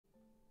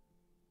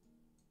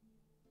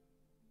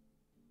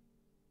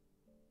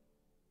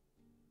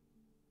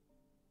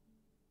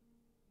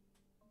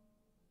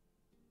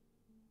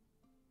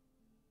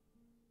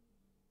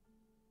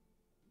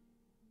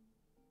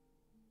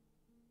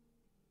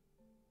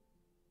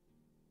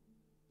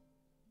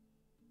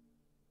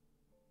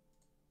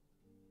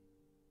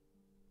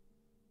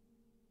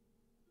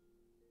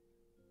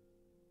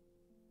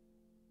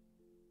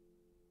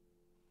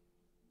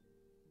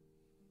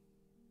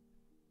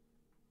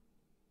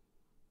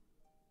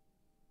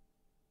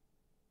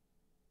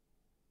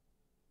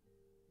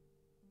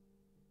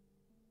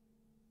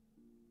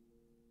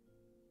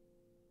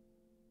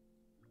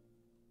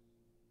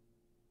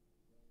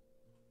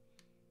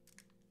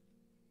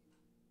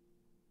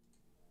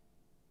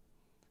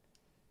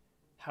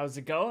How's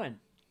it going?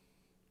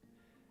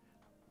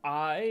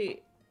 I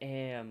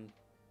am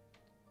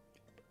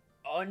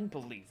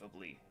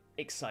unbelievably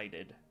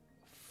excited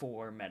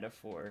for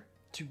Metaphor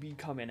to be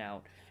coming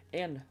out.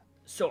 And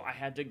so I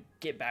had to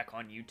get back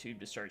on YouTube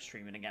to start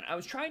streaming again. I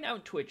was trying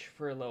out Twitch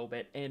for a little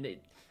bit and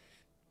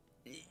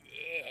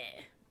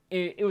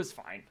it was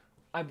fine.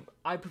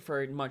 I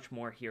prefer it much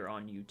more here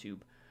on YouTube.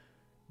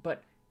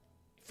 But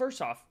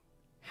first off,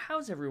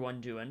 how's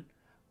everyone doing?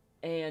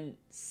 And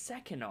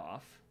second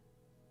off,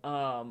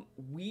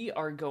 we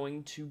are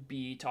going to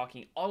be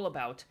talking all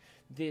about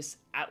this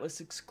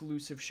ATLUS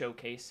Exclusive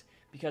showcase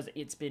because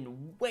it's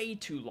been way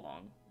too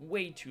long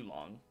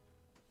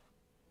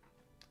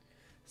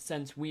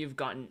since we've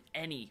gotten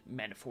any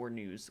Metaphor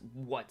news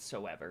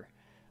whatsoever.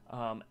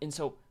 And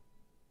so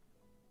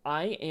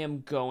I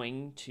am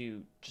going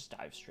to just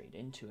dive straight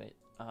into it.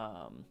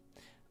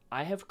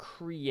 I have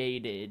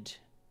created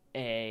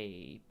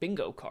a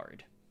bingo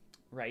card,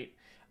 right?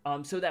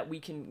 So that we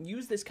can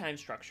use this kind of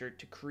structure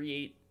to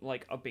create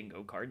like a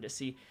bingo card to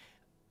see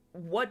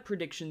what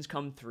predictions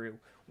come through,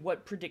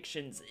 what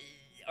predictions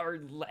are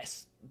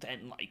less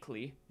than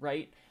likely,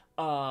 right?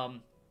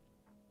 And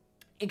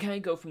kind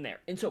of go from there.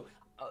 And so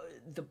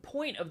the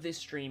point of this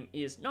stream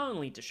is not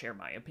only to share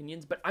my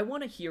opinions, but I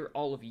want to hear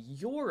all of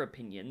your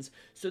opinions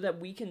so that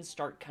we can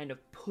start kind of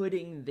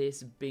putting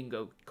this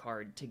bingo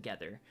card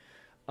together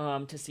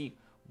to see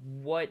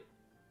what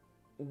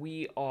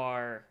we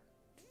are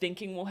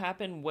thinking will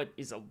happen, what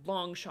is a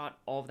long shot,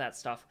 all of that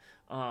stuff.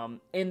 And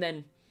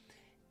then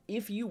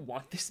if you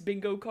want this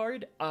bingo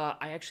card, I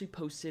actually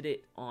posted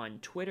it on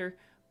Twitter,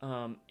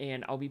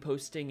 and I'll be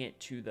posting it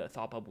to the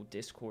ThoughtBubble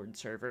Discord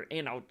server,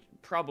 and I'll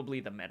probably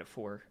the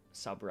Metaphor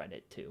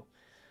subreddit too.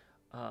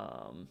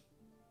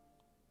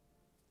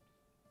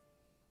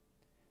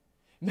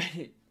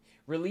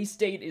 Release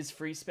date is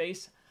free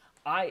space.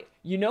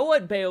 You know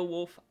what,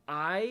 Beowulf?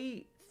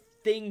 I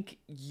think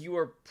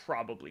you're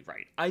probably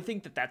right. I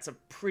think that that's a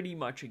pretty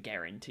much a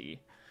guarantee.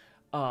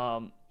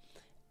 And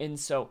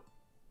so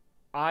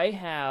I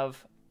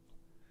have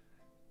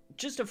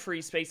just a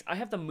free space. I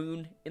have the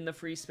moon in the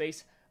free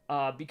space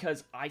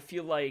because I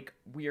feel like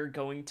we are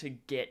going to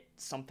get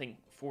something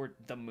for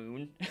the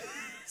moon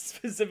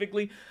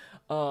specifically.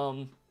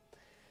 I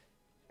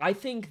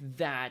think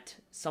that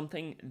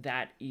something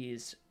that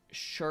is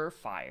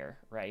surefire,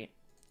 right?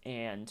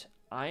 And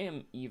I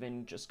am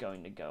even just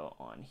going to go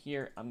on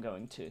here. I'm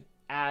going to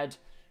add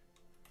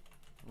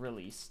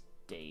release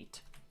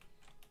date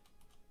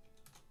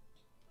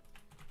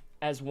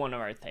as one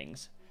of our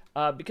things.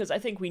 Because I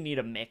think we need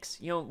a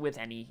mix, you know, with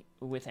any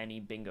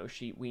bingo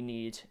sheet, we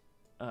need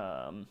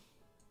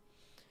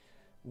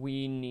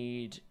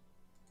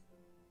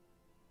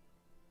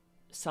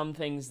some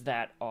things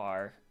that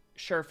are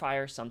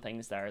surefire, some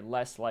things that are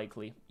less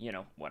likely, you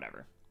know,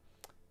 whatever.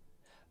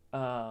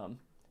 But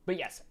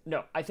yes,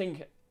 no, I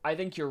think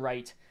you're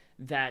right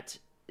that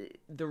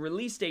the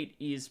release date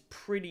is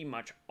pretty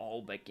much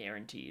all but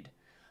guaranteed.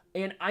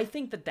 And I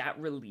think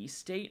that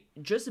release date,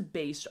 just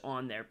based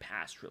on their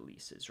past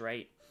releases,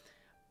 right?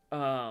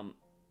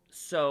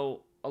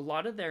 So a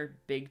lot of their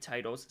big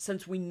titles,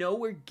 since we know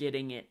we're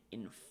getting it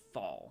in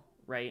fall,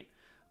 right?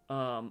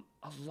 A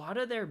lot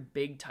of their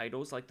big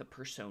titles, like the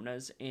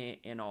Personas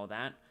and all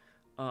that,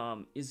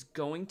 is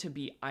going to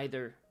be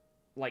either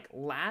like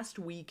last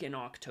week in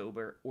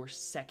October or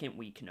second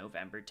week in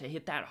November to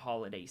hit that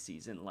holiday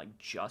season like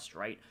just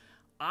right.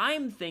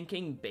 I'm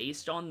thinking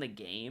based on the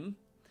game,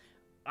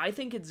 I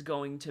think it's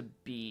going to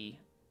be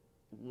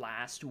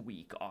last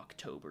week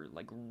October,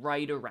 like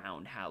right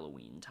around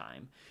Halloween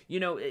time. You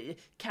know,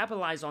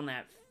 capitalize on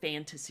that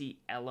fantasy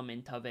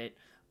element of it.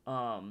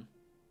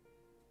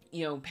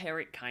 You know, pair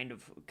it kind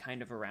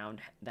of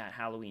around that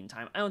Halloween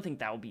time. I don't think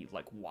that will be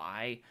like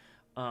why,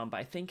 but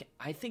I think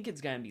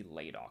it's gonna be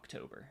late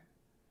October.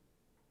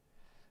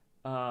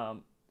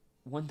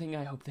 One thing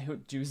I hope they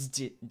don't do is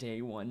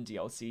day one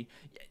DLC.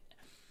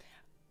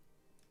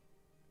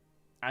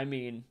 I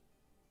mean,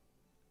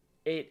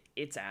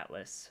 it's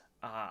ATLUS.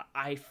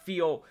 I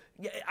feel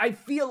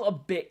a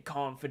bit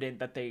confident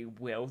that they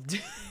will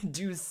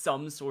do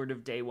some sort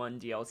of day one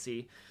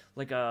DLC,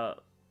 like a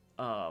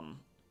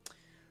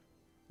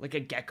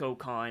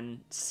GeckoCon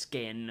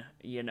skin,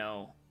 you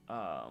know,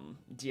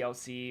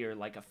 DLC, or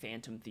like a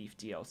Phantom Thief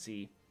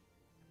DLC,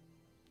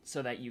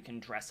 so that you can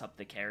dress up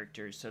the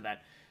characters, so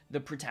that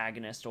the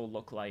protagonist will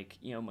look like,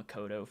 you know,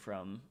 Makoto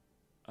from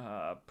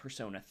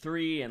Persona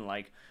 3, and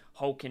like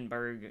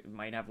Hulkenberg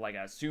might have like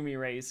a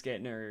Sumire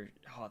skin, or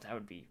that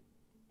would be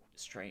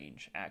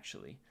strange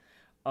actually.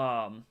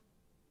 But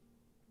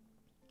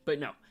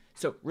no,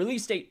 so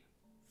release date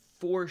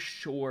for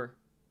sure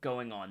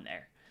going on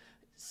there.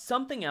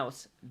 Something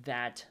else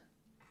that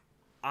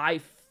I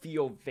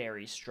feel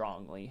very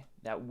strongly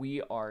that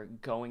we are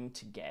going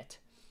to get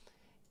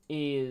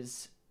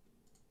is,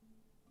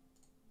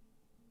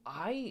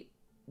 I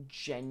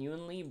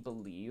genuinely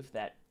believe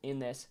that in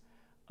this,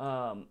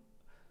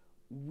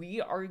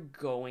 we are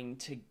going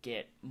to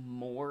get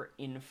more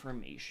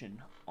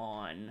information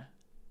on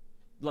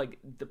like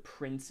the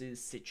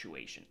prince's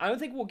situation. I don't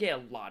think we'll get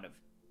a lot of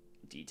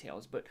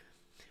details, but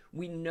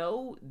we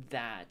know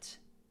that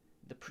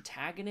the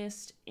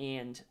protagonist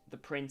and the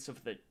prince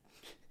of the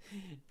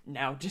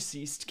now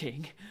deceased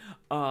king,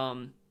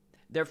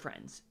 they're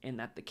friends, and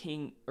that the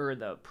king, or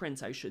the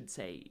prince, I should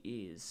say,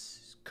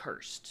 is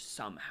cursed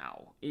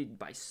somehow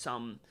by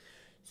some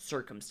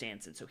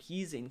circumstance, and so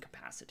he's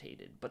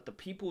incapacitated. But the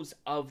peoples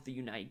of the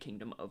United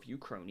Kingdom of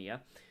Uchronia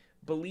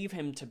believe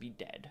him to be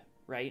dead,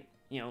 right?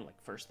 You know, like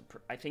first,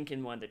 I think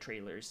in one of the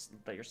trailers,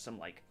 there's some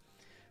like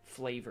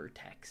flavor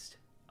text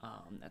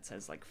that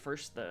says like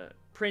first the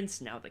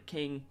prince, now the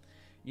king,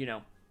 you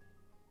know.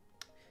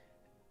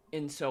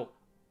 And so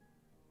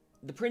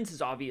the prince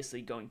is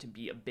obviously going to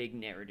be a big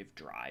narrative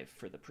drive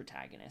for the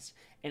protagonist.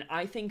 And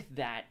I think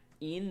that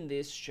in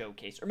this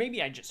showcase, or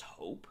maybe I just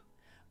hope,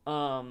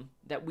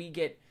 that we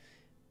get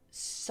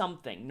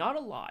something, not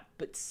a lot,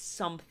 but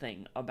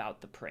something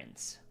about the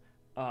prince.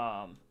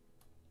 So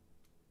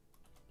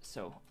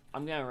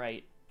I'm going to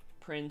write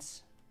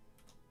prince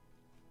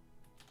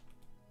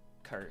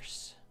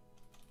curse.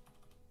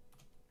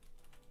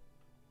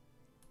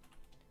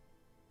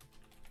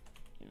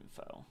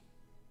 Info.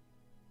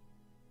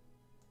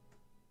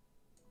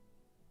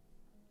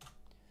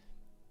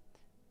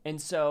 And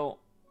so,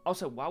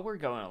 also, while we're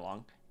going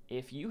along,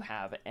 if you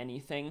have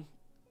anything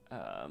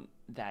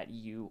that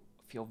you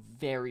feel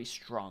very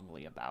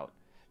strongly about,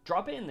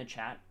 drop it in the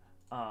chat,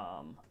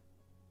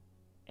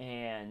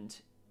 and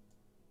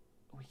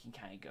we can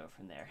kind of go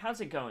from there.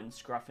 How's it going,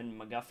 Scruffin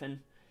McGuffin?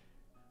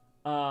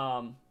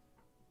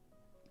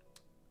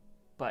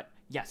 But,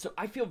 yeah, so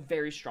I feel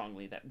very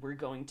strongly that we're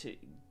going to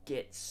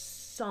get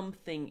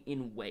something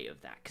in way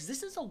of that, because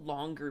this is a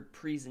longer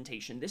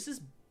presentation. This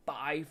is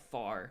by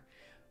far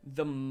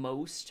the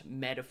most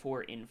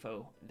metaphor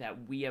info that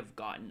we have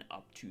gotten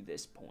up to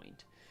this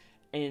point.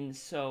 And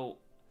so,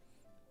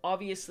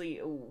 obviously,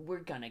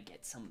 we're gonna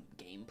get some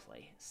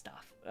gameplay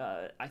stuff.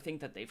 I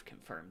think that they've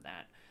confirmed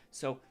that.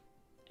 So,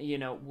 you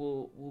know,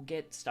 we'll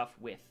get stuff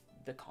with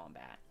the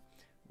combat.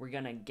 We're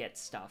gonna get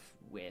stuff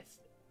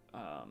with,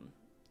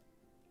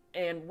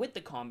 and with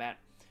the combat,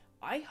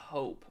 I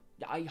hope,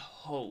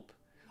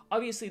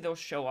 obviously they'll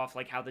show off,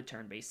 like, how the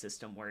turn-based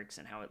system works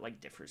and how it, like,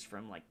 differs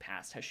from, like,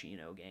 past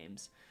Hashino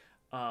games.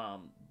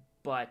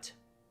 But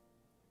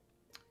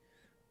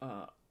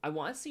I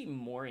want to see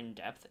more in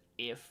depth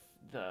if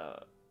the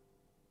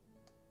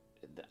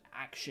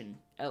action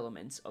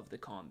elements of the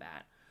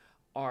combat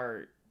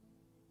are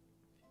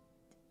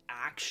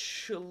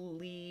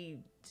actually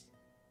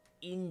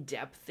in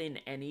depth in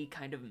any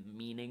kind of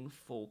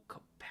meaningful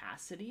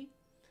capacity,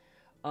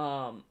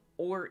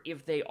 or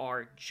if they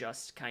are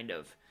just kind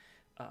of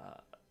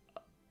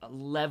a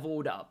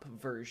leveled up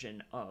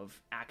version of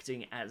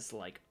acting as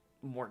like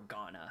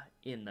Morgana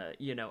in the,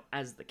 you know,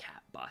 as the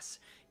cat bus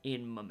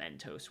in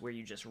Mementos, where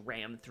you just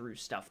ram through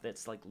stuff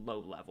that's like low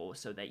level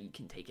so that you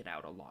can take it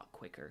out a lot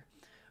quicker,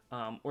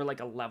 or like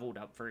a leveled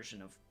up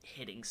version of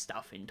hitting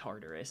stuff in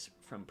Tartarus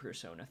from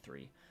Persona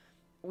 3,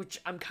 which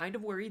I'm kind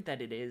of worried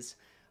that it is.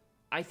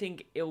 I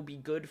think it'll be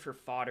good for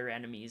fodder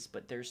enemies,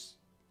 but there's,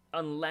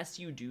 unless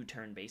you do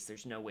turn-based,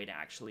 there's no way to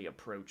actually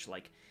approach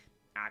like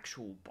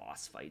actual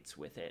boss fights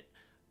with it.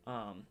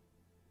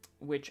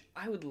 Which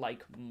I would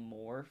like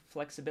more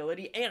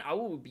flexibility, and I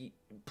will be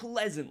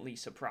pleasantly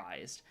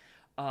surprised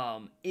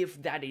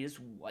if that is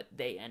what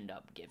they end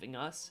up giving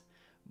us.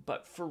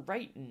 But for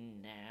right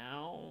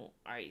now,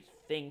 I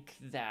think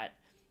that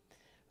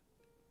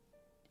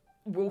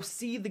we'll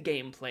see the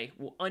gameplay,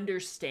 we'll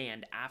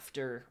understand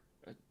after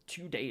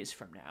 2 days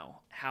from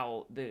now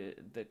how the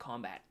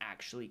combat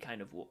actually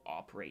kind of will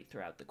operate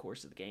throughout the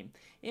course of the game.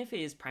 If it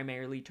is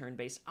primarily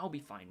turn-based, I'll be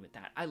fine with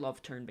that. I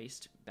love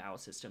turn-based battle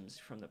systems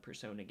from the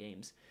Persona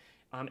games,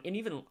 and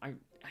even I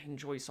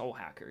enjoy Soul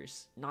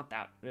Hackers. Not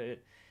that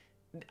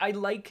I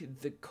like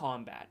the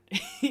combat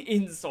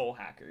in Soul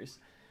Hackers,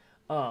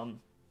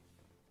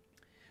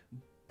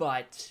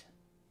 but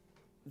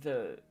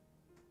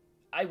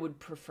I would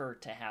prefer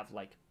to have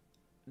like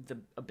the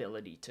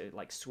ability to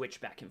like switch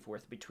back and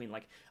forth between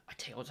like a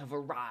Tales of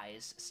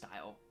Arise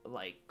style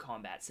like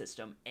combat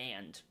system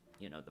and,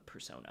 you know, the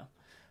Persona,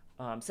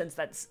 since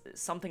that's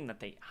something that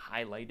they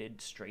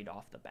highlighted straight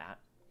off the bat.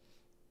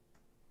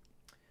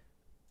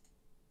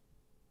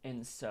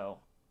 And so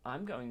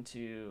I'm gonna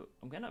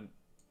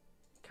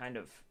kind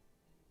of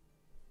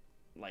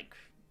like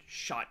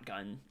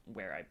shotgun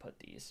where I put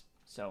these.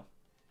 So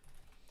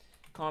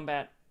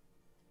combat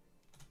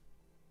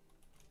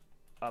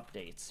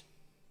updates,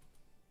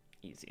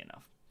 easy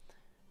enough.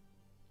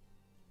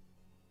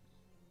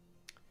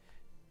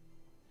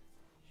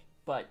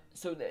 But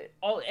so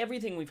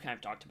everything we've kind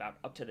of talked about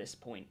up to this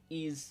point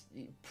is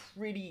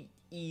pretty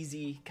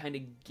easy kind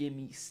of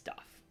gimme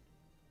stuff.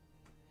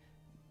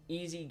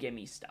 Easy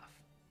gimme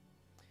stuff.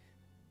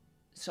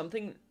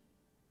 Something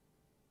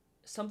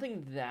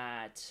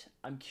that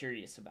I'm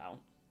curious about,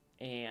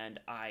 and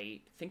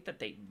I think that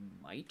they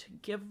might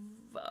give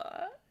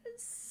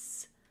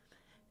us,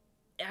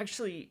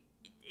 actually,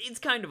 it's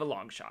kind of a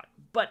long shot,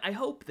 but I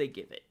hope they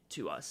give it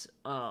to us,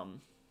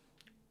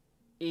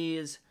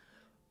 is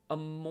a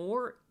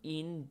more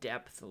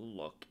in-depth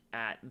look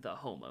at the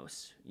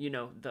homos. You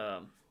know,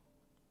 the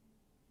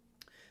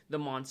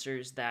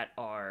monsters that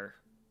are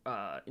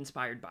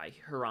inspired by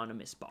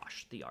Hieronymus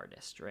Bosch, the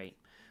artist, right?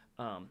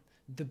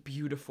 The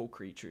beautiful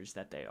creatures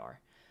that they are.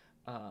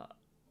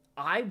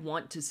 I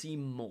want to see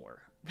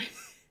more.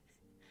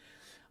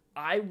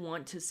 I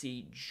want to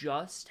see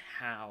just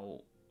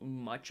how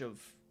much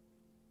of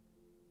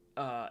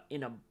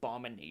an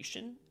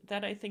abomination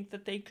that I think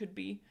that they could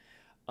be.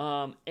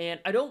 And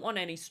I don't want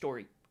any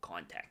story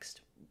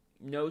context.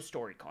 No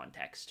story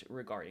context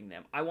regarding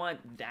them. I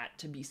want that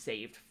to be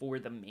saved for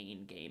the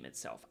main game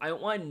itself. I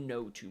don't want to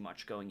know too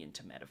much going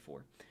into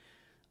metaphor.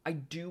 I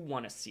do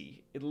want to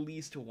see at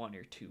least one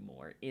or two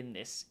more in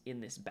this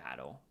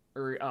battle,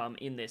 or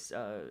in this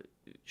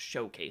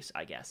showcase,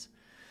 I guess.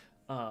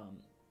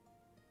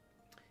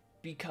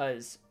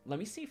 Because let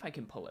me see if I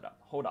can pull it up.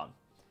 Hold on.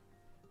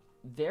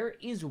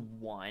 There's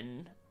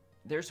one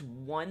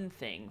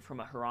thing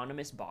from a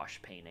Hieronymus Bosch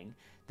painting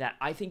that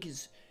I think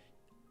is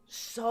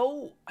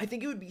so, I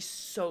think it would be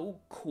so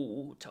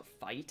cool to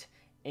fight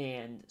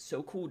and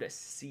so cool to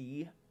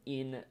see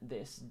in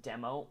this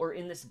demo, or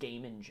in this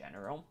game in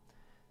general,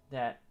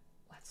 that,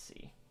 let's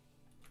see,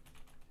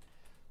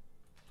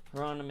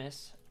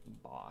 Hieronymus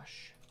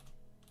Bosch,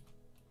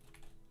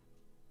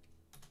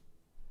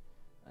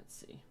 let's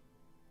see,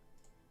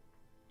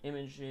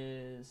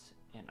 images,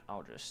 and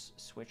I'll just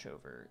switch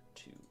over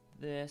to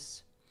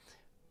this.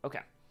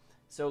 Okay,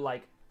 so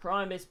like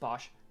Hieronymus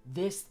Bosch,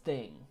 this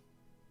thing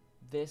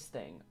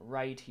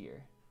right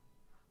here,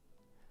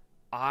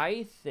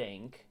 I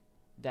think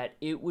that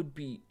it would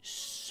be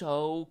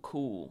so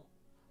cool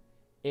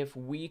if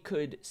we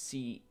could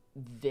see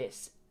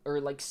this,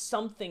 or like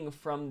something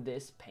from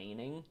this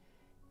painting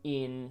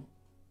in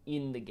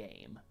the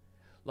game.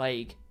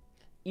 Like,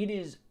 it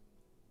is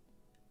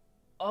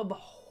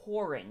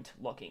abhorrent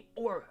looking,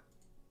 or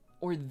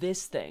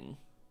this thing.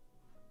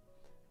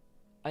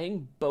 I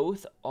think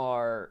both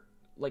are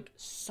like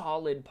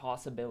solid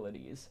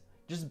possibilities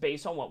just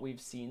based on what we've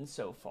seen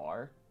so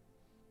far.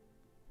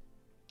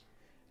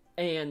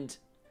 And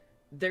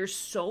there's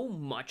so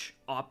much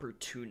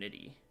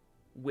opportunity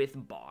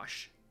with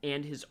Bosch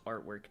and his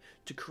artwork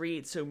to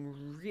create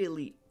some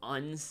really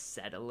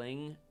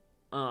unsettling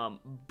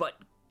but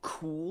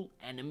cool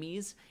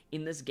enemies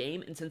in this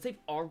game. And since they've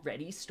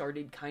already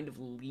started kind of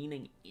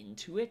leaning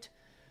into it,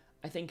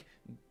 I think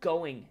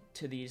going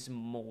to these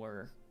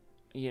more,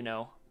 you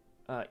know,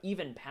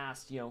 even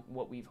past, you know,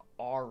 what we've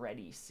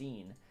already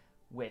seen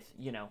with,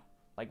 you know,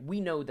 like, we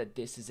know that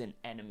this is an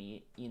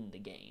enemy in the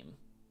game.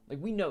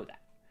 Like, we know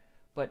that.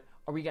 But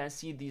are we gonna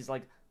see these,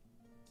 like,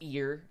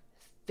 ear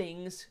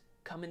things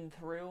coming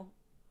through?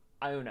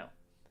 I don't know.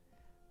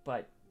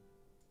 But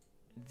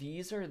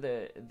these are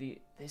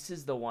this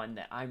is the one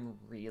that I'm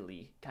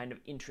really kind of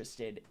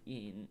interested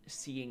in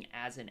seeing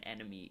as an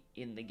enemy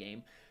in the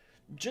game.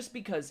 Just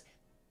because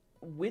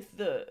with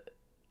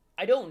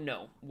I don't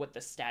know what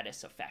the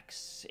status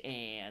effects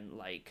and,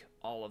 like,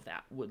 all of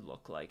that would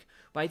look like.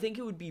 But I think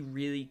it would be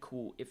really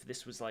cool if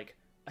this was, like,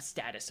 a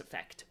status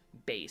effect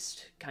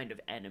based kind of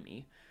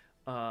enemy.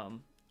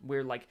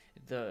 Where, like,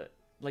 the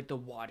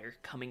water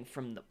coming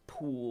from the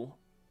pool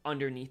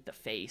underneath the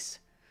face.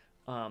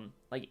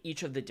 Like,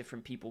 each of the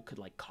different people could,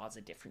 like, cause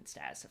a different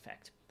status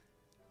effect.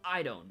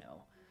 I don't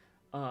know.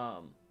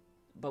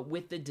 But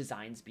with the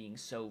designs being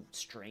so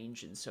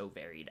strange and so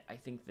varied, I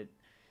think that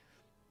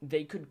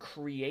they could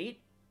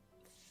create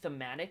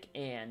thematic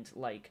and,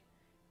 like,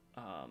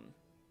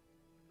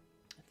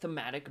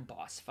 thematic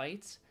boss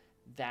fights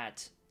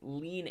that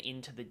lean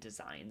into the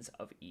designs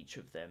of each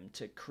of them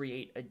to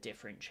create a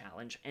different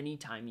challenge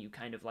anytime you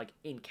kind of, like,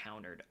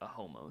 encountered a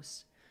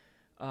homos.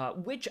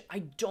 Which I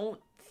don't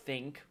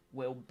think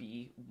will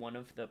be one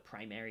of the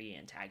primary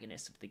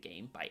antagonists of the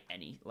game by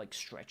any, like,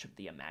 stretch of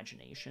the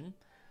imagination.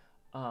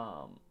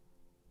 I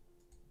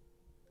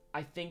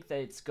think that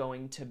it's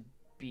going to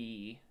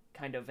be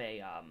kind of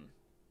a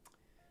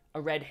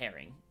red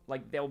herring.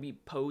 Like, they'll be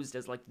posed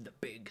as, like, the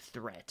big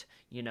threat,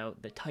 you know,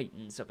 the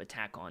Titans of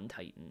Attack on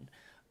Titan.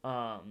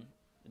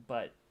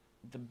 But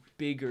the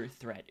bigger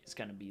threat is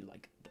going to be,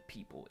 like, the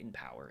people in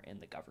power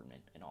and the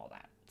government and all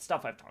that.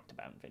 Stuff I've talked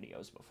about in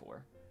videos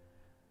before.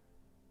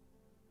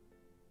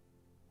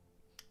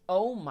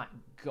 Oh my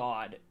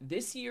god.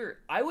 This year,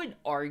 I would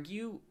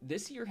argue,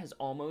 this year has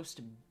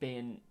almost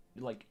been,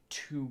 like,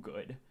 too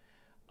good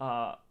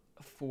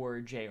for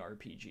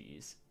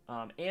JRPGs.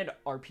 And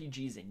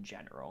RPGs in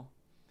general.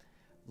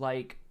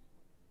 Like,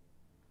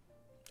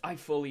 I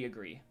fully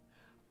agree.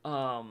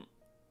 I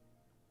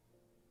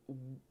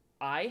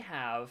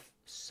have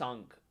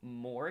sunk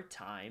more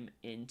time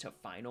into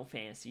Final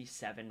Fantasy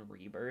VII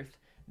Rebirth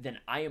than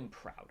I am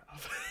proud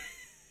of.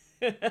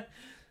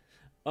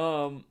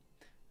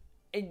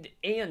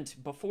 And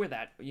before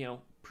that, you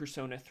know,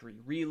 Persona 3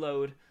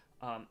 Reload.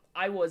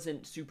 I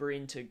wasn't super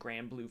into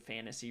Grand Blue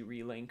Fantasy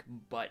Relink,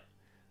 but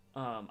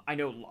I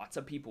know lots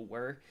of people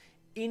were.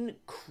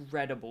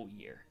 Incredible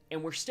year.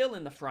 And we're still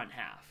in the front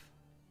half.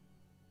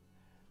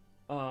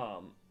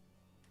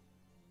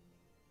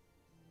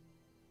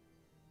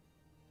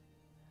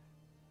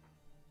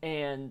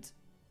 And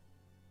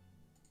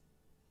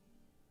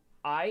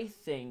I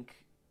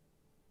think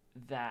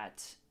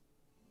that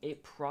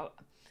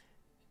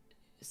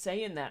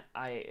saying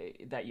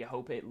that you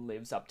hope it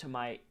lives up to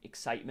my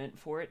excitement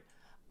for it,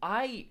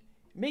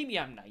 maybe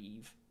I'm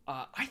naive.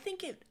 I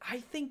think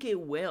it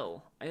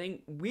will. I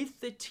think with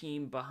the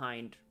team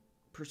behind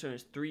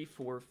Personas 3,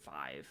 4,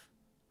 5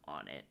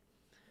 on it,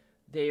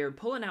 they're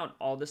pulling out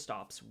all the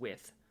stops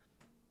with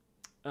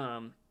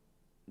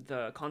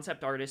the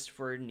concept artist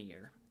for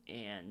NieR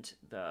and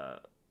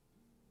the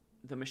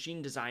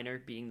machine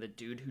designer being the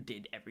dude who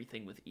did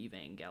everything with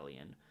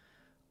Evangelion.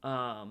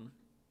 And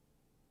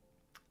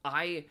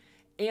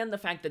the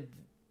fact that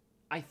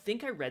I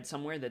think I read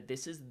somewhere that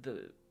this is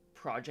the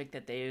project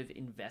that they have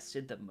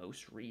invested the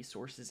most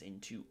resources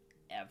into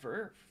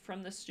ever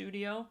from the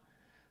studio.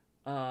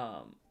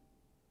 I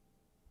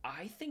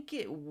think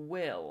it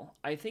will.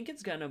 I think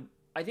it's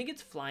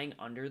flying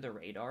under the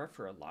radar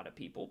for a lot of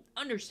people,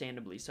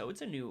 understandably so.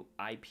 It's a new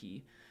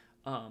IP.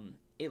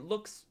 It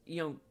looks,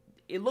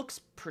 it looks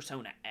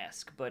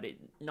Persona-esque, but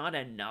not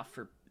enough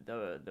for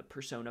the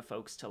Persona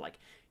folks to like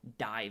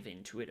dive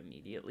into it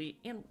immediately,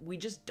 and we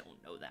just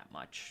don't know that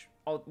much.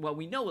 Well,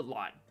 we know a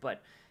lot,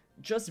 but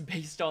just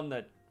based on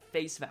the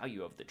face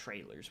value of the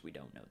trailers, we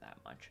don't know that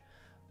much.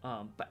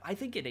 But I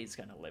think it is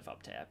going to live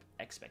up to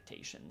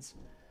expectations,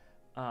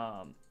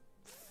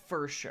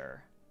 for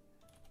sure.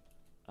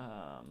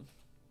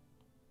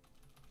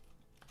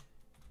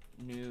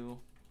 New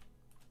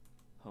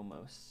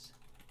Homos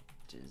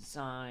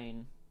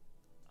design.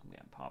 I'm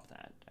going to pop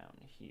that down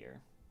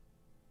here.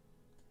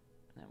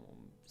 And then we'll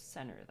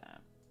center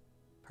that.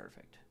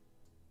 Perfect.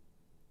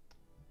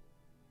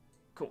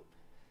 Cool.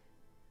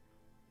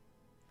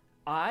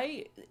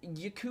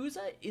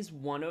 Yakuza is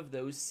one of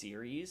those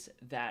series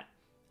that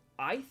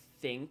I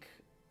think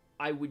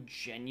I would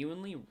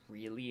genuinely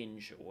really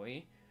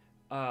enjoy,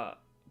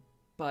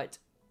 but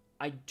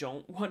I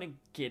don't want to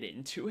get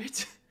into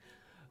it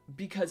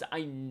because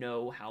I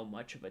know how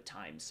much of a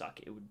time suck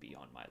it would be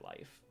on my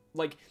life.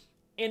 Like,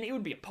 and it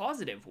would be a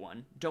positive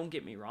one, don't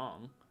get me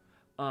wrong,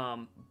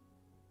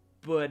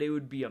 but it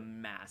would be a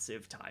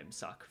massive time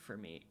suck for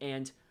me.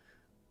 And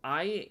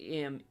I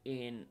am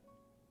in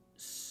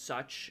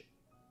such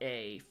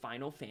a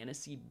Final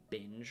Fantasy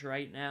binge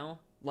right now,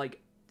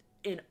 like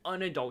an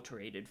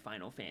unadulterated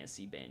Final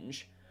Fantasy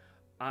binge.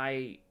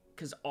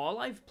 Because all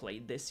I've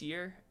played this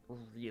year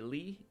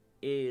really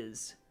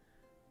is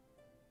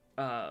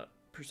the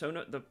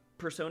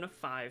Persona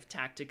 5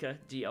 Tactica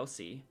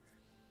DLC,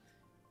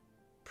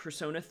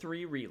 Persona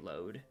 3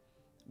 Reload,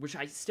 which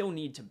I still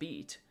need to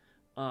beat,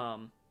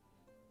 and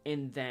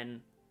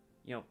then,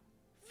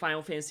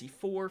 Final Fantasy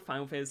 4,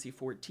 Final Fantasy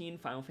 14,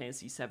 Final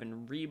Fantasy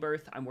 7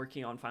 Rebirth. I'm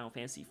working on Final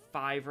Fantasy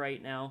 5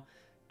 right now.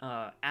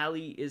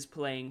 Allie is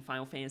playing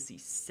Final Fantasy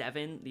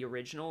 7, the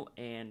original,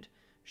 and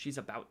she's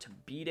about to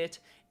beat it.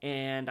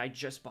 And I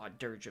just bought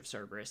Dirge of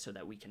Cerberus so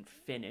that we can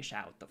finish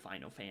out the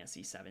Final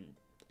Fantasy 7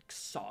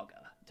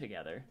 saga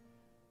together.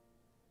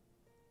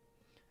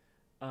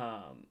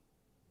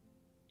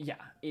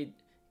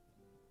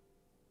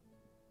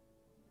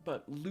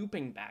 But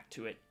looping back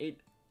to it, it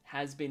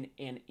has been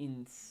an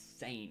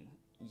insane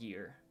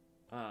year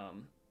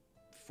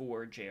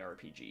for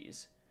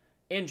JRPGs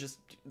and just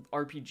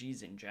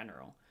RPGs in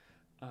general.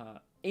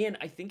 And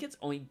I think it's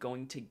only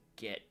going to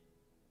get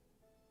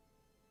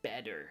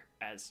better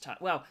as time.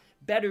 Well,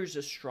 better is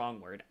a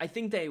strong word. I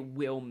think they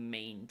will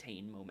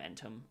maintain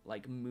momentum,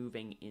 like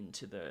moving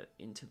into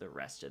the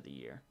rest of the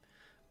year.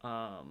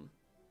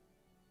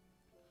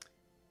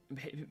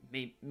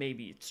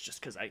 Maybe it's just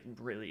because I'm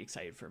really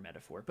excited for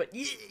Metaphor, but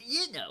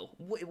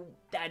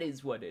that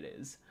is what it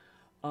is.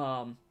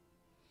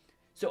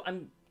 So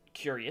I'm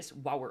curious,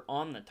 while we're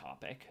on the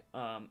topic,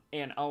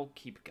 and I'll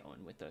keep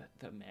going with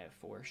the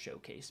Metaphor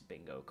showcase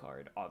bingo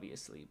card,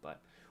 obviously,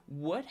 but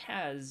what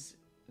has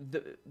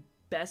the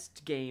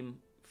best game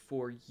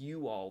for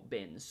you all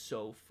been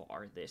so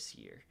far this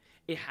year?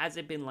 It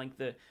hasn't been like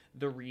the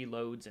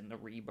reloads and the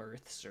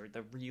rebirths or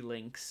the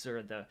relinks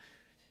or the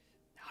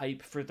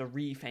hype for the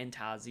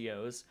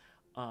ReFantazios,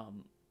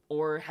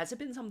 or has it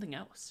been something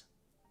else?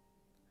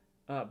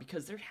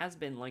 Because there has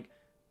been, like,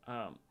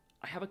 I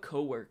have a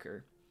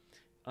coworker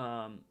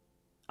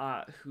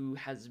who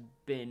has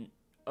been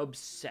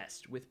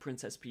obsessed with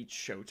Princess Peach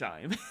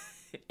Showtime,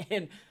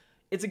 and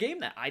it's a game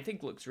that I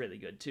think looks really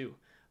good too.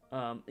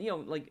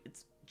 Like,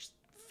 it's just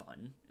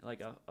fun,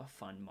 like a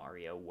fun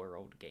Mario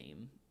World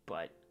game,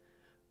 but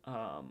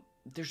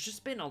there's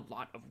just been a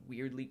lot of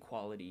weirdly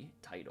quality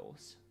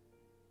titles.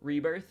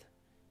 Rebirth,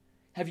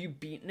 have you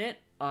beaten it?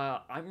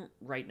 I'm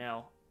right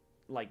now,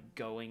 like,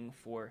 going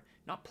for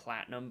not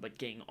platinum, but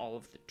getting all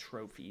of the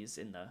trophies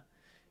in the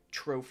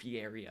trophy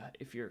area,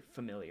 if you're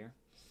familiar.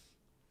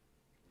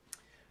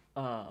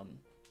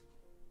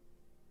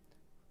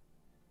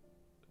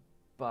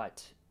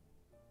 But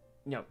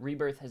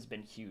Rebirth has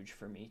been huge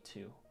for me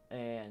too.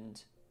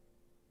 And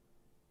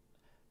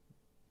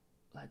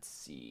let's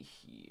see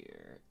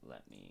here,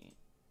 let me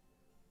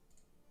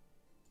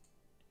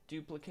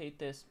duplicate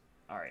this.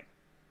 All right.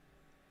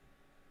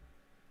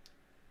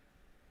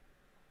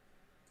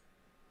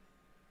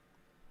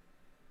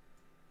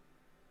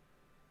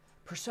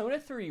 Persona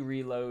 3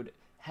 Reload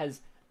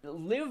has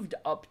lived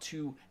up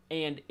to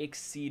and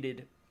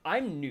exceeded.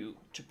 I'm new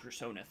to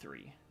Persona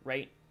 3,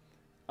 right?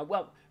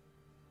 Well,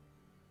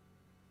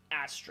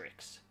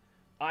 asterisks.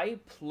 I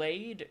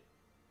played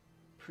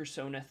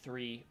Persona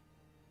 3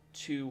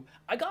 to.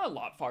 I got a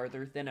lot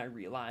farther than I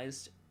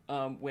realized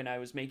when I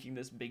was making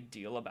this big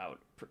deal about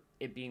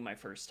it being my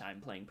first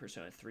time playing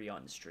Persona 3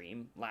 on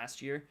stream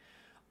last year.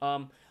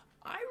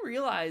 I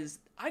realized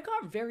I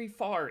got very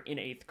far in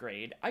 8th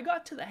grade. I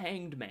got to the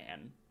Hanged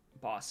Man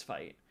boss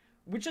fight,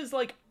 which is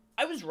like,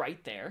 I was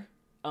right there.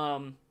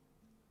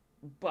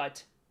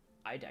 But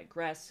I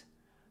digress.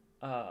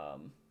 But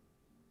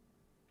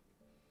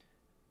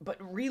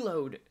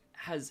Reload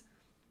has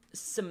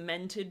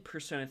cemented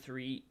Persona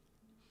 3.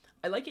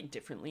 I like it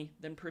differently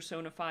than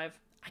Persona 5.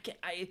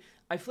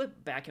 I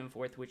flip back and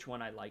forth which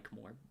one I like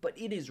more, but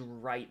it is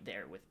right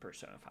there with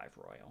Persona 5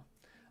 Royal.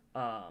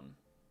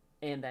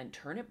 And then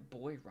Turnip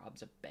Boy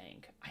Robs a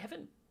Bank. I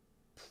haven't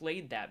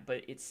played that,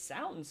 but it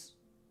sounds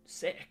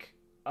sick.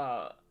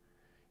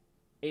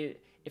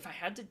 If I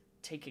had to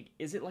take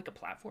is it like a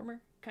platformer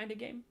kind of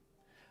game?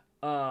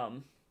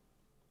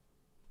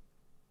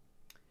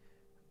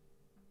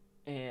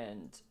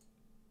 And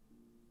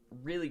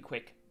really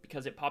quick,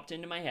 because it popped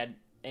into my head,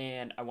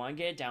 and I want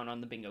to get it down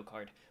on the bingo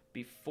card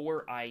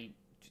before I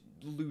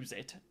lose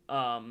it.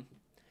 I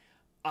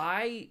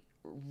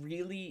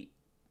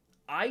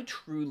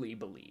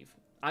truly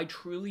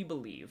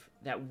believe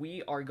that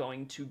we are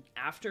going to,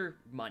 after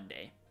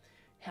Monday,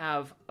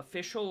 have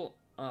official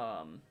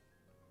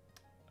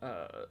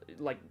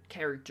like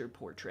character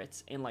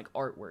portraits and like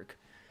artwork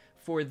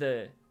for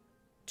the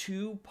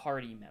 2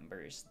 party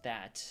members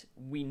that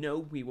we know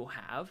we will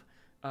have,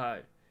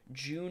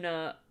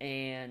 Juna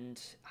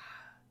and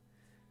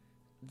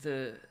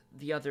the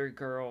other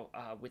girl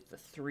with the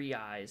 3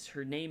 eyes.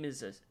 Her name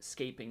is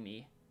escaping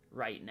me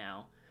right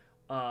now.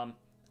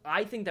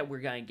 I think that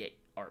we're gonna get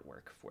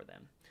artwork for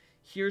them.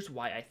 Here's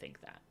why I think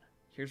that.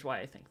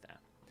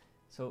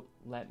 So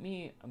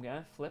I'm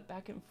gonna flip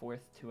back and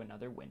forth to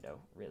another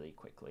window really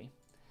quickly.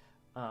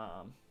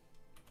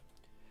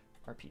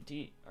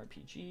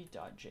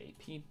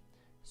 RPG.jp.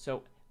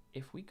 So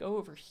if we go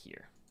over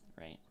here,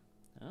 right?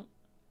 Oh,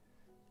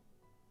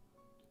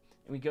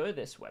 and we go to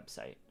this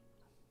website.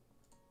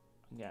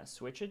 I'm gonna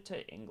switch it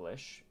to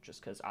English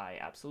just because I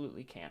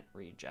absolutely can't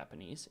read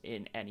Japanese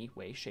in any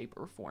way, shape,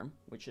 or form,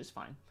 which is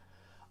fine.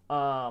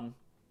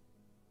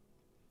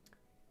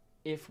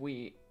 If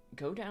we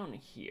go down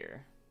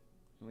here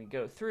and we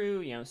go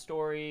through,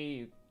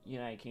 story,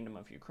 United Kingdom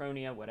of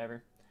Uchronia,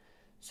 whatever.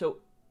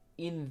 So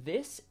in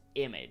this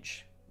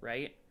image,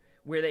 right,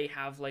 where they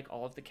have like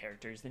all of the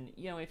characters, and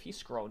if you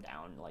scroll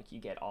down, like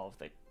you get all of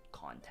the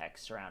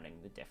context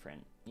surrounding the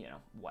different,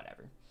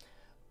 whatever.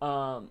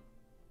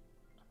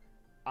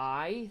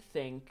 I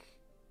think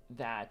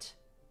that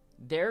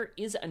there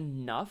is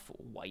enough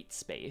white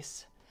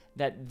space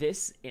that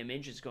this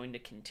image is going to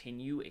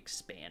continue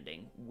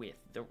expanding with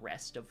the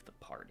rest of the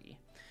party.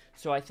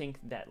 So I think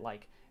that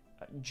like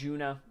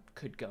Juna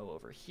could go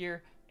over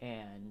here,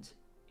 and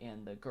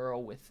the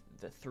girl with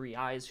the 3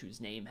 eyes,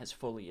 whose name has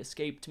fully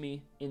escaped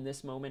me in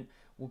this moment,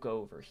 will go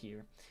over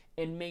here.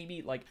 And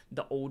maybe like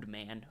the old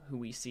man who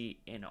we see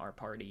in our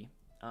party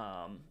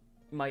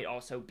might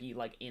also be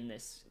like in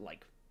this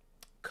like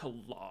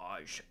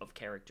collage of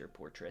character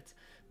portraits.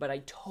 But I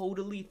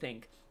totally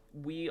think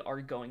we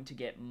are going to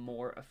get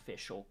more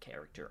official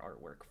character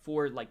artwork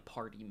for like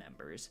party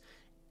members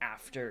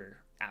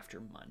after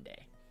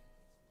Monday.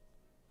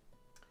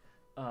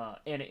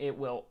 And it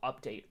will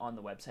update on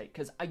the website,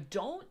 because I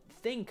don't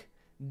think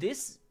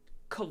this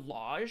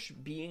collage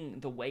being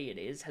the way it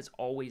is has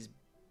always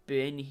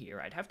been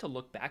here. I'd have to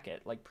look back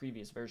at like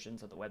previous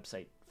versions of the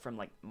website from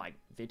like my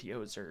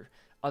videos or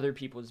other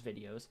people's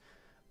videos.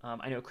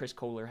 I know Chris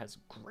Kohler has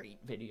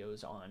great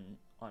videos on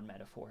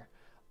Metaphor.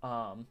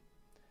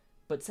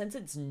 But since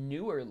it's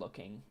newer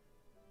looking,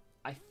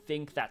 I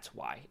think that's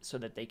why, so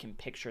that they can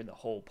picture the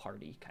whole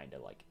party kind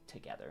of like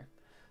together.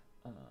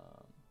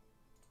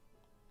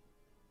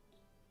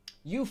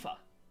 Yufa,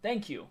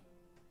 thank you.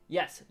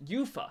 Yes,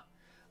 Yufa.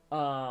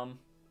 Oh,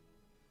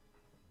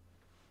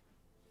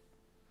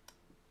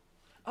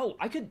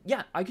 I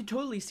could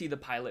totally see the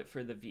pilot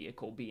for the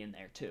vehicle being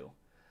there too.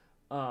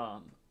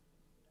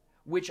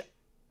 Which,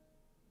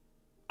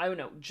 I don't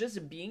know,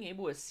 just being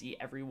able to see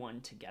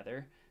everyone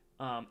together,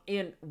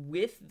 and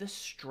with the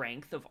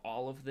strength of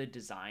all of the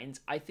designs,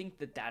 I think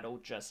that'll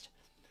just...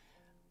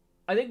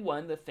 I think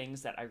one of the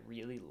things that I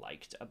really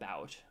liked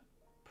about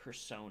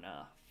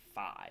Persona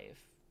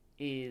 5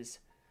 is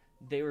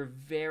they were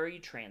very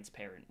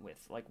transparent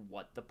with like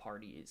what the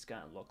party is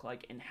gonna look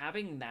like, and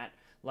having that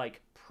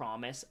like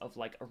promise of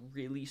like a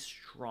really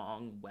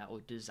strong,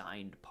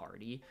 well-designed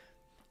party,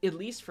 at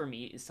least for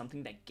me, is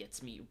something that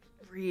gets me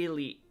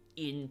really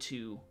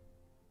into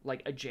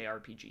like a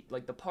JRPG.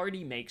 Like the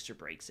party makes or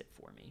breaks it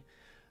for me.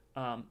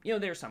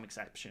 There are some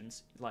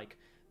exceptions, like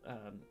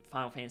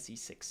Final Fantasy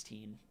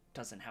 16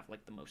 doesn't have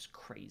like the most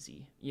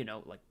crazy,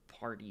 like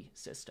party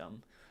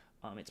system.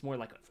 It's more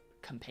like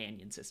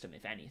companion system,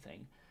 if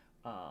anything.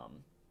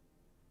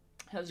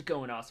 How's it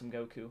going, Awesome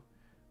Goku?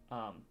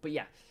 But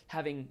yeah,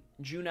 having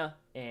Juna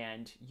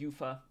and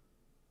Yufa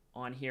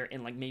on here,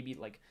 and like maybe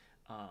like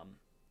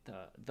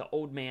the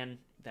old man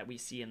that we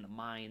see in the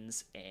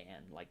mines,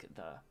 and like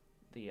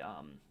the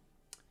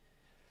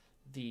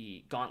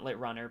Gauntlet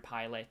Runner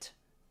pilot,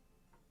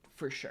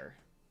 for sure.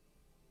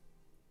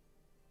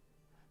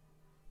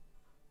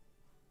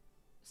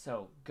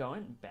 So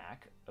going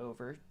back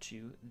over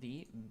to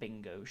the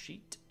bingo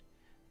sheet,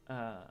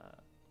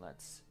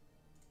 let's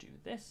do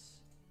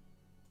this,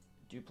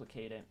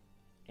 duplicate it,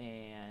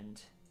 and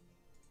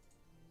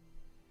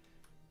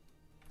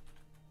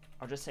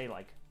I'll just say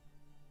like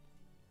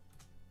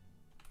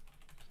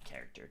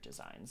character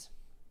designs.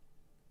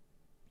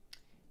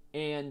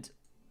 And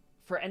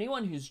for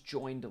anyone who's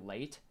joined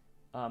late,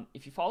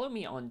 if you follow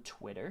me on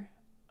Twitter,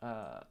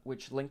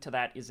 which link to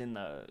that is in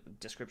the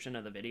description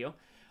of the video,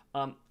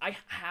 I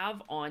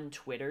have on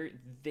Twitter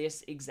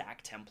this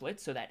exact template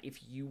so that if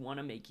you want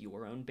to make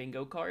your own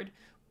bingo card,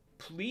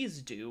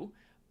 please do,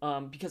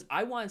 because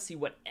I want to see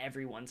what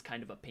everyone's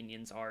kind of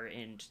opinions are,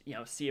 and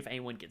see if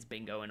anyone gets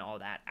bingo and all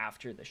that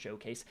after the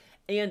showcase.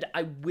 And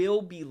I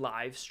will be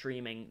live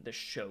streaming the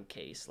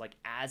showcase like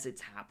as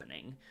it's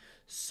happening,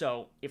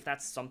 so if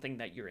that's something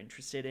that you're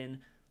interested in,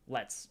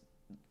 let's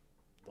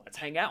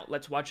hang out,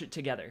 let's watch it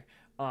together.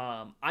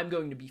 I'm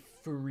going to be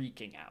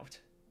freaking out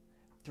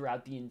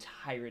throughout the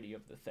entirety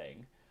of the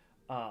thing.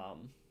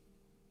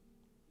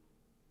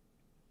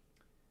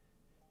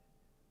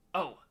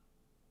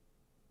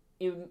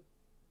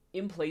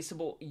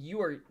 Implaceable,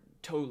 you are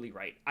totally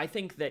right. I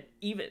think that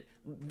even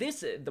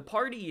the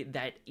party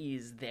that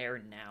is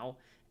there now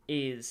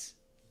it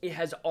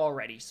has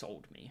already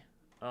sold me.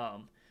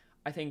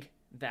 I think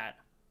that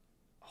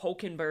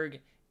Hulkenberg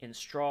and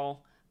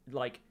Stroll,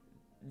 like,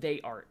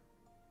 they are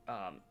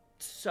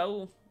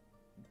so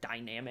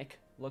dynamic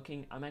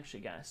looking. I'm actually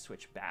gonna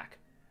switch back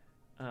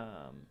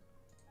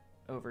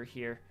over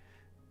here,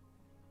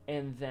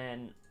 and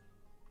then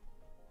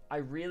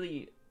I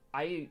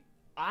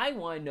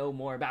want to know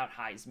more about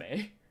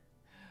Heisme,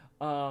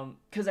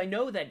 because I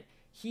know that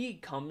he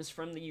comes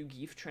from the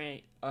Yugif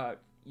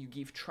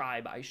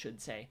tribe, I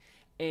should say,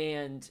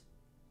 and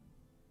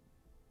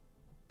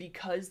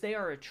because they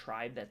are a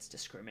tribe that's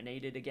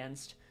discriminated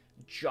against,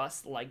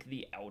 just like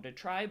the Elda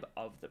tribe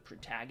of the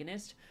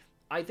protagonist,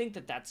 I think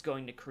that that's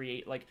going to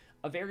create like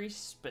a very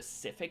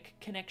specific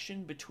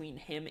connection between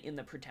him and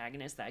the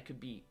protagonist that I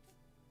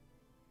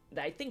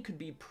think could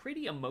be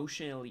pretty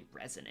emotionally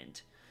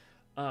resonant.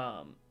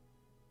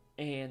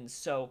 And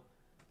so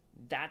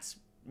that's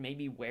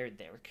maybe where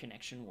their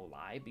connection will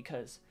lie,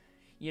 because,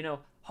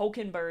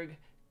 Hulkenberg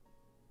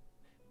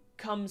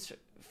comes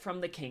from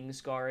the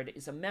Kingsguard,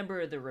 is a member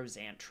of the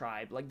Rosant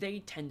tribe. Like, they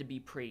tend to be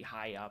pretty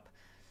high up.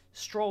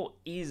 Stroll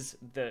is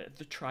the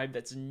tribe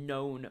that's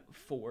known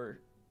for,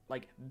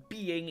 like,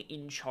 being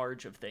in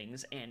charge of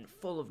things and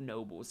full of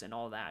nobles and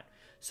all that.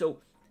 So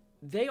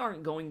they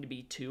aren't going to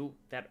be two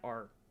that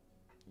are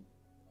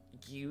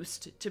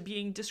used to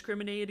being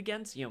discriminated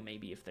against.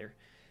 Maybe if they're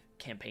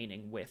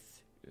campaigning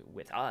with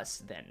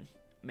us, then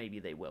maybe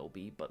they will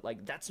be, but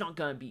like that's not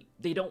gonna be,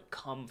 they don't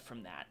come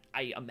from that,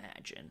 I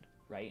imagine,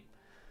 right?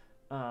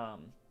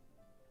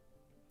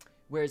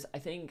 Whereas I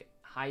think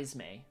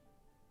Heisme,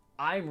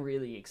 I'm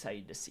really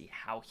excited to see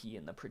how he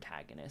and the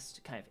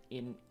protagonist kind of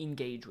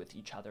engage with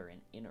each other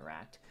and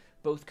interact,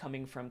 both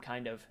coming from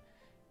kind of,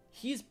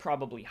 he's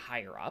probably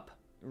higher up,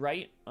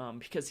 right?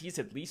 Because he's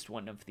at least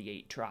one of the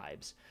 8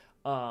 tribes,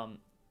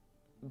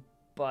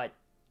 but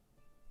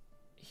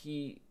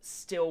he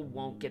still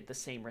won't get the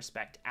same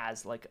respect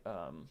as like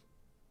Hulkenberg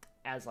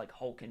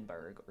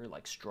or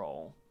like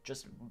Stroll,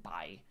 just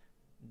by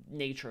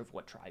nature of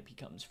what tribe he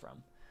comes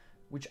from,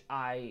 which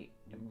I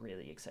am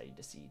really excited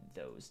to see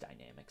those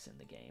dynamics in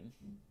the game.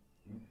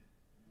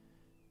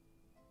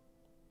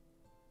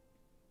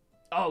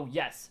 Oh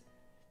yes,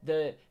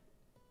 the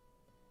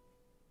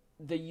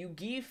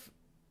Yugif,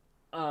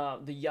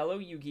 the yellow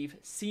Yugif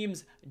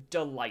seems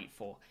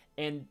delightful.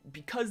 And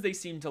because they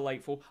seem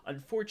delightful,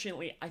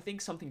 unfortunately, I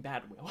think something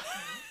bad will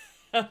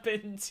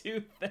happen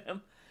to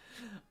them.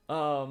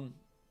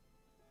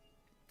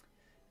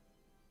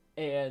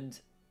 And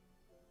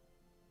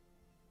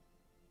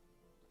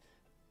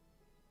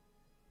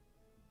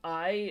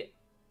I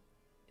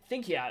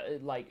think, yeah,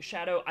 like,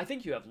 Shadow, I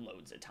think you have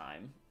loads of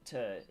time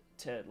to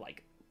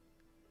like,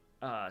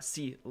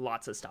 see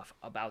lots of stuff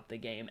about the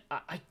game.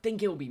 I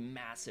think it'll be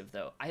massive,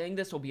 though. I think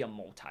this will be a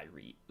multiple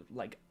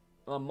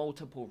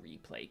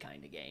replay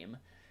kind of game.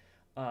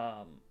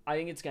 I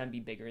think it's gonna be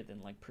bigger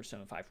than like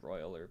Persona 5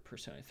 Royal or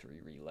Persona 3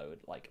 Reload,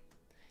 like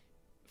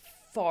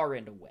far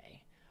and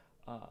away.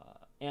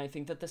 And I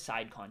think that the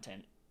side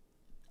content,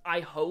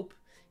 I hope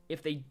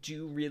if they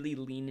do really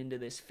lean into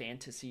this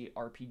fantasy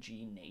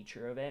RPG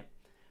nature of it,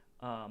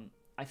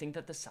 I think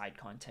that the side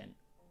content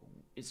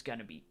is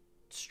gonna be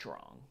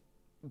strong,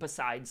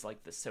 besides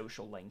like the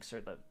social links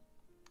or the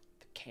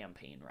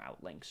campaign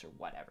route links or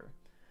whatever.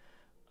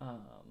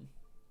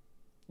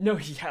 No,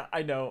 yeah,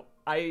 I know.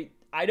 I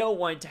I don't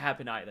want it to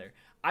happen either.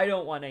 I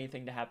don't want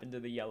anything to happen to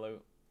the yellow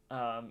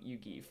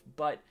Yugi,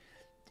 but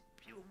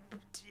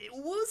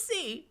we'll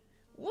see.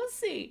 We'll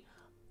see.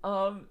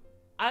 I'm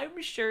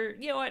sure,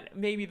 you know what,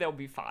 maybe they'll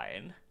be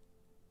fine.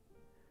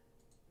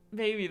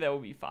 Maybe they'll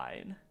be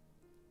fine.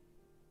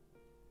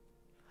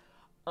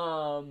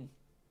 Okay,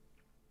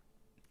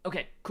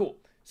 cool.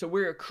 So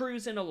we're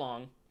cruising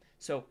along.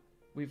 So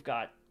we've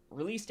got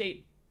release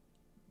date,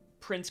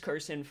 Prince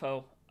Curse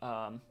info,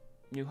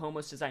 new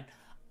Homos design.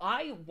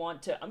 I'm going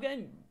to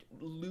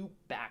loop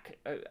back.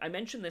 I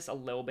mentioned this a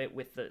little bit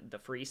with the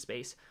free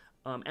space.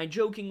 I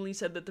jokingly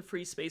said that the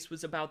free space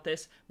was about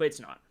this, but it's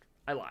not.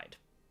 I lied.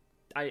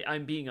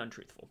 I'm being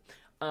untruthful.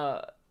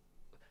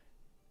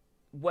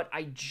 What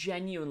I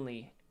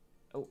genuinely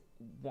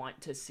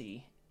want to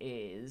see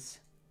is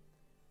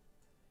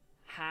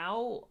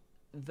how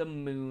the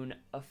moon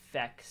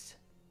affects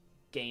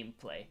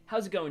gameplay.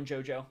 How's it going,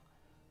 Jojo?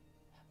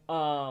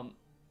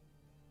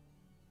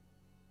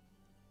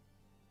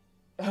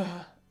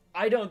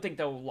 I don't think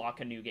they'll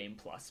lock a new game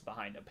plus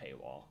behind a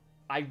paywall.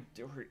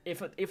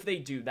 If they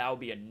do, that'll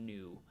be a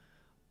new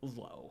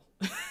low.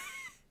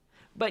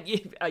 But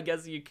I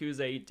guess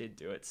Yakuza 8 did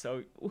do it,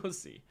 so we'll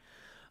see.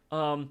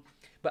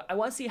 But I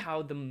want to see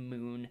how the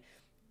moon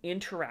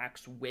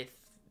interacts with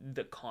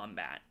the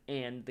combat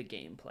and the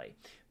gameplay.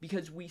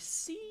 Because we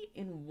see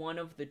in one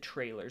of the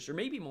trailers, or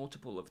maybe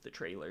multiple of the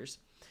trailers,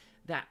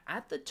 that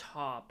at the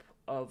top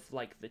of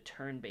like the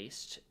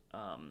turn-based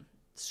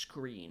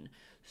screen,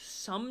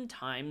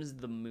 sometimes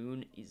the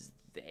moon is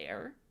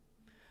there.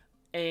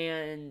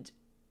 And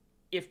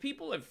if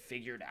people have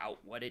figured out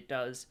what it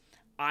does,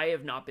 I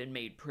have not been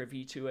made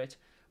privy to it,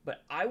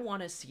 but I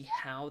want to see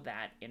how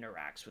that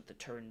interacts with the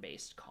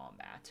turn-based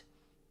combat.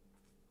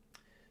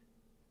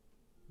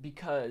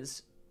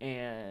 Because,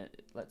 and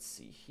let's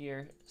see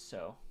here,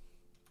 so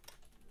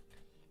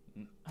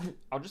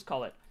I'll just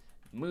call it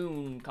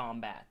Moon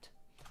Combat.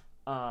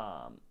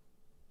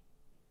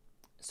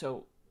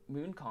 So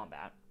Moon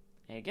Combat,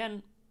 and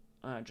again,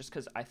 just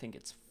because I think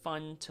it's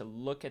fun to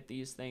look at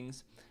these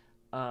things.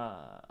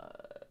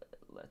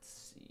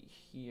 Let's see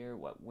here,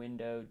 what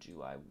window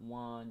do I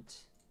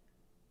want?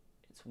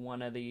 It's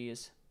one of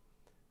these.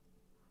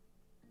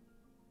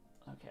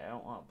 Okay, I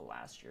don't want to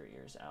blast your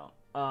ears out.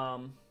 I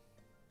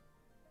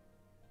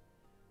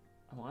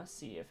want to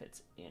see if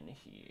it's in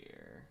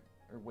here,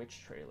 or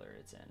which trailer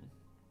it's in.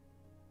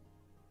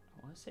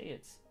 I want to say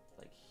it's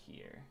like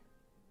here.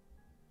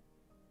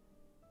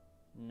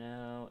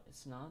 No,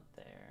 it's not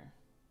there.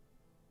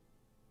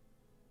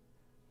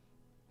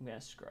 I'm gonna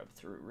scrub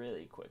through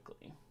really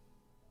quickly.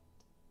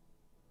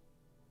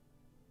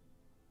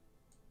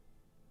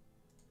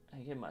 I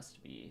think it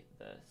must be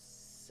the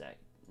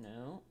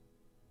no.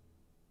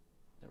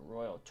 The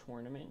Royal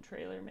Tournament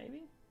trailer,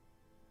 maybe?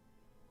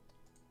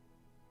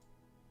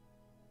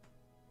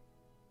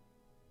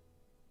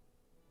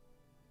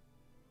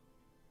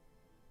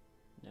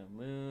 No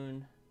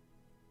moon.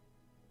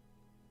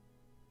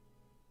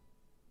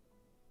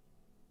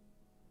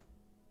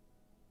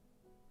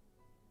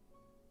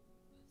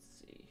 Let's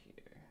see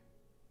here.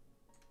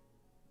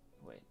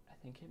 Wait, I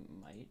think it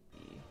might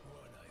be.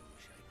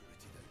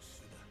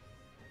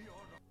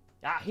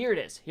 Ah, here it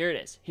is. Here it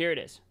is. Here it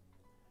is.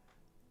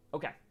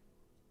 Okay.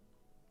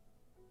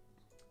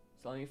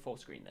 So let me full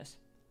screen this.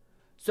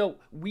 So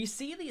we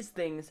see these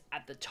things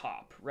at the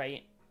top,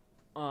 right?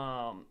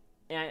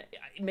 And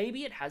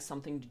maybe it has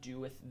something to do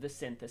with the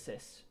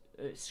synthesis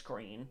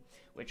screen,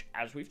 which,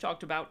 as we've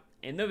talked about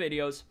in the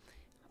videos,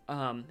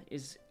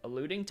 is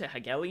alluding to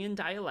Hegelian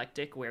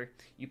dialectic, where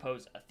you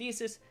pose a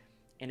thesis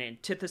and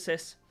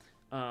antithesis.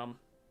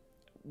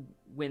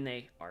 When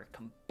they are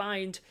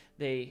combined,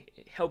 they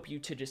help you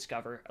to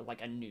discover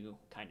like a new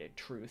kind of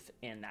truth,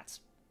 and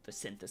that's the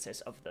synthesis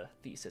of the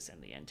thesis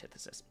and the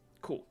antithesis.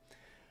 Cool.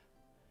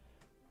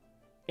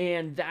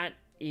 And that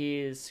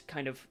is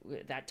kind of,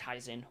 that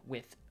ties in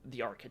with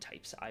the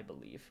archetypes, I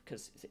believe,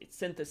 because it's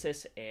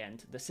synthesis,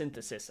 and the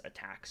synthesis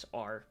attacks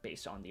are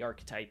based on the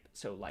archetype.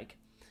 So like,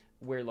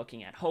 we're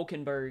looking at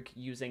Hulkenberg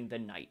using the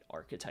knight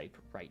archetype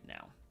right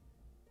now.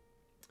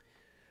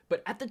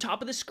 But at the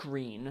top of the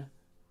screen,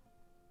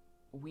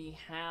 we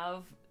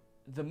have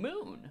the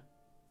moon.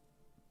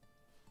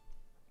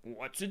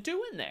 What's it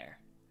doing there?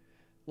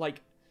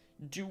 Like,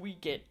 do we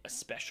get a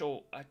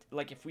special,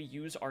 like, if we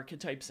use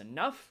archetypes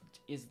enough,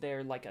 is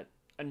there like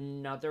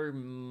another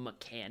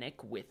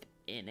mechanic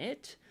within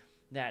it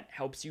that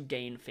helps you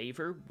gain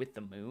favor with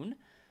the moon?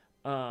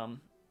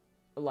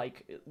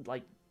 Like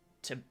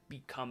to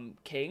become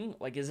king?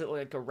 Like, is it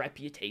like a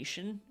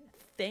reputation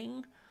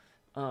thing?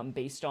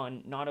 Based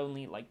on not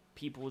only like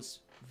people's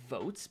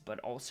votes, but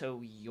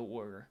also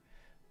your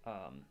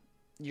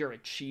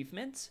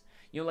achievements.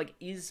 You know, like,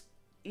 is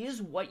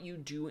what you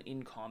do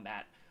in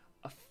combat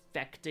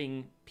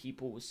affecting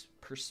people's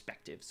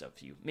perspectives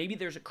of you? Maybe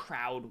there's a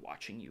crowd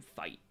watching you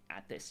fight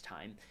at this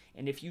time,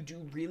 and if you do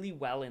really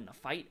well in the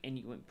fight and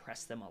you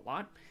impress them a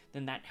lot,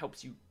 then that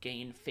helps you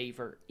gain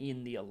favor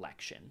in the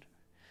election.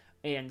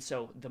 And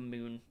so the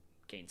moon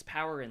gains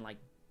power and like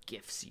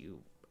gifts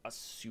you a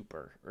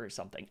super or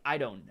something. I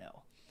don't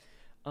know.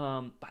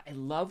 But I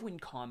love when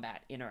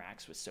combat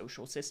interacts with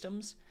social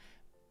systems.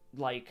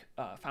 Like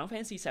Final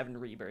Fantasy VII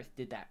Rebirth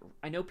did that.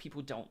 I know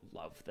people don't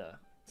love the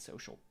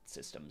social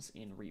systems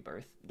in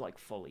Rebirth like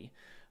fully,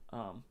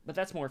 but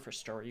that's more for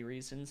story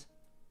reasons.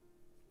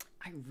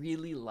 I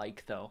really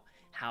like though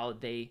how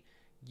they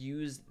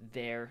use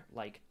their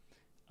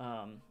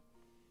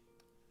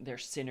their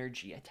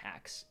synergy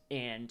attacks,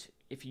 and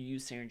if you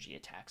use synergy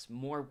attacks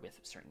more with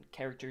certain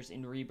characters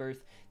in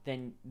Rebirth,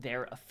 then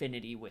their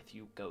affinity with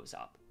you goes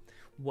up.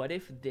 What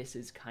if this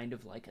is kind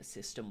of like a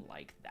system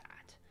like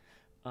that,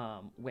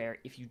 where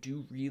if you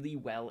do really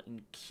well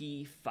in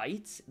key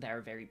fights that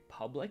are very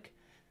public,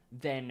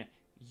 then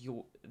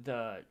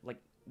the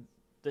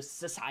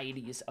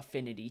society's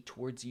affinity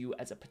towards you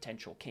as a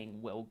potential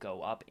king will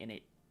go up, and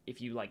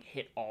if you like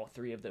hit all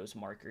three of those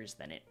markers,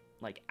 then it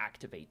like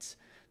activates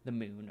the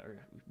moon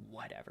or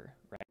whatever,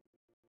 right?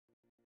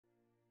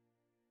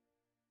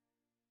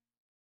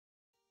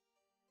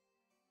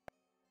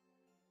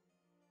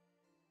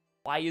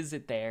 Why is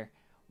it there?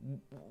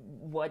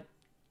 What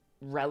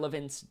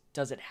relevance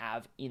does it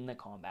have in the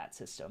combat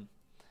system?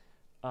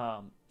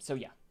 So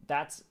yeah,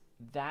 that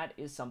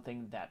is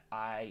something that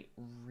I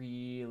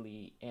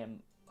really am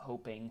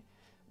hoping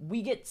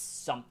we get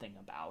something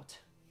about.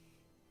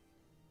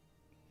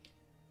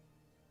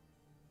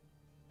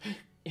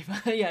 If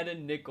I had a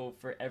nickel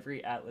for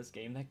every Atlus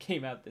game that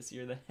came out this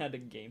year that had a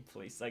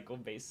gameplay cycle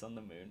based on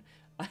the moon,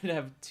 I'd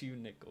have 2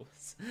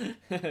 nickels.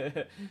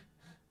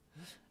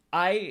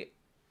 I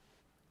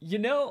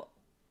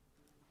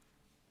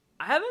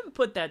haven't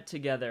put that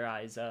together,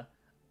 Isa.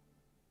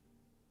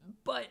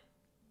 But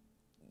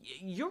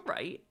you're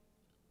right.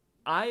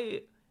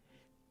 I'm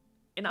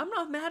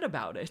not mad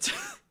about it.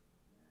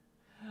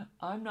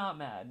 I'm not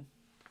mad.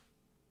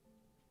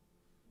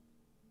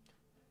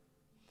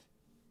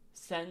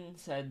 Sen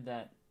said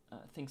that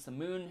thinks the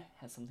moon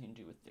has something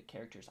to do with the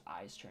character's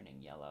eyes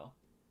turning yellow.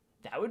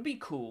 That would be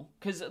cool,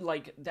 cause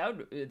like that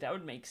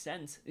would make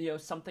sense.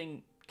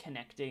 Something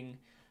connecting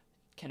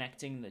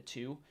the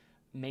two.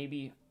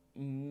 Maybe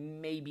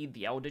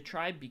the Elder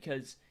Tribe,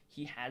 because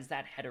he has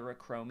that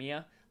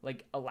heterochromia,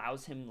 like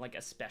allows him like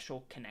a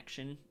special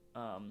connection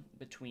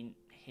between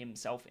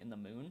himself and the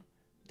moon.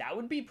 That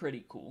would be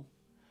pretty cool.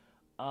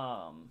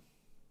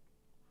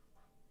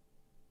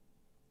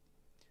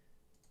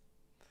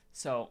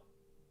 So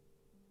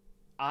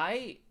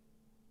I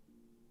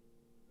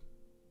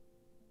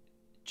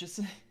just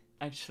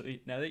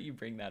actually, now that you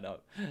bring that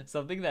up,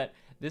 something that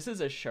this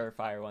is a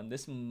surefire one.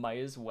 This might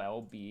as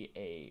well be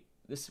a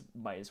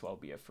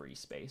free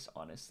space,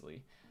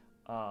 honestly.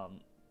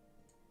 I'm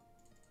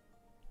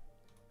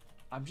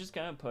just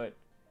gonna put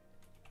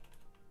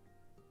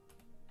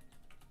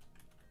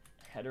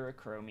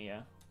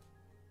heterochromia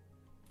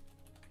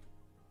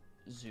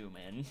zoom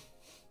in.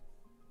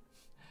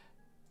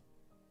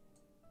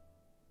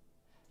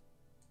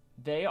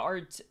 They are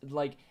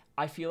like,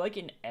 I feel like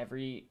in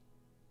every,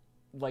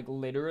 like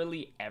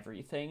literally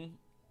everything,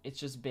 it's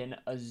just been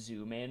a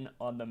zoom in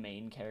on the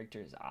main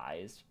character's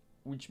eyes,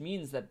 which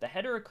means that the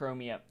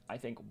heterochromia, I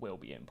think, will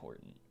be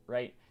important,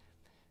 right?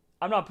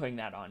 I'm not putting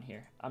that on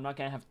here. I'm not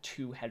gonna have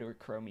 2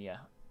 heterochromia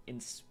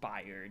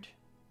inspired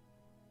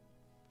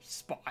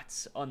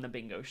spots on the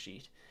bingo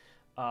sheet.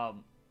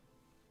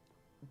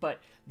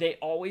 But they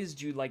always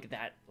do like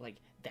that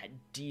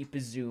deep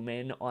zoom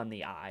in on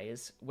the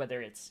eyes,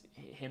 whether it's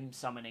him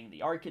summoning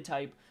the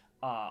archetype,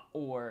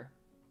 or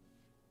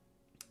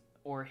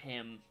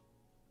him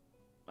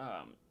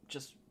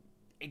just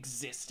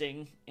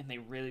existing, and they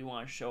really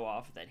want to show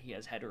off that he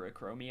has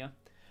heterochromia.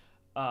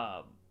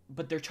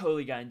 But they're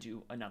totally gonna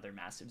do another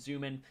massive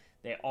zoom in.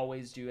 They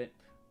always do it.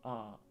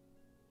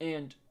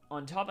 And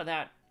on top of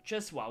that,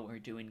 just while we're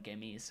doing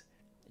gimmies,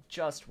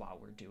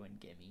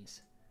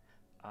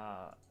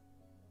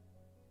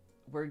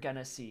 we're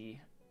gonna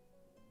see,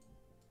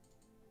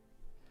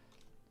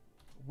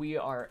 we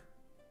are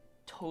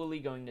totally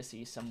going to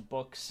see some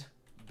books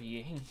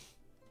being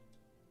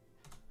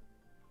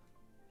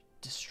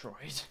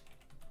destroyed.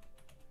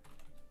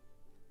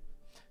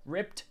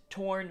 Ripped,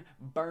 torn,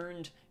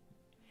 burned.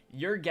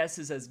 Your guess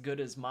is as good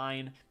as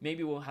mine.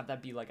 Maybe we'll have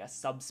that be like a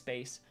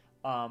subspace.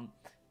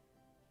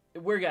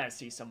 We're gonna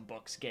see some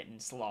books getting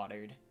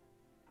slaughtered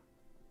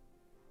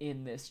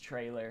in this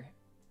trailer.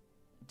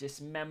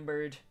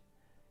 Dismembered,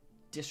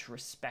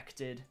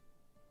 disrespected.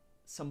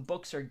 Some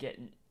books are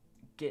getting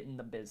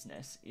the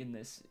business in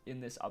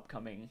this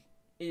upcoming,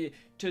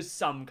 to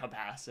some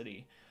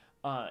capacity,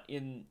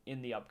 in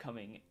the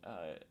upcoming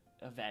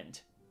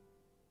event.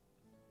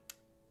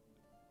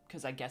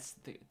 Because I guess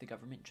the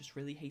government just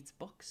really hates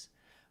books.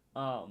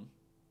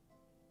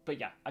 But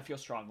yeah, I feel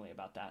strongly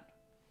about that.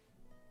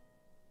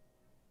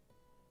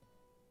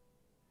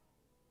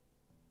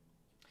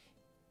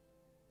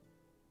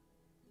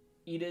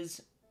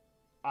 Ida's,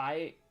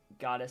 I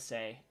gotta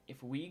say,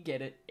 if we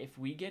get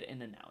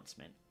an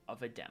announcement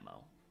of a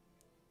demo,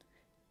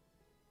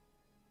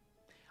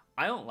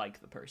 I don't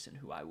like the person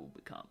who I will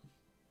become.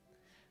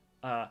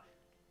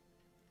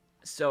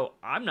 So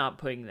I'm not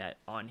putting that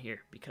on here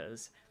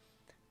because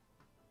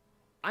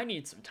I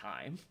need some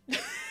time.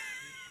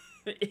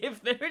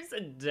 If there's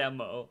a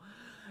demo,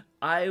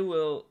 I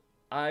will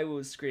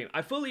scream.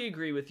 I fully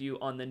agree with you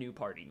on the new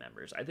party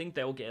members. I think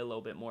they'll get a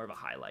little bit more of a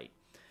highlight.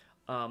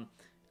 Um,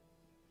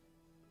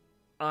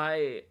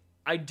 I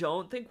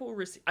don't think we'll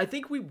receive. I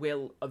think we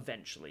will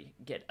eventually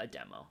get a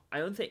demo.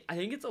 I think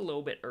it's a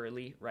little bit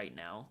early right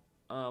now.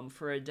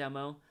 For a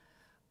demo.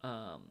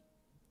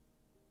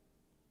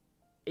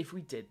 If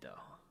we did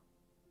though,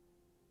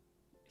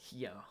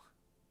 yo,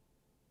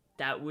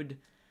 that would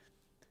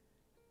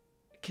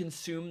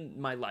consume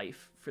my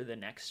life for the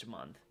next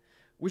month,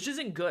 which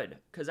isn't good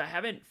because I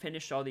haven't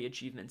finished all the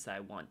achievements that I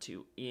want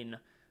to in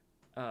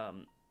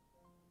Final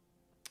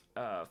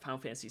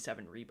Fantasy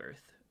VII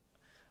Rebirth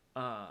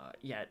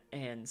yet,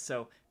 and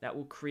so that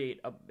will create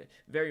a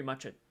very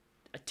much a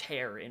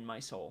tear in my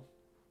soul.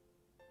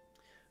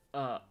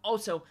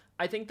 Also,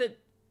 I think that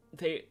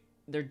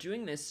they're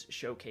doing this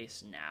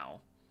showcase now,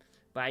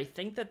 but I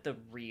think that the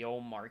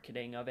real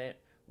marketing of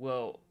it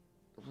will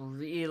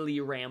really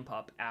ramp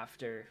up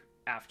after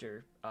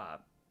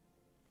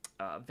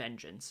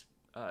Vengeance,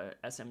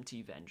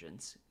 SMT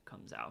Vengeance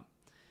comes out.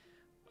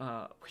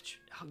 Which,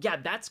 yeah,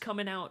 that's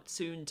coming out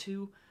soon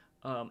too.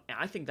 And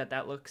I think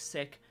that looks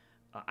sick.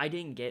 I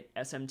didn't get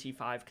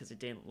SMT5 because it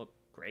didn't look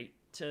great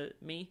to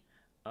me.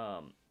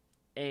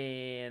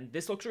 And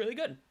this looks really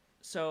good.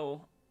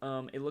 So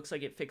it looks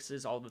like it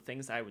fixes all the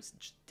things I was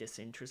just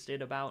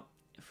disinterested about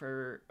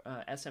for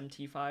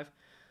SMT5.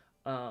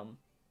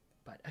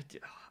 But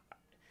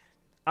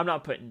I'm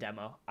not putting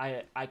demo.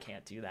 I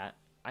can't do that.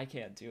 I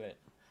can't do it.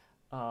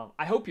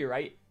 I hope you're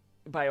right,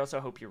 but I also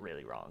hope you're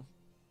really wrong.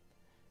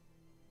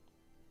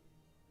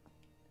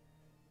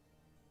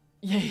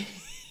 Yeah,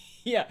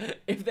 yeah.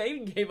 If they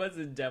gave us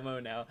a demo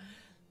now,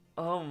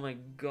 oh my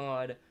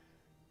god,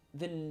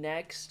 the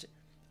next,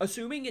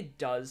 assuming it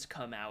does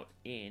come out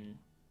in,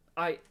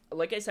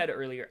 like I said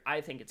earlier,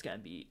 I think it's gonna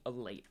be a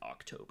late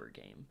October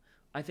game.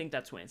 I think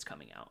that's when it's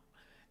coming out,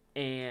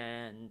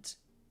 and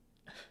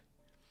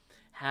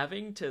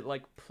having to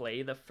like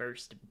play the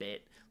first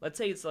bit. Let's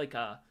say it's like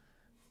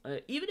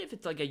even if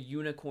it's like a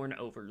unicorn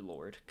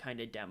overlord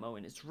kind of demo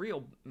and it's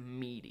real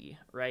meaty,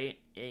 right?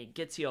 It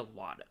gets you a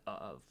lot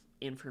of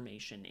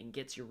information and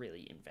gets you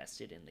really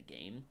invested in the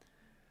game.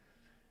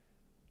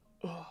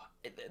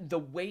 The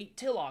wait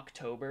till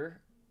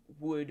October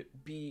would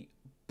be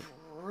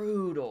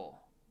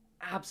brutal.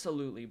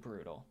 Absolutely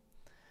brutal.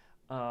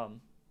 But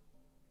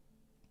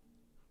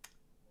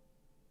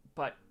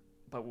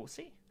we'll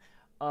see.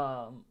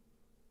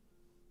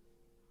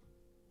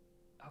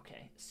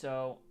 Okay,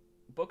 so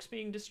books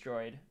being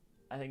destroyed.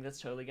 I think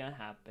that's totally gonna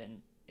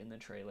happen in the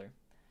trailer.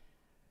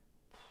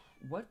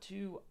 What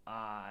do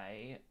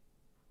I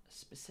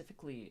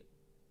specifically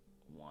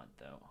want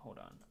though? Hold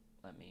on.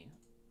 I need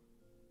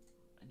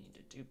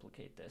to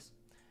duplicate this.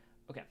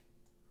 Okay.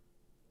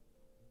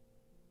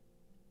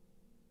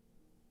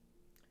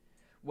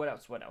 What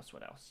else?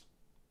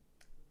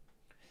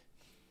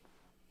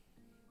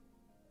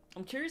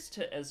 I'm curious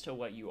as to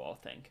what you all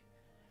think.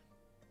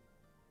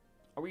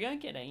 Are we gonna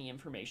get any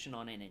information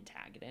on an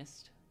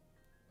antagonist?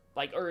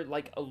 Or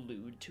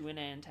allude to an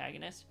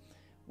antagonist?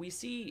 We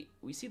see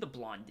the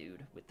blonde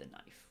dude with the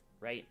knife,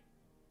 right?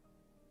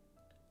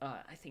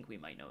 I think we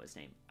might know his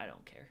name. I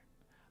don't care.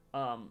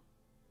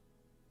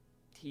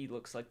 He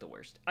looks like the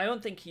worst. I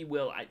don't think he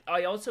will.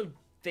 I also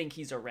think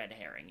he's a red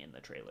herring in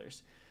the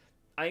trailers.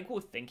 I think we'll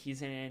think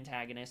he's an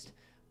antagonist,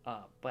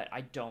 but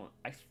I don't.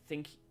 I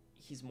think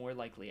he's more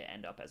likely to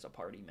end up as a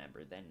party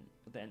member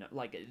than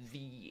like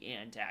the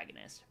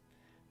antagonist.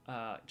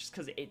 Just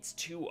because it's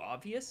too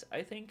obvious,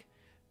 I think,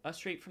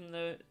 straight from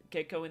the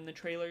get-go in the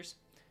trailers.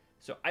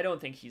 So I don't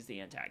think he's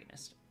the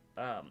antagonist.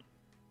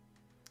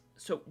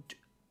 So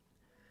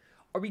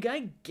are we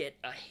gonna get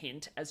a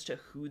hint as to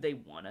who they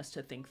want us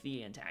to think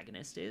the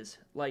antagonist is?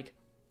 Like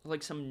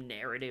some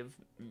narrative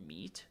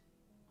meat?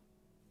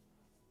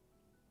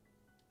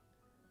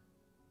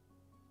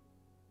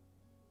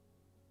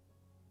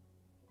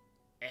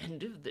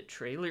 End of the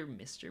trailer,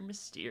 Mr.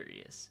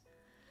 Mysterious.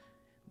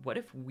 What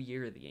if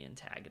we're the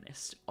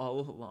antagonist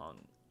all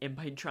along? And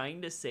by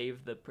trying to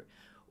save the...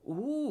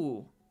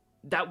 Ooh,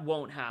 that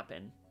won't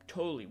happen.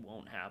 Totally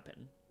won't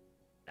happen.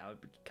 That would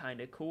be kind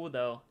of cool,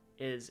 though,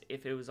 is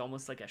if it was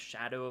almost like a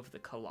Shadow of the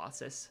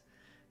Colossus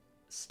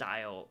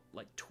style,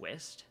 like,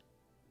 twist.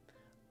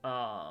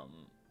 That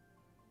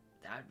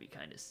would be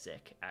kind of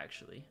sick,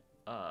 actually.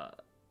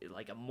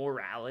 Like a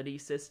morality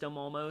system,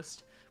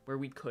 almost, where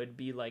we could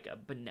be, like, a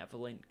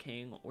benevolent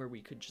king, or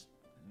we could just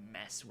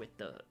mess with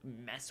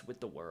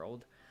the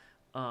world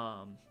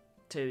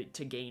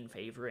to gain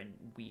favor, and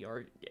we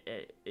are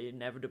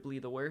inevitably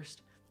the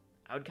worst.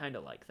 I would kind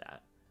of like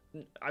that.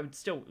 I would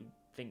still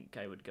think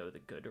I would go the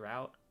good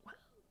route.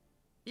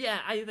 Yeah,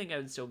 I think I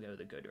would still go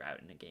the good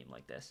route in a game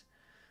like this.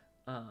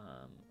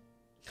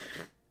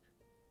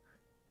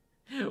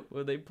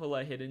 Will they pull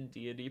a hidden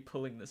deity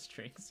pulling the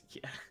strings?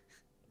 Yeah.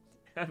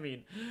 I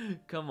mean,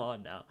 come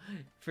on now,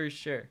 for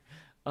sure.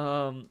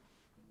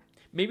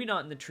 maybe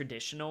not in the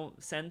traditional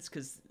sense,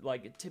 because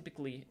like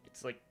typically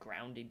it's like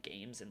grounded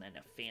games and then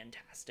a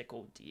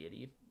fantastical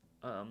deity.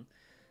 I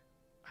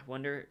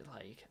wonder,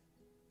 like,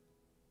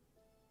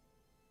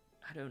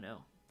 I don't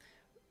know.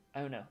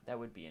 That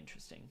would be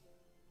interesting.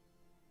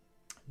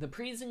 The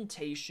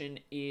presentation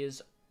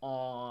is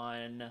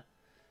on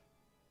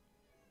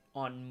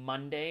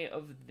Monday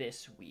of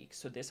this week,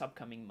 so this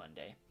upcoming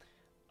Monday,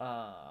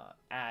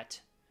 at,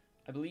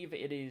 I believe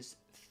it is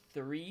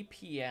 3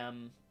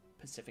 p.m.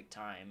 Pacific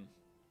time,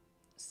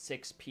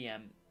 6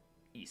 p.m.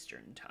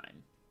 Eastern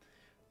time.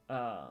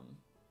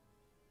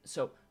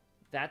 So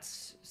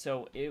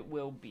it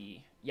will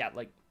be, yeah,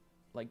 like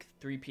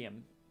 3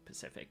 p.m.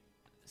 Pacific,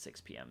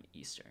 6 p.m.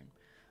 Eastern,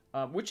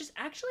 which is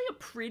actually a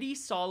pretty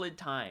solid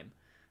time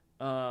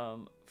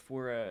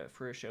for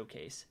a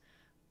showcase.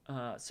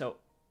 So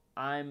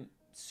I'm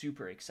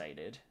super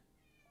excited.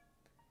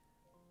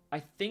 I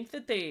think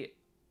that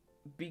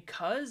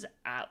because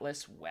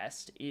Atlus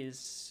West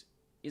is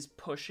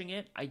pushing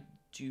it, I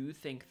do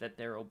think that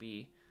there will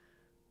be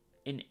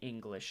an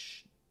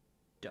English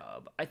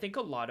dub. I think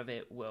a lot of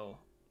it will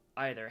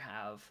either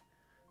have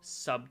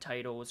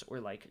subtitles or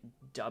like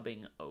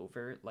dubbing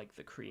over like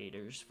the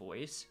creator's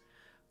voice.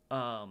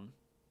 But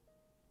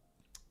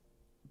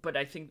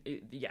I think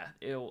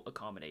it'll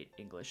accommodate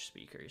English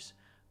speakers.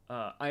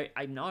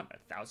 I'm not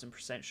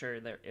 1,000% sure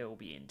that it will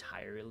be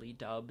entirely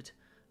dubbed,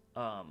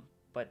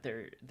 but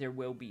there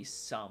will be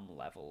some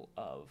level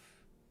of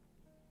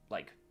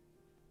like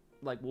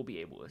we'll be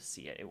able to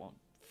see it. It won't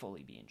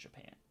fully be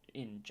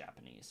in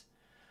Japanese.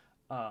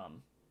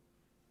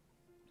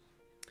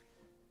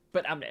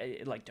 But I'm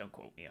like, don't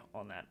quote me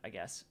on that, I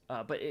guess.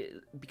 But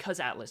because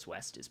Atlus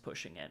West is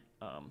pushing it,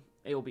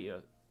 it'll be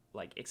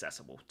like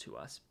accessible to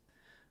us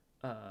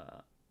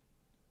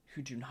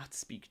who do not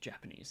speak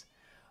Japanese.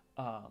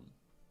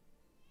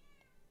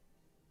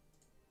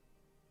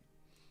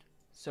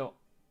 So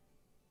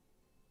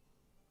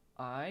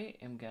I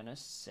am gonna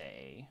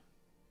say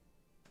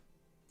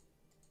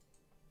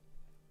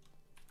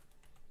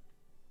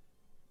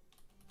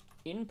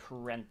in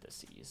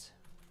parentheses,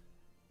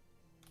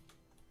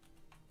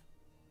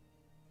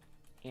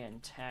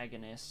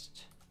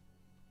 antagonist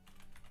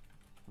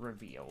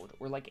revealed,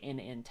 or like an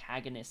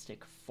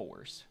antagonistic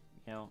force,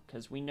 you know,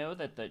 because we know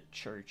that the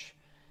church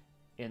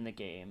in the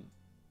game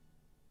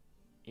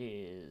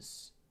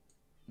is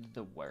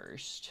the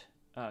worst,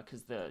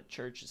 because the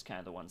church is kind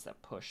of the ones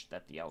that push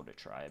that the Elder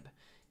Tribe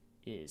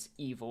is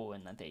evil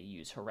and that they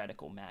use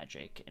heretical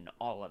magic and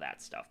all of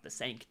that stuff, the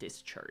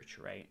Sanctus Church,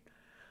 right?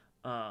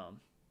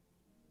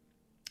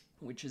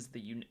 Which is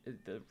the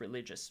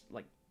religious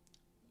like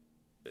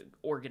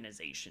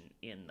organization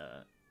in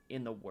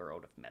the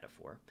world of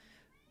Metaphor.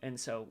 And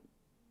so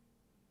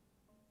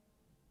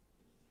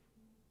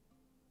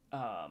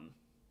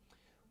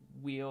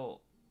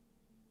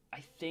I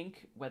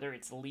think whether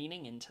it's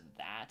leaning into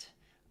that,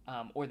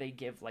 or they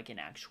give like an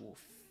actual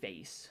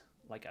face,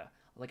 like a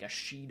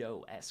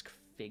Shido-esque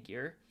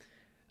figure.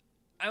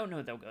 I don't know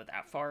if they'll go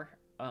that far,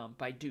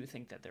 but I do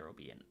think that there will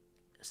be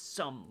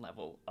some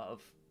level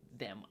of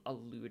them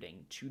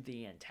alluding to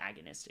the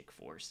antagonistic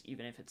force,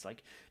 even if it's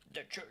like,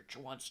 the church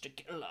wants to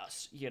kill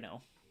us, you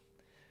know.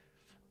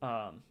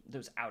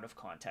 Those out of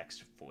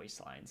context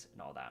voice lines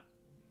and all that.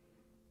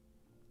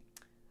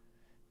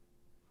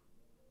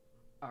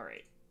 All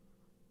right.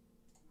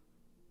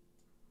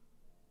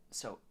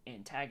 So,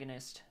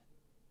 antagonist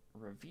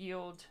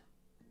revealed.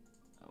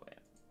 Oh, wait.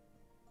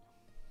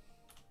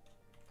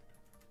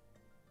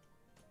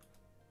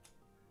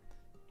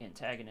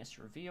 Antagonist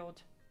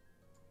revealed.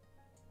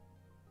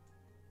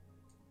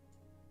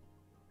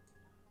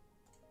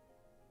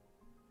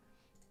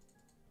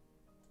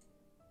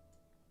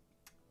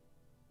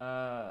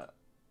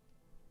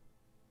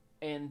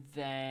 And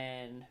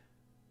then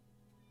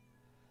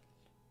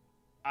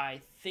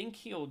I think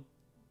he'll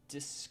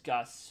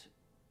discuss.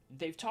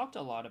 They've talked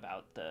a lot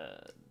about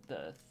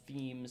the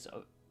themes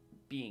of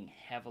being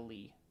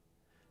heavily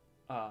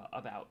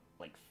about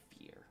like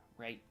fear,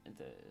 right?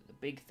 The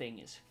big thing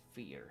is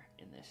fear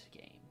in this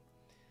game.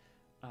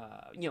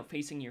 You know,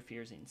 facing your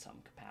fears in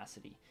some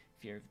capacity,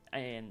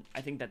 and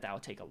I think that will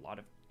take a lot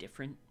of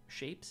different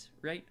shapes,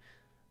 right?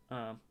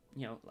 You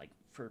know, like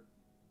for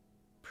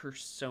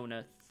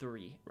Persona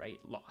 3, right?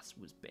 Loss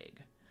was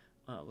big.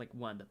 Like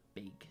one of the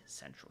big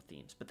central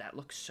themes, but that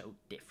looks so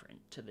different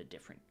to the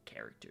different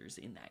characters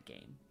in that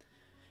game.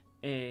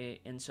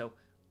 And so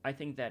I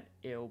think that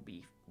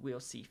we'll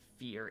see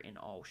fear in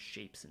all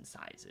shapes and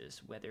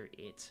sizes, whether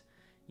it's,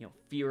 you know,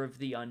 fear of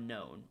the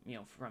unknown, you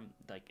know, from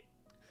like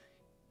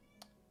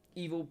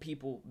evil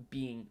people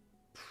being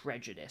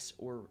prejudiced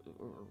or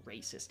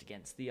racist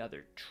against the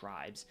other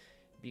tribes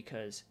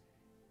because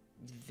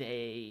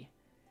they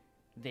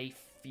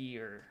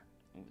fear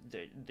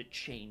the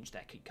change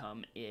that could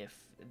come if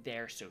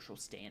their social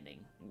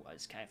standing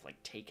was kind of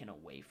like taken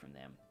away from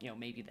them. You know,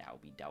 maybe that will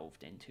be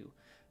delved into.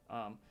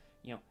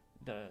 You know,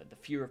 the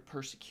fear of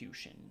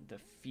persecution, the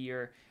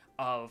fear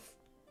of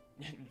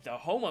the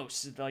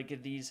homos,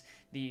 like these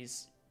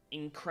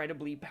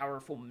incredibly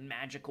powerful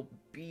magical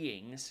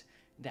beings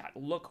that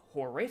look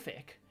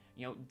horrific,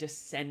 you know,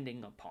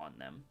 descending upon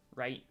them,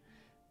 right?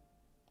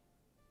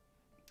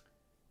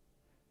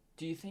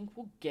 Do you think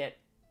we'll get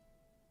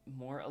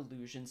more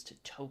allusions to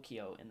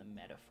Tokyo in the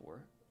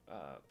metaphor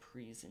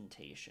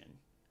presentation?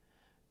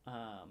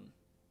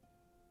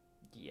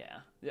 Yeah.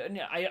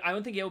 I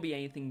don't think it'll be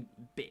anything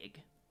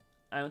big.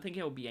 I don't think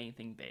it'll be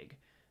anything big.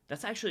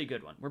 That's actually a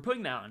good one. We're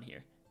putting that on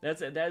here.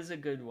 That is a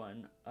good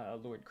one,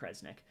 Lord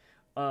Kresnik.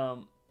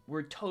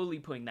 We're totally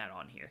putting that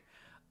on here.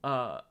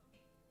 But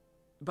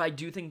I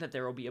do think that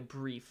there will be a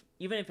brief,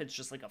 even if it's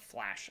just like a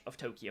flash of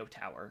Tokyo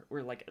Tower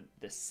or like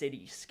the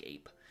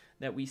cityscape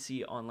that we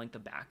see on like the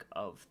back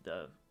of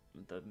the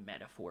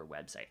metaphor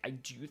website. I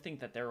do think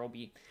that there will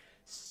be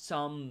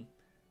some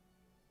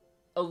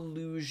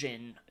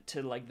allusion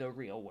to like the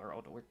real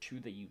world or to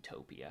the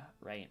utopia,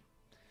 right?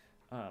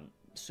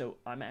 So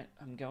I'm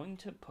going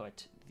to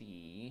put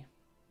the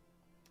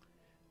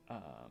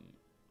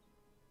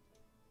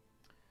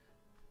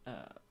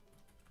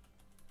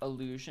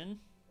allusion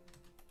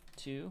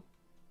to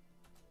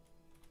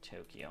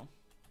Tokyo,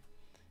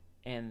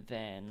 and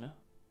then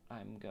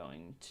I'm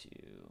going to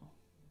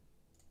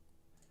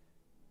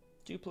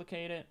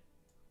duplicate it,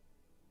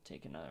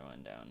 take another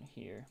one down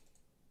here,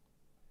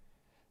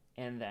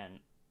 and then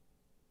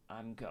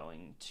I'm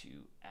going to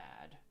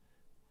add,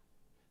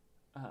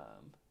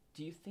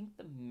 do you think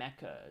the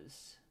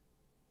mechas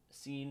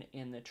seen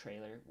in the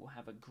trailer will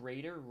have a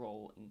greater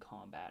role in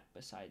combat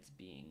besides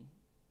being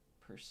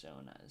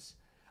personas?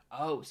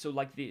 Oh, so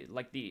like the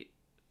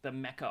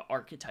mecha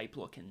archetype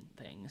looking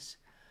things.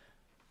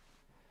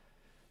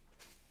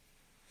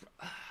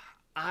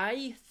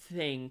 I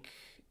think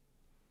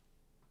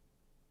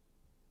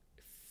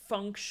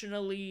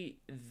functionally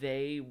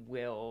they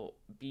will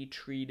be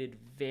treated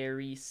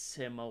very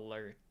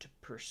similar to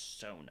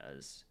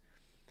personas.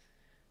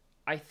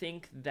 I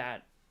think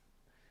that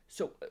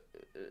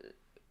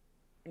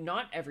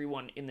not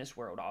everyone in this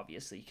world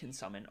obviously can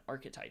summon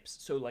archetypes.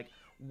 So like,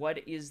 what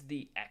is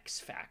the X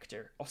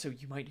factor? Also,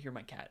 you might hear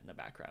my cat in the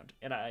background,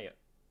 and I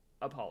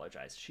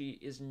apologize. She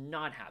is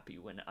not happy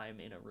when I'm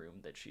in a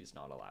room that she's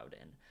not allowed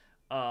in.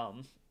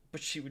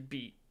 But she would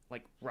be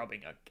like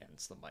rubbing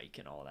against the mic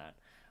and all that.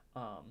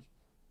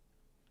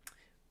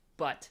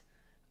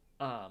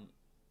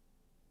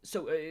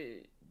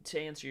 To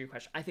answer your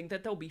question, I think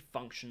that they'll be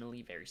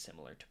functionally very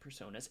similar to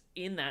personas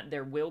in that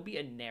there will be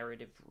a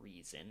narrative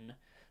reason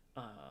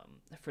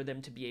for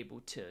them to be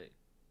able to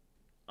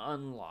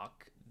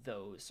unlock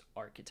those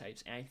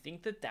archetypes. And I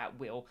think that that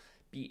will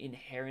be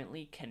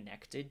inherently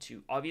connected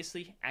to,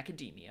 obviously,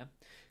 academia,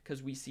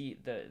 because we see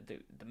the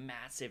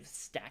massive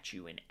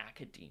statue in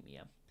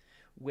academia,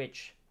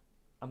 which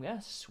I'm going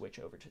to switch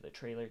over to the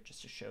trailer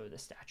just to show the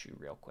statue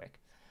real quick.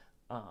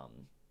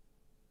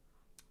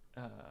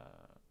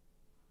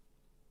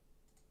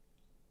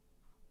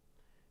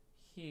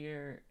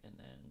 Here, and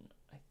then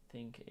I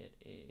think it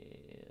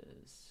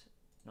is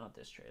not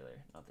this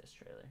trailer,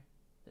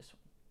 this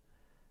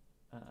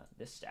one,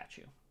 this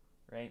statue,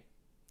 right?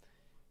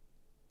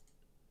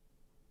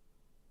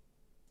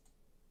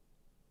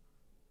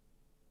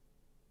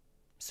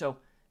 So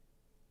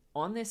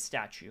on this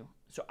statue,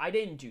 so I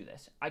didn't do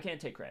this, I can't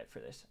take credit for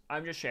this,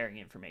 I'm just sharing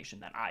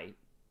information that I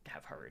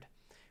have heard,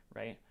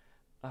 right?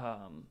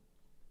 And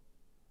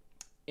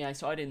I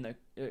saw it in the,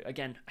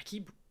 again, I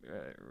keep,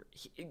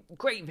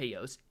 great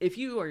videos. If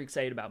you are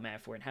excited about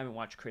Metaphor and haven't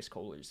watched Chris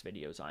Kohler's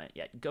videos on it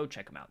yet, go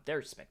check them out.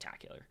 They're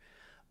spectacular.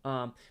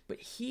 But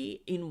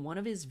he, in one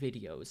of his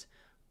videos,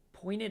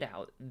 pointed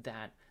out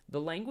that the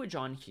language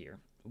on here,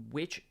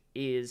 which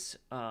is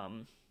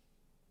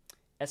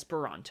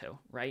Esperanto,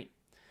 right?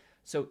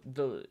 So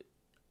the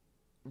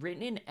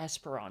written in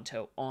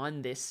Esperanto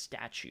on this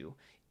statue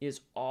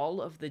is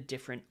all of the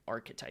different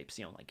archetypes,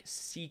 you know, like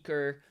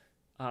Seeker,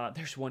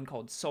 there's one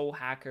called Soul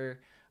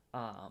Hacker.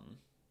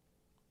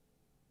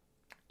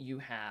 You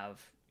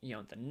have, you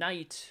know, the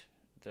Knight,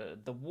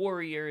 the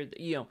Warrior,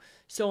 you know,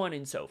 so on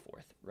and so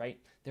forth, right?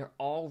 They're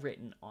all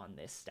written on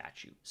this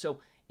statue. So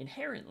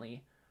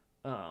inherently,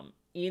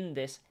 in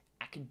this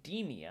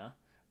academia,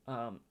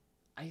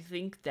 I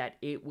think that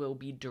it will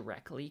be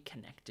directly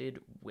connected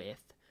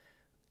with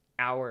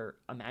our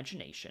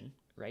imagination,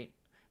 right?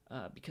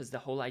 Because the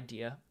whole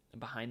idea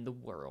behind the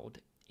world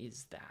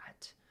is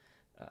that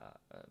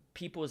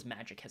people's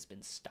magic has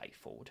been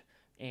stifled,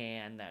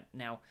 and that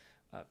now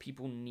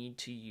people need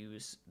to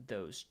use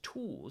those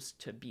tools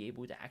to be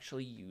able to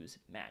actually use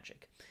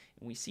magic.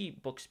 And we see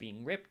books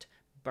being ripped,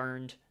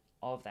 burned,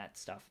 all of that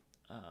stuff.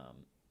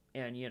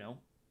 And, you know,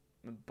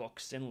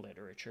 books and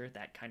literature,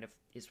 that kind of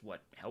is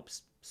what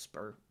helps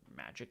spur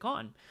magic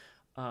on.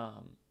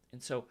 And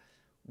so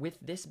with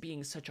this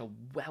being such a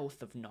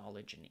wealth of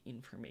knowledge and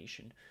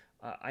information,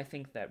 I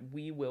think that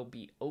we will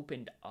be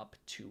opened up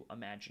to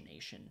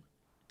imagination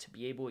to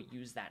be able to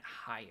use that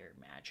higher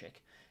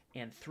magic.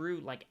 And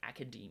through like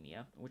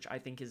academia, which I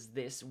think is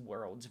this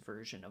world's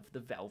version of the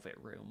Velvet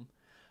Room,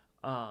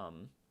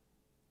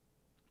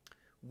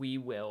 we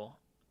will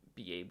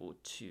be able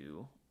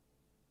to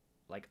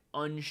like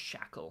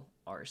unshackle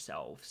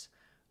ourselves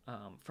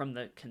from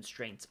the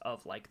constraints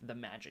of like the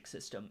magic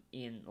system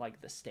in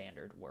like the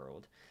standard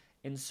world.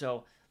 And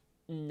so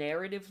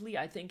narratively,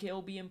 I think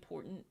it'll be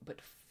important, but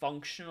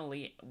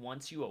functionally,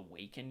 once you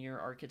awaken your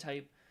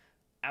archetype,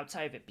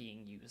 outside of it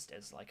being used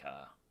as like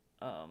a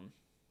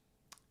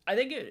I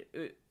think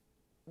it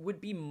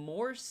would be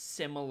more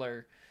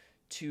similar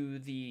to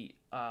the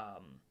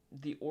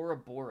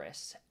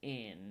Ouroboros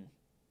in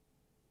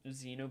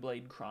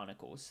Xenoblade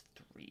Chronicles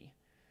 3.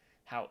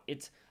 How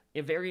it's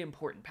a very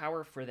important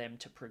power for them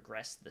to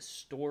progress the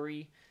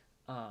story,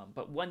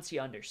 but once you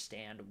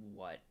understand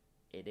what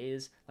it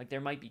is, like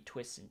there might be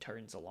twists and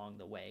turns along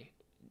the way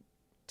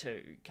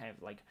to kind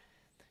of like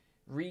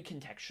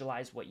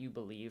recontextualize what you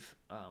believe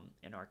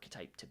an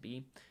archetype to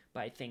be.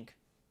 But I think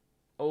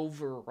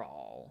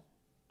overall,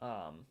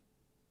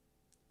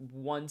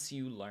 once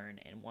you learn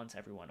and once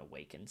everyone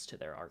awakens to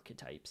their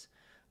archetypes,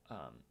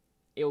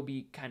 it'll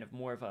be kind of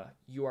more of a,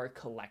 you are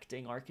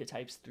collecting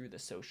archetypes through the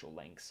social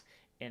links,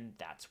 and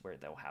that's where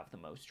they'll have the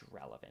most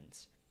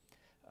relevance.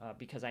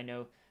 Because I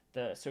know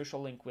the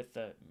social link with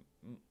the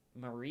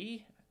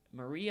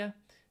Maria,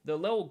 the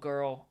little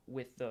girl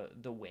with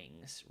the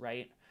wings,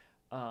 right?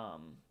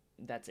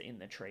 That's in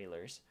the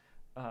trailers.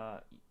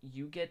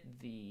 You get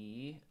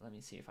the, let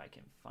me see if I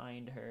can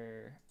find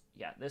her.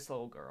 Yeah, this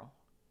little girl.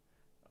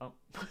 Oh.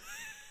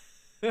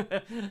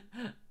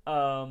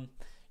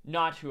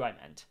 Not who I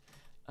meant.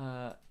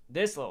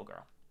 This little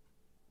girl.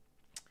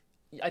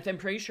 I'm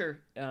pretty sure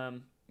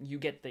you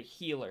get the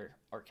healer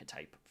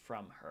archetype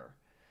from her.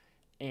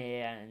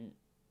 And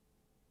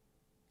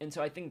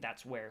so I think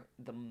that's where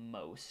the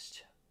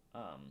most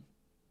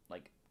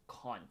like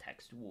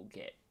context we'll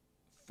get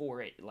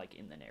for it, like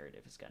in the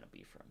narrative, is gonna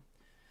be from.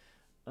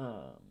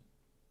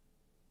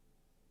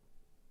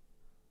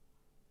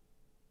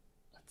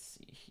 Let's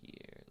see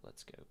here.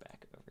 Let's go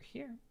back over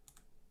here.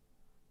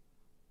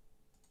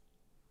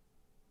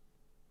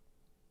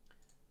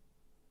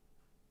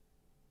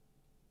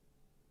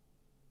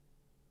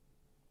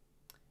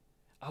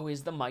 Oh,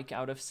 is the mic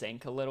out of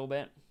sync a little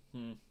bit?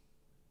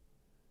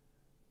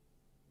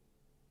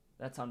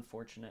 That's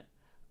unfortunate.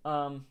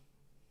 Let's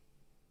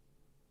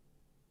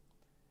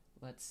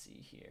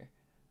see here.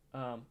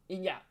 And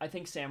yeah, I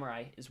think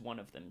Samurai is one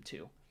of them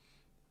too.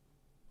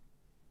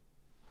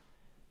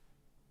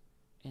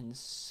 And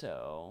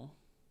so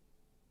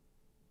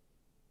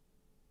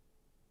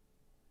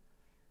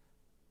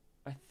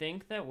I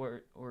think that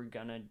what we're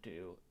gonna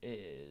do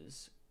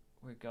is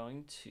we're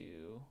going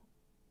to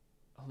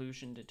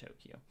Illusion to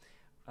Tokyo.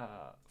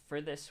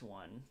 For this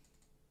one,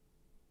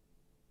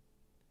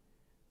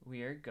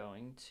 we are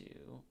going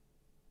to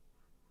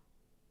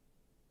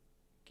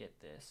get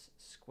this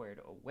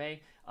squared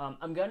away.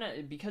 I'm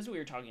gonna, because we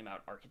were talking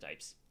about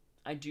archetypes,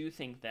 I do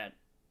think that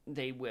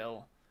they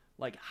will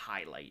like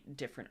highlight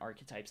different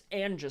archetypes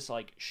and just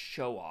like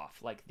show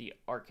off like the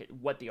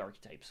what the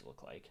archetypes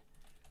look like.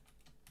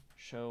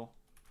 Show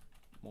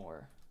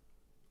more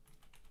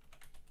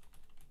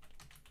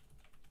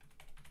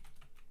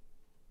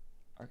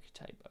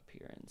archetype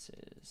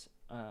appearances.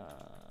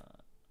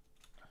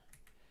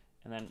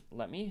 And then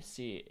let me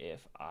see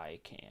if I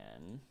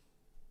can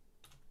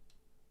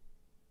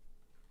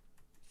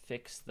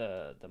fix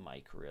the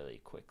mic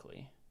really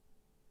quickly.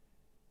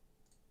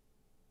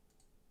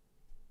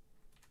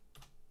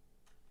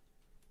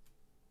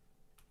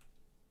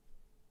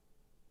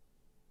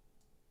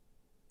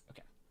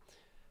 Okay.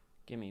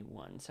 Give me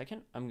 1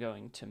 second. I'm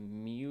going to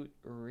mute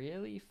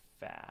really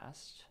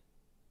fast.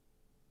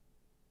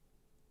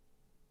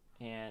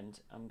 And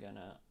I'm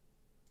gonna,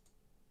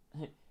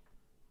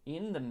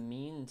 in the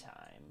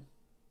meantime,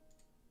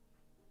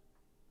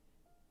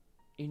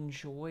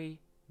 enjoy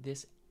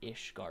this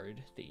Ishgard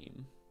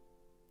theme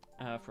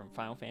from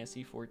Final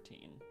Fantasy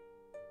XIV.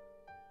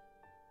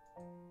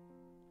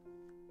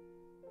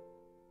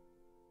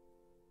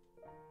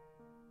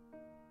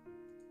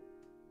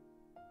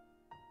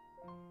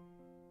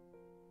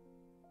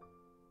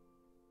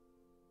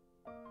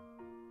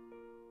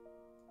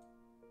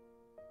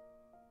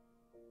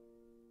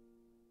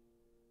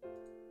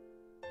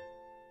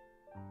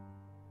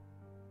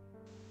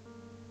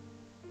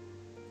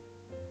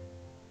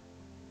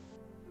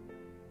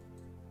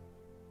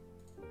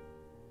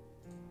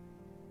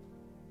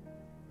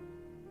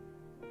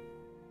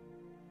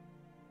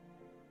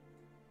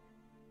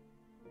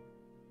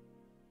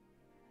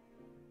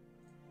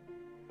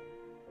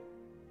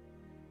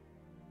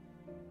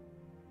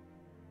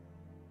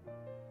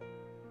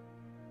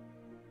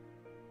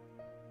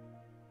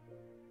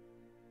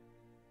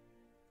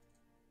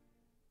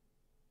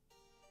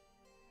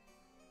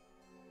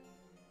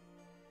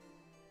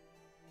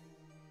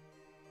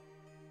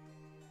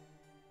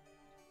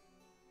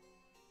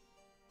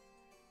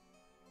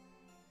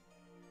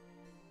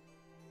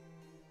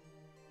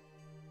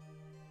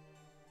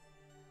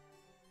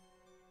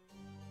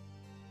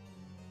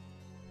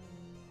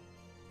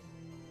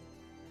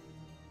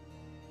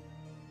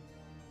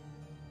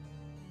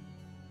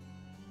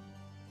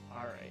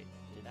 Alright,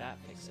 did that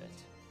fix it?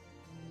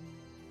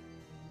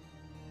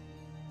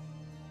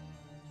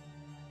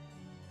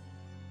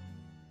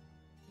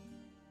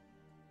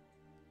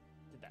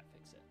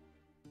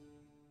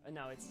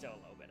 No, it's still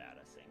a little bit out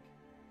of sync.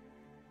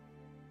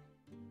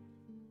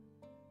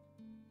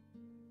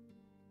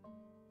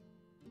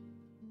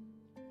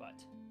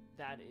 But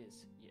that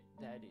is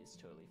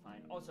totally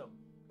fine. Also,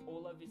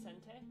 Hola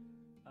Vicente,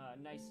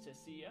 nice to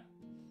see ya.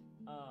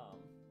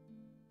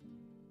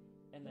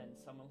 And then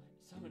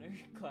summoner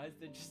class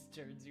that just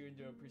turns you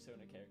into a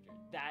Persona character.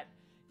 That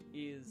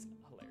is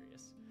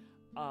hilarious.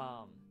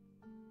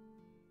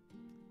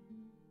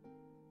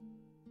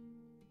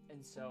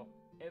 And so,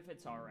 if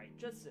it's alright,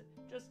 just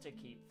to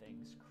keep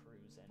things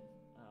cruising,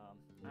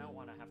 I don't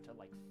want to have to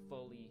like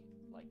fully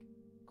like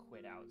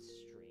quit out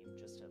stream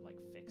just to like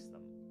fix the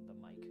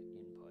mic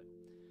input.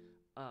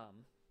 I'll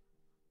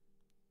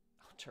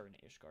turn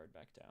Ishgard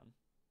back down.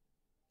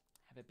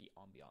 Have it be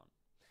ambient.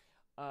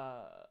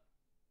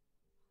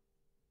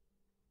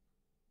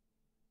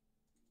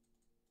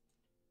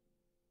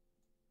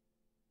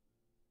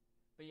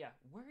 But yeah,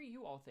 what are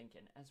you all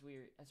thinking as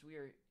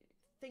we're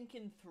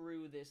thinking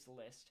through this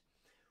list?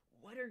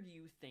 What are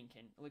you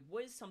thinking? Like,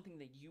 what is something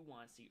that you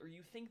want to see, or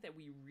you think that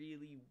we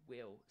really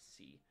will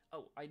see?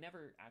 Oh, I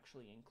never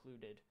actually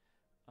included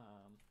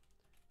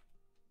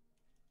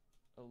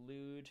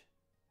allude,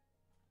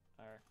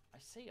 or I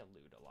say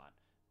allude a lot.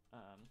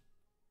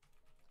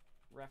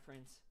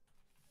 Reference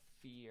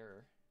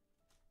fear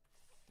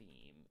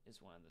theme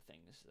is one of the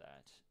things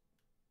that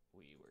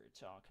we were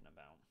talking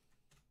about.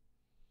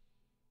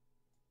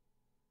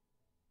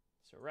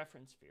 So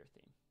reference fear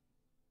theme.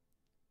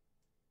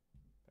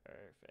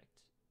 Perfect.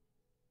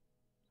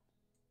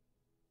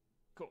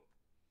 Cool.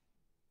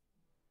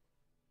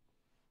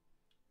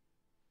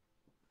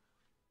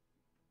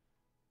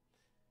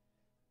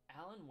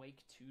 Alan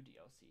Wake 2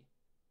 DLC.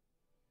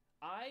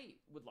 I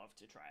would love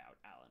to try out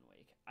Alan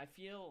Wake. I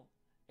feel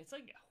it's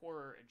like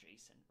horror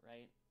adjacent,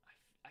 right?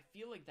 I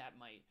feel like that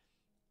might,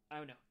 I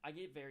don't know. I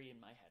get very in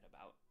my head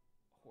about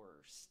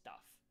horror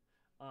stuff.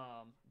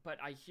 But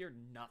I hear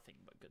nothing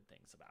but good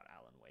things about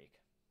Alan Wake.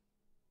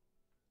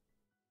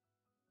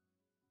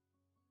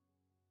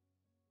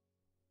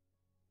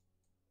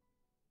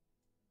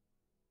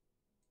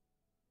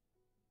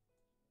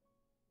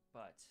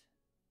 But,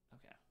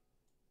 okay.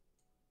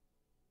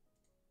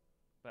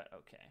 But,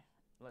 okay.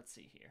 Let's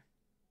see here.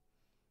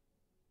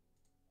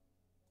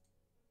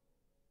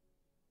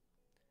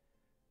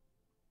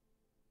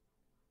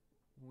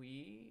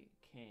 We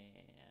can...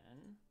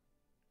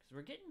 because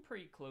we're getting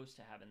pretty close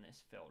to having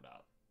this filled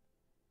up.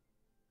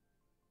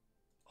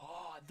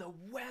 Oh, the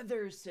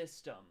weather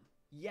system.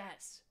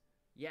 Yes.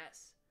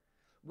 Yes.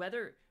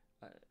 Weather,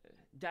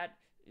 that...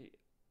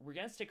 we're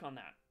going to stick on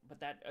that. But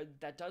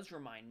that does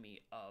remind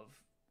me of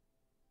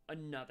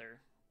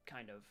another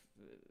kind of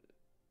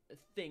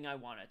thing I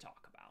want to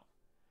talk about.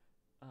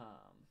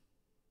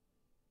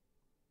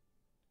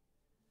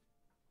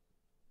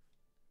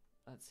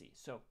 Let's see.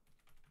 So,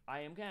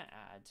 I am going to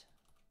add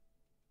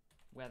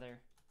weather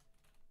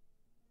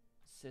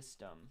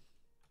system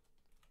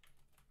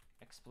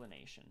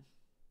explanation.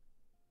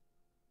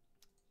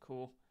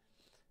 Cool.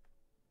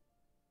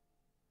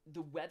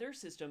 The weather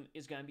system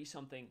is going to be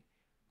something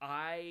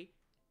I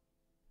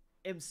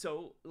am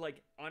so,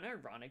 like,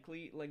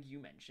 unironically, like you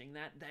mentioning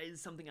that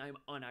is something I'm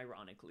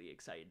unironically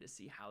excited to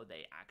see how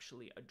they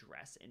actually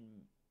address. And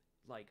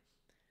like,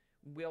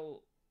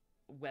 will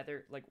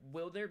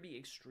there be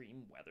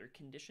extreme weather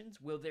conditions?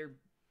 Will there,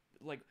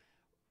 like,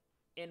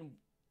 and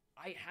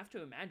I have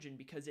to imagine,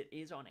 because it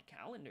is on a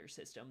calendar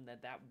system,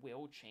 that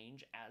will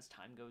change as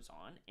time goes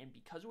on. And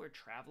because we're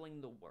traveling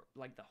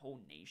the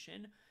whole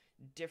nation,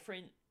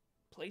 different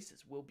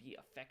places will be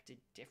affected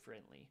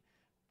differently.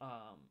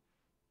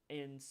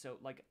 And so,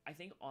 like, I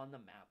think on the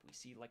map we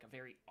see like a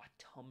very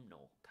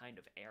autumnal kind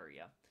of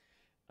area.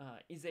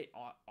 Is it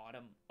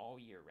autumn all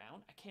year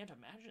round? I can't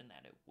imagine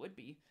that it would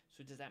be.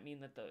 So does that mean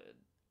that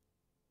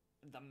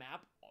the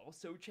map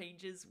also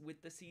changes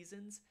with the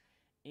seasons?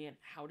 And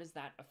how does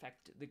that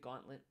affect the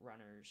Gauntlet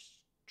runners'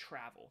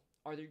 travel?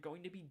 Are there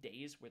going to be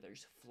days where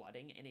there's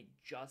flooding and it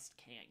just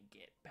can't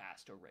get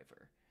past a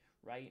river,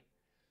 right?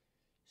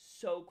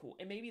 So cool.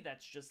 And maybe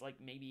that's just like,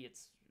 maybe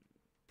it's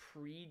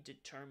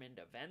predetermined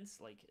events,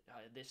 like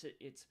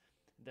it's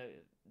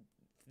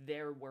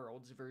their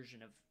world's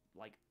version of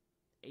like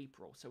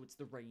April, so it's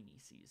the rainy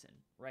season,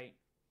 right?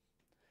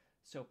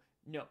 So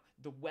no,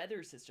 the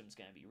weather system's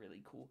gonna be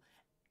really cool.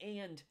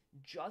 And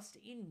just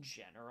in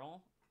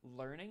general,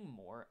 learning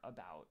more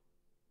about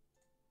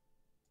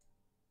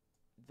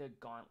the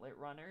Gauntlet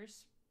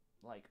runners,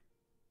 like,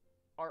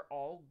 are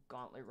all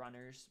Gauntlet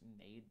runners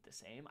made the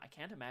same? I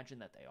can't imagine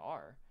that they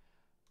are.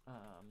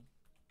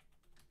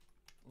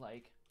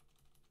 Like,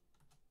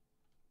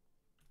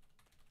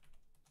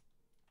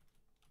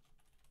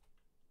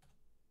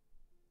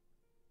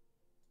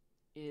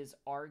 is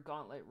our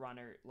Gauntlet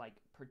runner like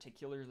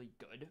particularly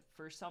good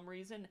for some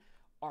reason?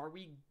 Are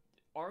we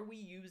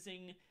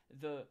using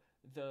the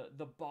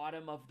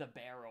bottom of the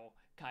barrel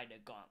kind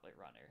of Gauntlet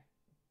runner,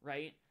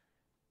 right?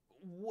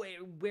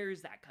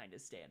 Where's that kind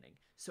of standing?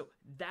 So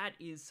that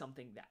is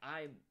something that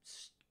I'm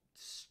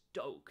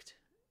stoked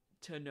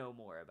to know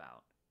more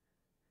about.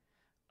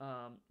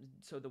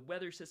 So the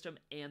weather system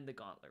and the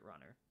Gauntlet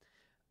Runner.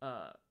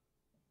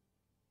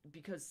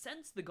 Because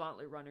since the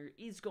Gauntlet Runner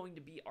is going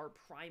to be our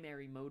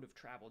primary mode of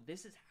travel,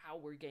 this is how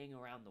we're getting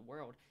around the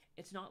world.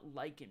 It's not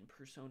like in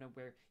Persona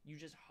where you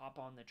just hop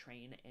on the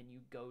train and you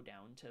go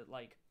down to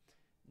like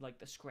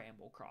the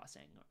Scramble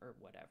Crossing or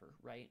whatever,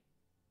 right?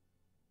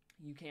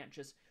 You can't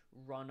just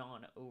run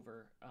on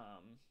over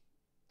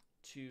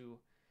to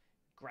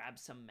grab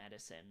some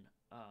medicine,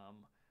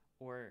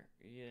 or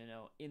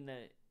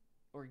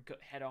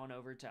head on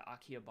over to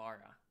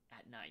Akihabara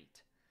at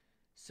night.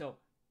 So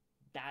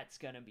that's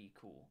gonna be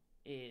cool,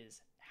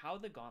 is how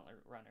the Gauntlet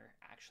Runner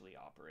actually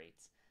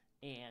operates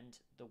and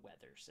the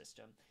weather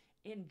system.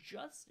 And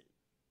just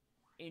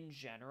in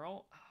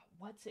general,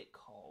 what's it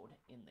called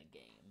in the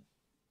game?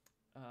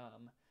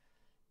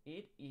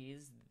 It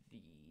is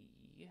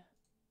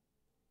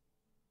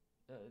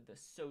the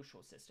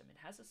social system. It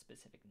has a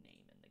specific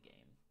name in the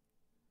game.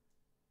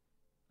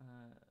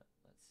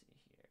 Let's see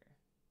here.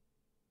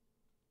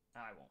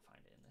 I won't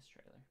find it in this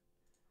trailer.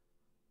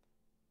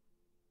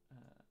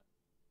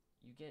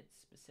 You get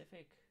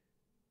specific...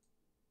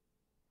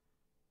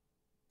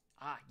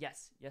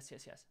 yes.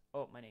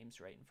 Oh, my name's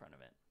right in front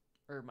of it.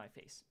 Or my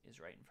face is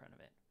right in front of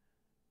it.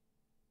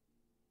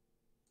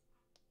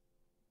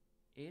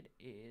 It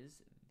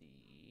is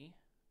the...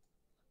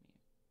 Let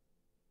me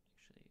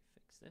actually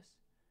fix this.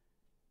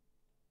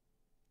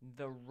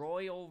 The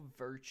Royal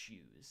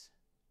Virtues.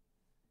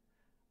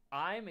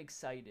 I'm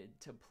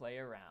excited to play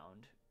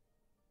around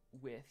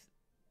with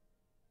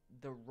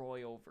the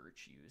Royal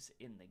Virtues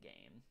in the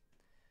game.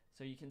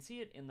 So you can see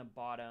it in the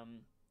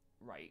bottom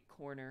right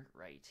corner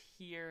right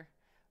here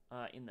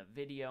in the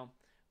video,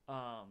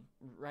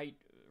 right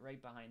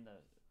behind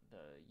the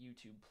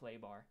YouTube play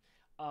bar.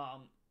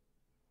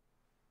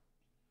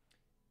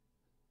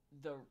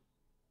 The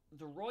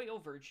Royal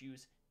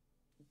Virtues,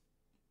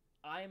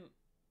 I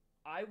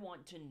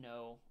want to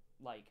know,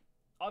 like,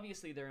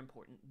 obviously they're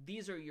important.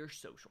 These are your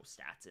social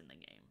stats in the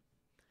game.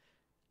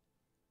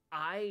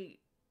 I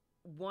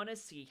want to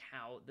see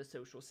how the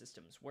social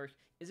systems work.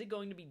 Is it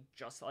going to be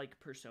just like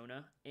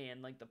Persona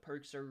and like the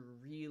perks are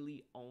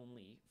really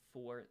only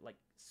for like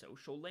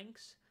social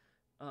links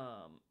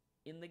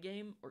in the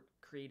game or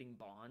creating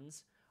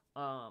bonds,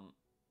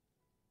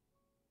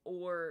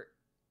 or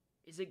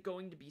is it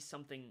going to be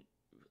something...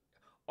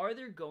 Are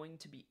there going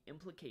to be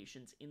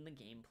implications in the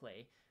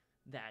gameplay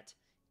that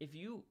if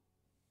you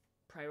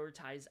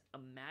prioritize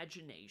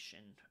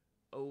imagination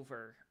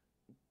over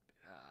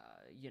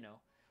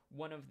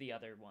one of the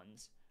other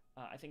ones,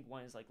 I think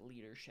one is like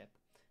leadership,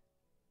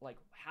 like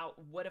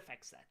what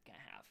effects that can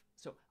have?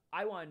 So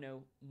I want to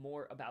know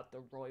more about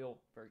the Royal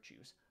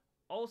Virtues.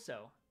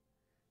 Also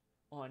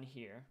on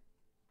here,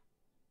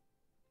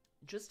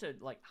 just to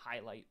like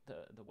highlight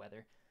the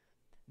weather,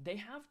 they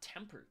have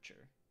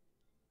temperature.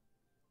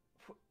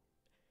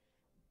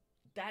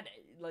 That,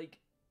 like,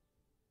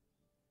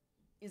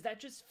 is that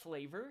just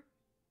flavor?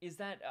 Is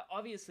that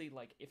obviously,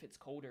 like, if it's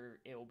colder,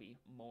 it'll be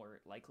more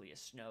likely to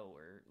snow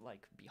or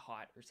like be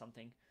hot or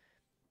something.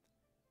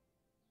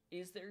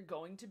 Is there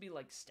going to be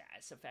like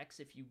status effects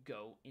if you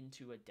go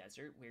into a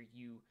desert where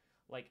you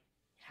like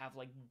have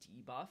like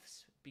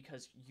debuffs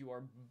because you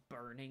are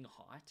burning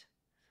hot?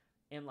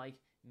 And like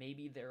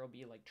maybe there'll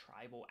be like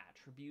tribal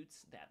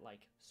attributes that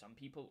like some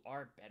people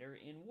are better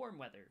in warm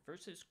weather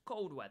versus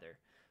cold weather.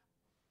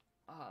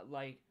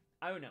 Like,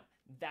 I don't know.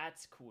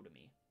 That's cool to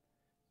me.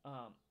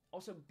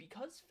 Also,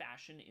 because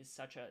fashion is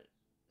such a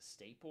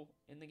staple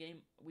in the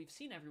game, we've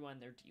seen everyone in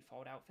their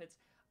default outfits.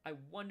 I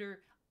wonder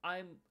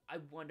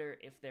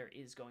if there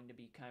is going to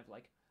be kind of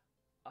like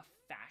a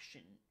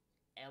fashion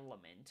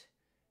element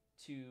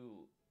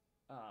to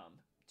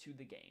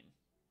the game.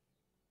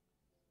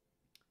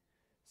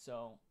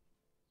 So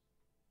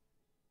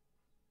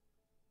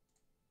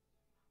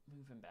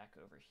moving back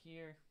over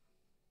here.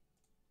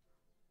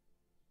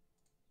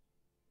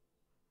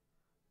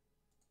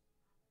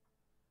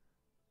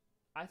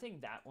 I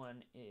think that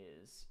one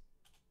is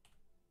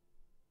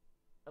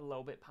a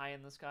little bit pie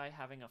in the sky,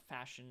 having a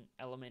fashion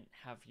element,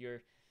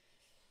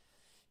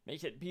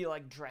 make it be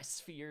like dress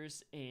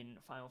spheres in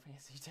Final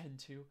Fantasy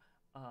X-2,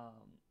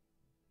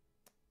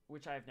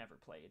 which I've never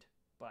played,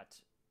 but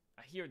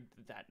I hear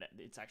that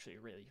it's actually a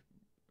really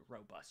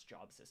robust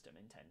job system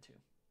in X-2.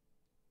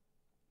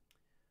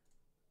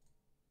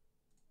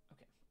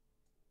 Okay,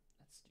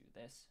 let's do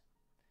this.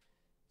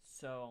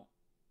 So,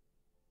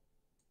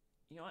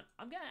 you know what?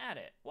 I'm gonna add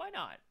it. Why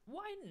not?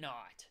 Why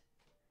not?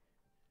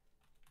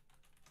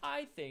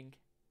 I think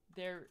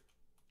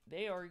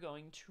they are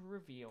going to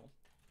reveal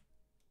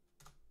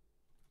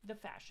the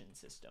fashion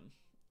system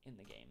in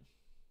the game.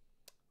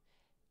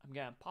 I'm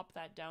gonna pop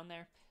that down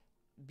there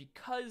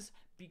because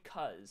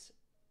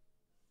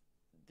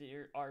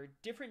there are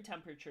different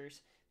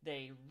temperatures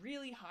they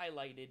really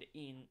highlighted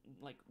in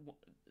like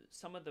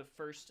some of the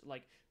first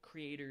like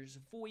creators'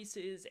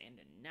 voices and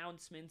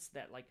announcements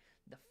that like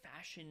the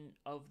fashion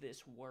of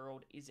this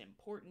world is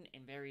important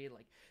and very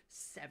like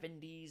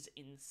 70s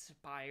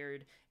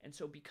inspired. And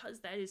so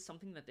because that is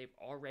something that they've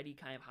already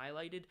kind of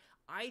highlighted,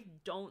 I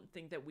don't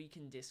think that we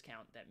can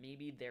discount that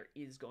maybe there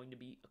is going to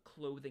be a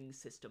clothing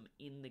system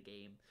in the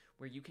game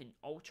where you can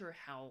alter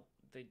how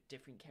the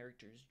different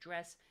characters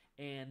dress,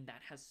 and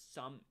that has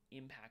some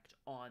impact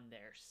on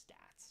their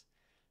stats.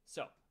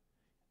 So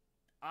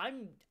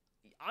I'm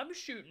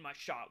shooting my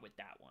shot with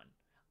that one.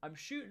 I'm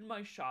shooting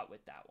my shot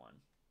with that one.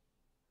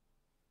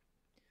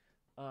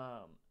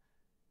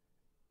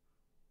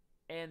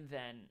 And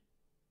then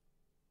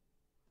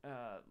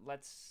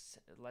let's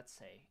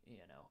say,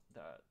 you know,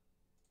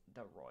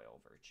 the royal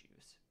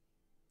virtues.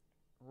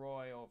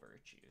 Royal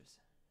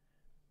virtues.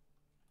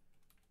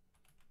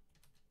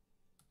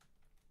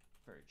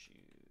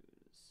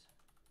 Virtues.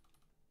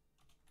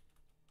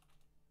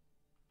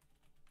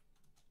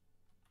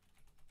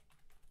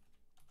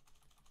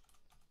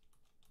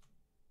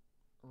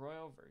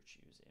 Royal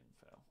virtues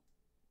info.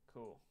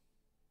 Cool.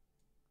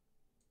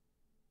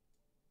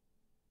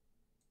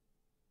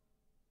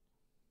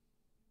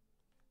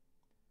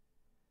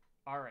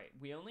 All right,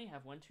 we only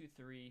have 1, 2,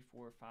 3,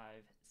 4, 5,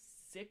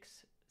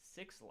 6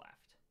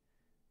 left.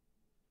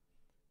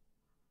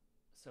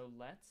 So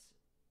let's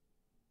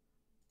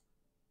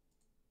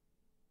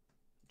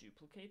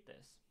duplicate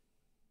this.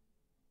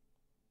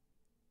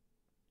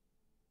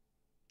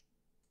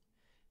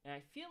 And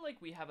I feel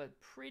like we have a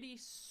pretty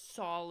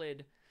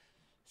solid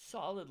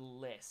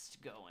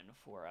list going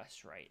for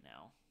us right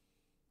now.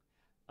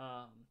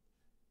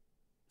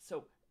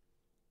 So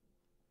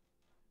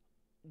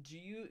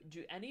do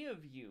any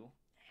of you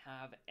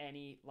have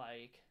any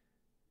like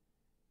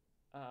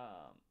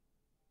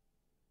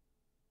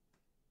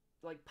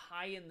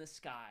pie in the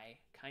sky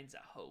kinds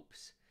of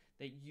hopes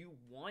that you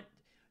want,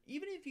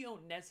 even if you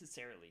don't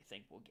necessarily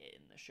think we'll get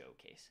in the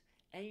showcase?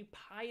 Any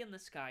pie in the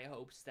sky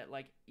hopes that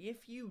like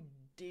if you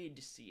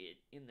did see it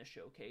in the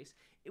showcase,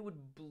 it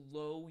would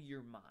blow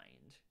your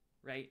mind,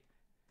 right?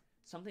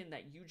 Something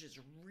that you just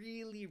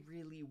really,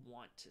 really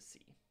want to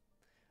see.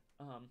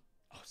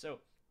 So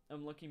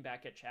I'm looking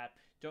back at chat.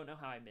 Don't know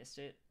how I missed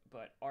it,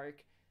 but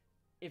Ark,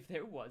 if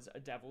there was a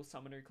Devil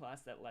Summoner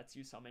class that lets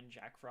you summon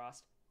Jack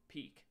Frost,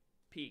 peak.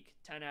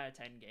 10 out of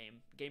 10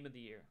 game of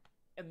the year.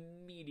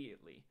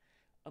 Immediately.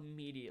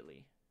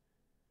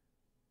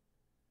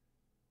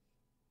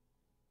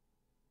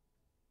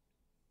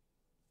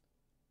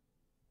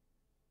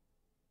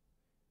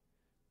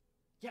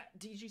 Yeah,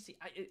 DGC.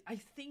 I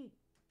think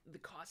the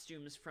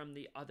costumes from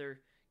the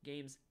other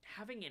games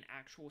having an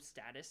actual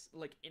status,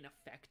 like an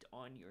effect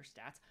on your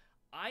stats,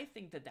 I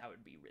think that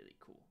would be really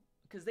cool.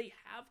 Because they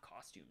have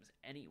costumes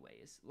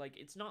anyways. Like,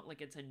 it's not like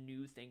it's a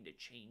new thing to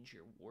change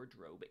your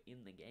wardrobe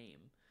in the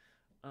game.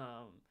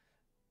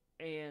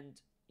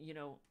 And, you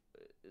know,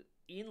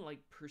 in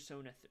like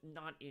Persona,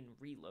 not in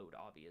Reload,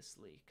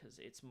 obviously, because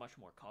it's much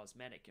more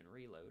cosmetic in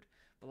Reload,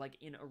 but like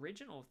in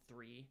Original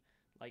 3,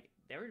 like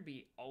there would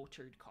be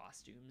altered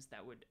costumes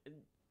that would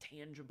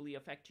tangibly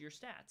affect your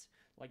stats,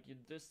 like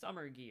the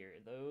summer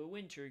gear, the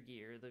winter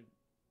gear, the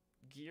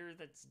gear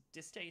that's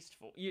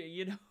distasteful.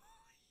 You know,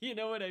 you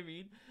know what I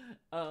mean.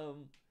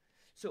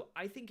 So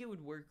I think it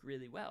would work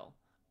really well.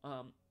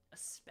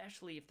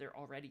 Especially if they're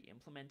already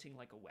implementing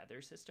like a weather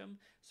system.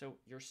 So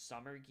your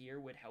summer gear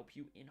would help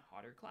you in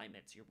hotter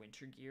climates, your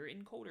winter gear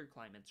in colder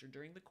climates or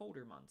during the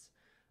colder months.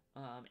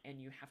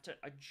 And you have to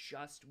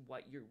adjust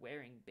what you're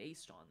wearing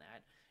based on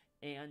that.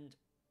 And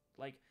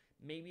like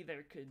maybe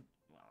there could,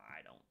 well,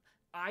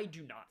 I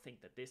do not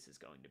think that this is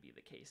going to be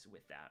the case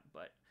with that,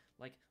 but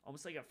like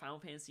almost like a Final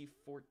Fantasy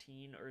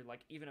 14 or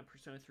like even a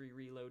Persona 3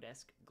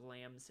 Reload-esque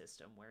glam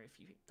system where if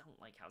you don't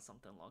like how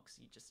something looks,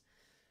 you just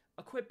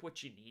equip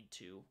what you need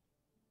to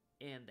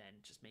and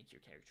then just make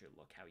your character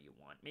look how you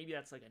want. Maybe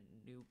that's like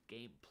a new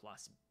game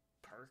plus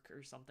perk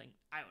or something.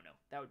 I don't know.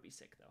 That would be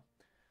sick though.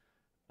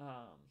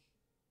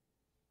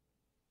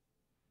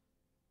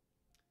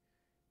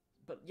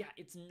 But yeah,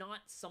 it's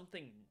not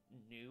something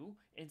new.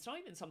 It's not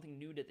even something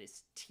new to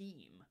this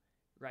team,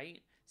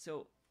 right?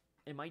 So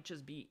it might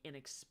just be an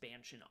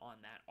expansion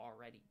on that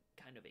already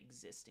kind of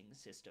existing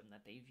system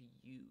that they've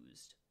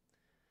used.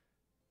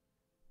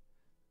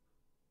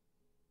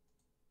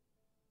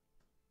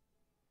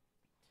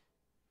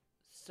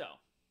 So,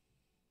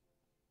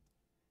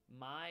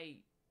 my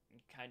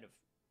kind of,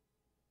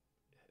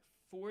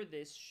 for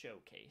this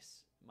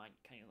showcase, my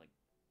kind of like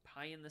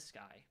pie in the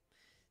sky,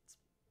 it's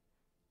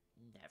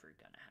never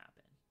gonna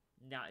happen.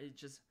 Now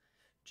it's just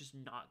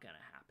not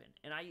gonna happen.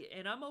 And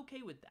I'm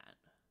okay with that.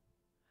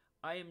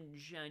 I am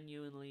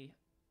genuinely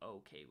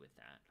okay with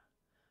that.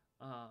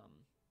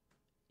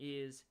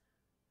 Is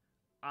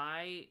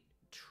I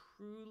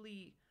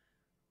truly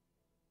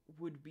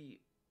would be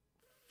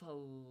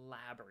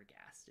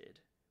flabbergasted,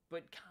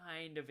 but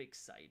kind of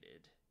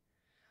excited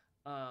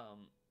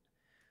to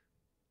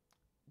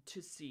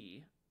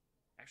see.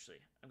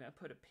 Actually, I'm gonna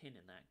put a pin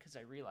in that because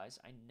I realized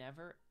I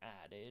never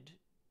added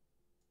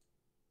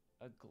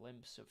a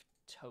glimpse of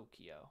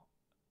Tokyo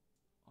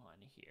on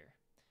here.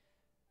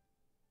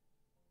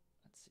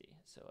 Let's see.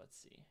 So let's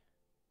see.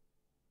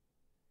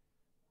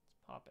 Let's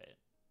pop it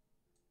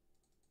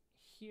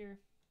here.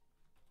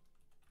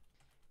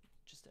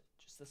 Just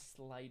the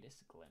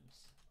slightest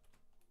glimpse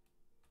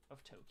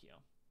of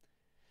Tokyo.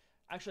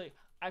 Actually,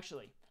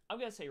 I'm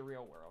gonna say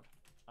real world.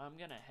 I'm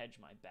gonna hedge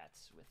my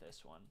bets with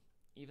this one.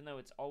 Even though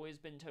it's always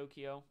been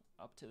Tokyo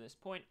up to this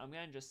point, I'm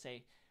gonna just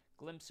say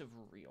glimpse of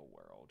real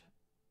world.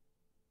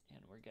 And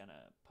we're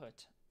gonna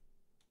put,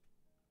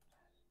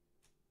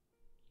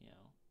 you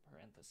know,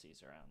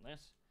 parentheses around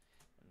this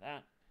and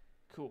that.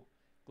 Cool.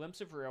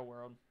 Glimpse of real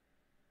world.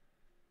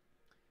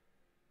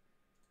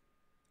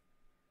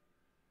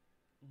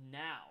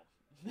 Now.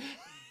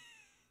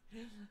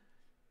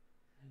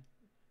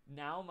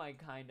 Now my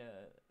kind of,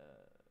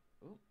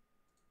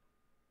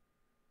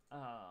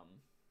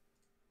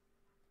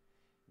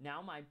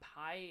 now my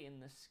pie in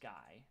the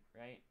sky,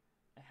 right?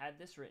 I had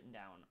this written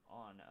down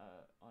on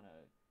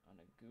a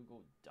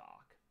Google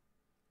Doc.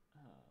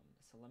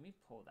 So let me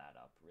pull that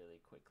up really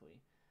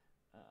quickly,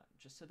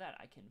 just so that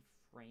I can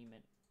frame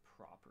it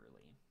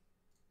properly.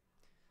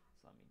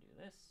 So let me do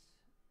this.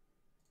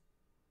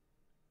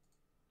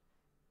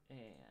 And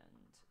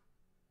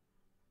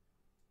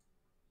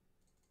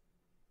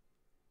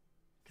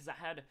because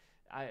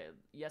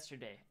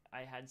yesterday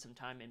I had some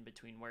time in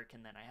between work,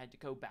 and then I had to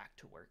go back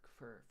to work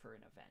for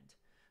an event.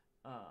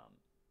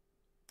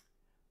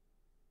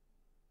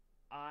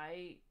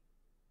 I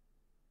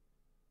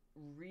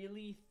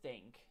really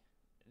think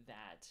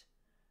that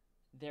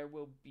there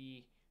will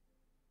be,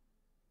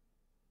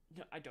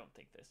 no, I don't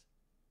think this.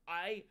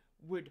 I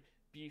would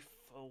be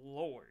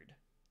floored.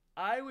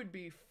 I would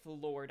be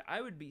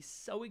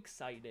so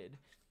excited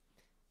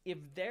if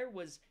there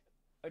was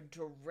a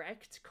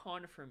direct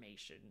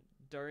confirmation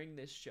during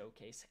this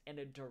showcase and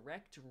a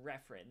direct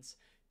reference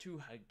to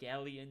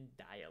Hegelian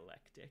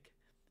dialectic.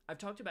 I've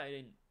talked about it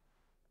in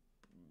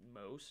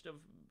most of,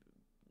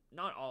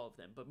 not all of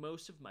them, but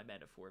most of my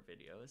metaphor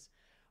videos.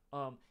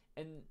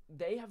 And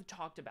they have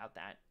talked about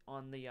that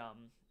on the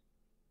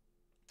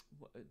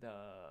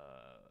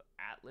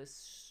ATLUS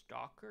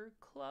Stalker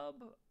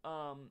Club.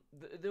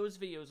 Those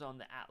videos on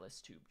the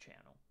ATLUS Tube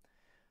channel.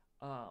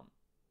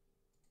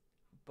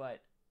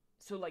 But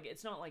so like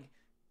it's not like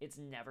it's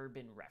never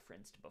been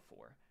referenced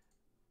before,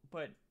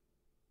 but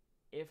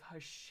if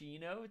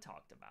Hashino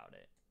talked about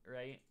it,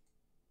 right?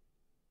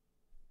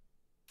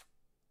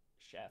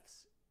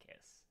 Chef's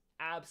kiss.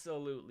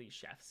 Absolutely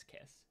chef's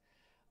kiss.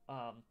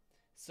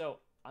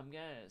 So I'm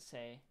gonna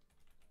say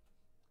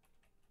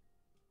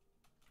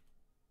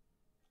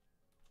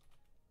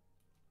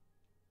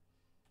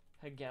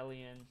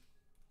Hegelian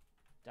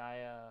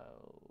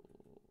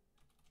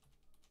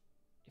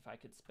if I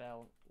could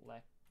spell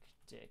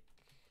lectic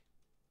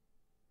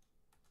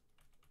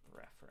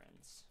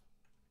reference.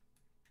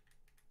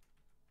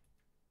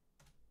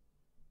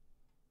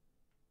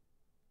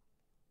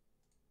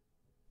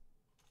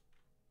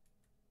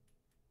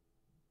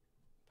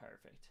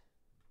 Perfect.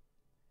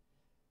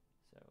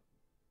 So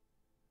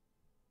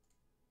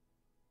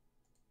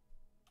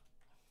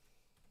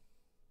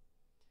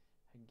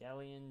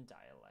Hegelian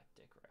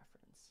dialectic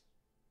reference.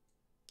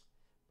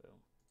 Boom.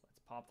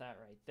 Let's pop that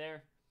right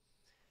there.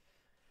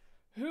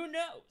 Who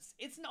knows?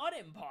 It's not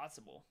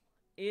impossible.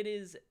 It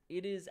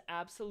is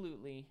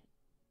absolutely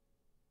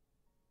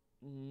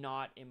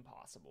not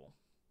impossible.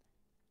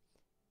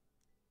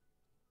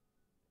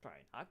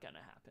 Probably not gonna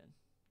happen,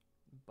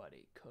 but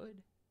it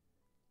could.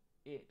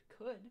 It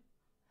could.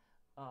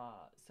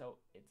 So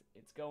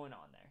it's going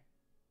on there.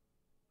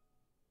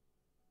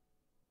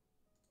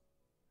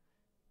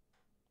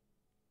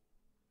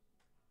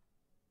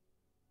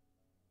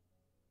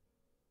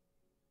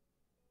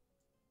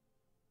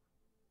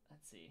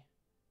 Let's see.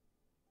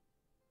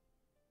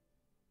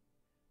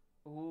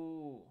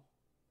 Ooh.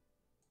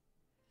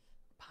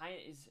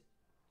 Is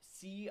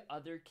see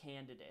other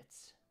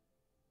candidates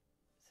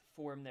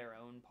form their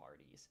own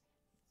parties.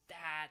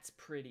 That's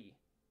pretty.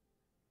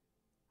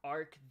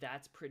 Arc,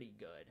 that's pretty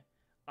good.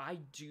 I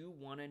do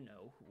want to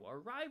know who our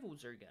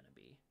rivals are gonna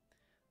be.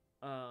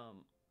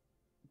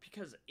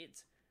 Because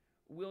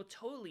we'll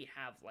totally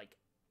have like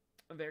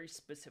a very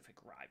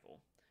specific rival.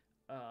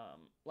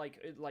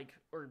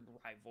 Or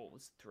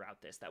rivals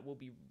throughout this that we'll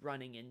be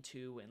running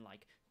into and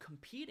like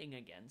competing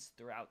against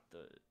throughout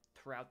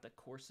the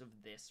course of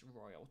this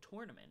royal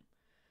tournament.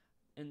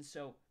 And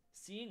so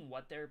seeing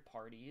what their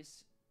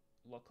parties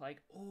look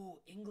like.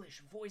 Oh,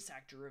 English voice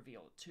actor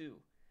reveal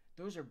too.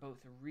 Those are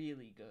both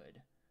really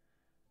good.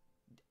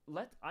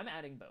 I'm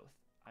adding both.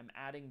 I'm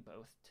adding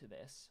both to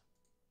this.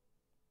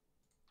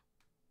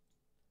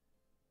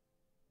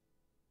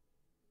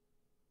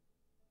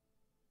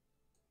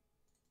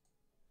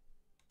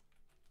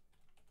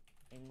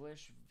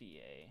 English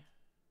VA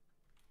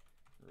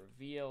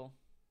reveal,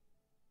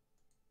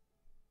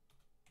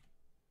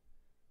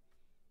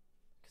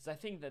 because I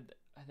think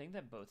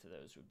that both of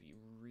those would be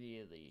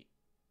really.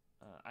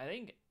 I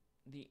think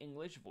the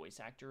English voice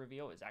actor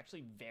reveal is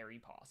actually very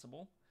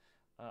possible.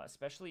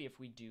 especially if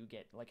we do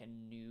get like a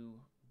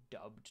new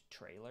dubbed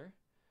trailer.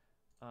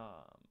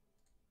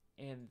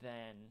 And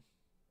then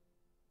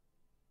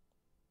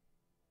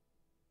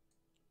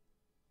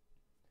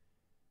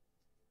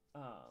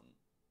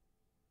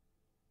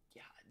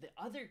yeah, the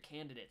other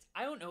candidates,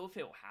 I don't know if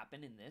it will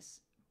happen in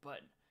this,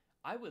 but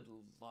I would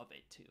love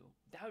it to.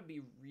 That would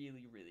be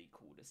really, really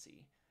cool to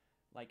see.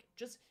 Like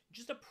just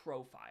a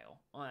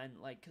profile on,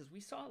 like, because we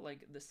saw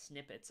like the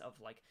snippets of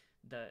like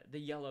the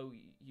yellow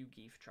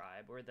Yugif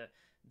tribe, or the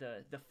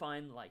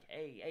fun like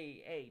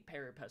a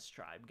Parapus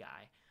tribe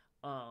guy.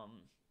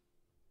 um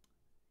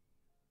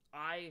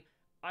I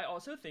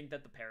also think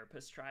that the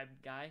Parapus tribe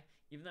guy,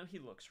 even though he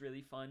looks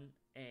really fun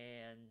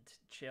and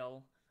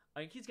chill, I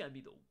think he's gonna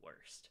be the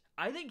worst.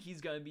 I think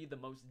he's gonna be the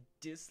most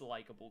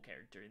dislikable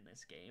character in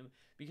this game,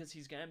 because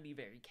he's gonna be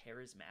very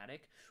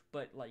charismatic,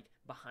 but like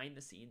behind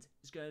the scenes,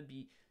 he's gonna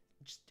be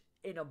just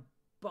an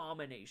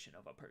abomination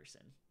of a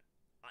person.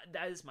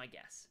 That is my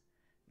guess.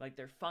 Like,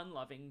 they're fun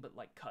loving, but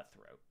like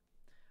cutthroat.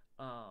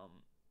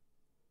 Um,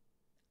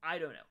 I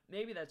don't know.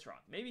 Maybe that's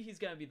wrong. Maybe he's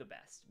gonna be the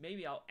best.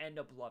 Maybe I'll end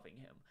up loving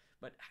him,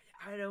 but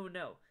I don't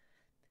know.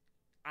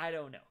 I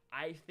don't know.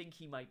 I think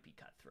he might be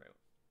cutthroat.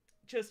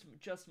 Just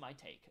my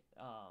take.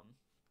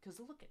 Because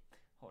look at,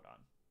 hold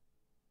on.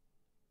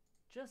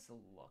 Just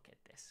look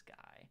at this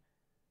guy.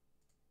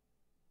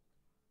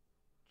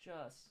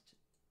 Just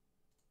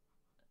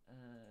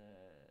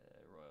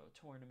Royal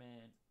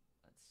Tournament.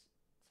 Let's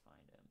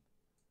find him.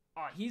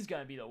 Oh, he's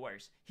gonna be the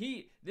worst.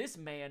 This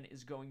man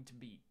is going to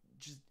be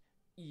just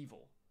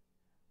evil.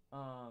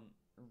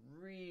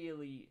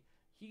 Really,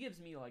 he gives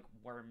me like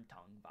Worm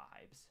Tongue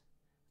vibes.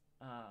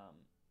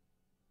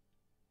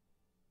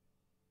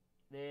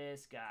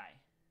 This guy.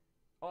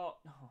 Oh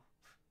no.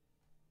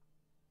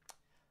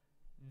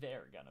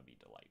 They're gonna be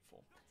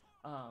delightful.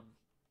 No.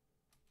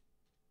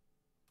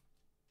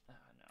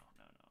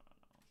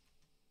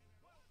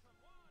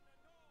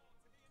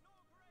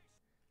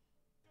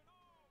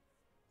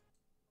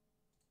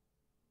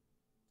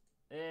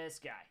 This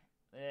guy.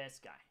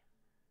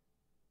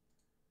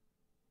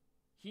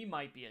 He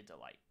might be a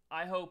delight.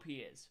 I hope he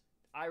is.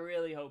 I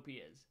really hope he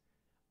is.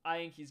 I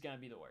think he's gonna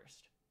be the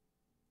worst.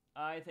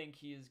 I think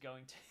he is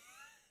going to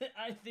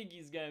I think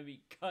he's gonna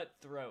be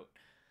cutthroat.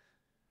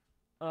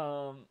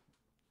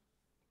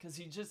 Cause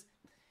he just,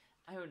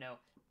 I don't know.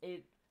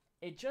 It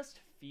just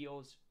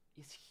feels,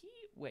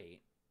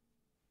 wait.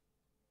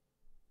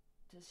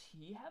 Does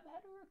he have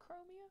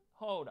heterochromia?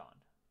 Hold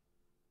on.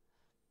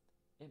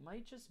 It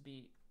might just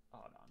be,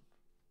 hold on.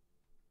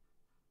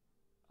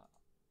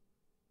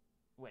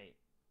 Wait.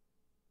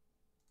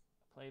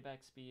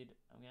 Playback speed,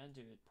 I'm gonna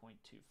do it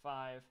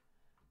 0.25.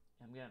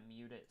 I'm gonna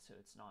mute it so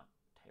it's not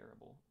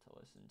terrible to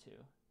listen to.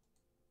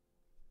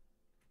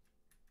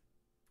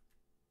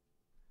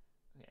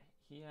 Okay,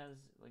 he has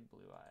like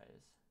blue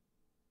eyes.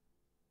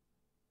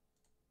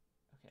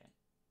 Okay,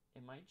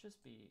 it might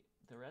just be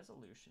the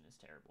resolution is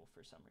terrible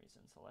for some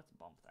reason, so let's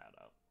bump that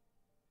up.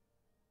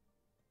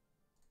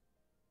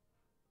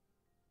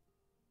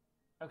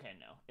 Okay,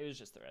 no, it was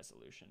just the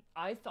resolution.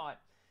 I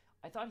thought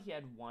he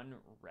had one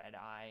red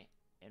eye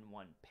and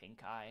one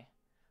pink eye,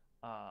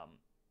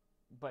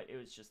 but it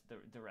was just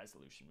the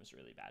resolution was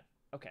really bad.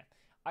 Okay,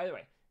 either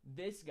way,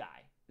 this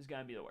guy is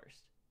gonna be the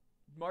worst.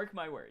 Mark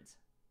my words.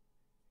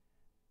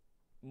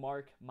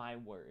 Mark my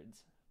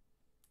words.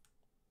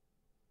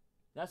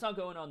 That's not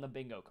going on the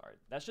bingo card.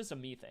 That's just a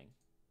me thing.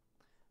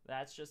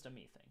 That's just a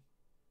me thing.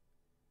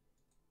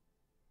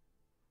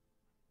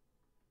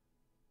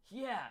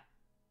 Yeah.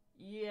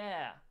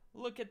 Yeah.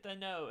 Look at the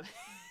nose.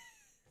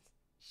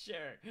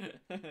 Sure.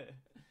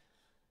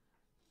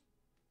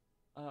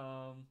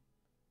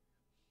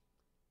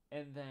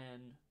 And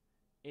then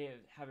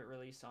have it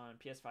released on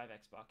PS5,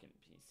 Xbox, and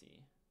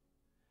PC.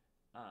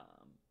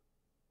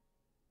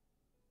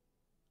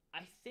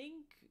 I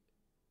think,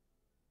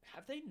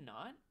 have they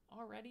not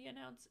already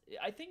announced?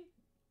 I think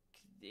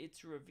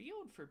it's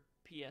revealed for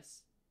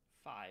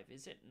PS5,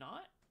 is it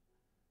not?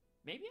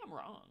 Maybe I'm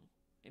wrong.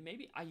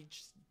 Maybe I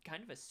just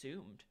kind of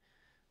assumed.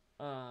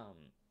 I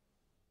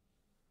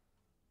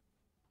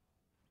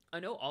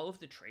know all of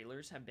the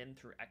trailers have been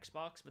through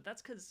Xbox, but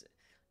that's because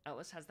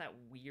ATLUS has that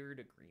weird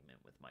agreement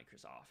with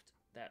Microsoft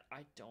that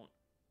I don't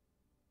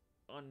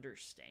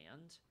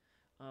understand.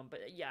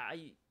 But yeah,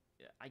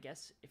 I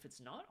guess if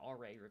it's not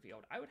already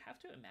revealed, I would have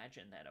to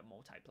imagine that a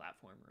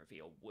multi-platform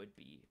reveal would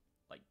be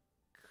like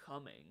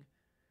coming.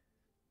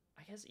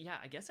 I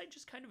guess I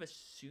just kind of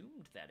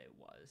assumed that it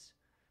was.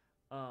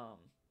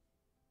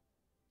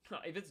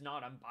 If it's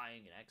not, I'm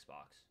buying an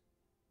Xbox.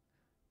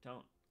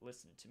 Don't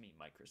listen to me,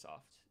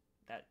 Microsoft.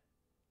 That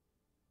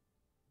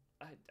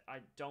I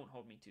don't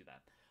hold me to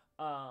that.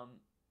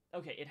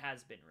 Okay, it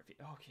has been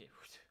revealed. Okay.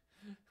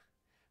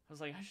 I was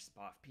like, I just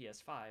bought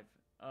PS5.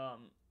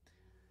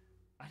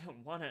 I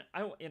don't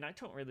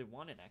really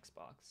want an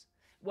Xbox.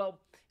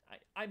 Well,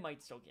 I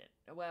might still get.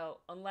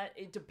 Well, unless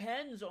it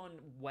depends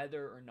on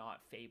whether or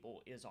not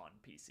Fable is on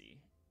PC.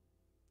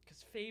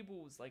 Because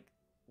Fable is like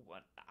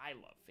what I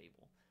love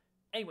Fable.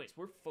 Anyways,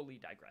 we're fully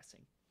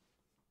digressing.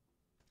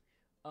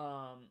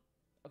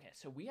 Okay,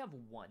 so we have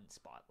one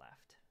spot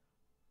left.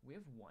 We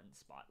have one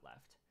spot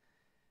left.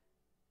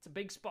 It's a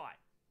big spot.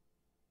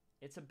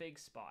 It's a big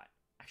spot.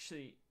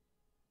 Actually,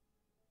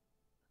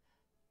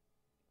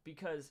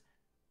 because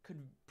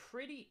could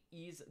pretty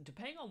easy,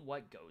 depending on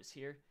what goes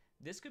here,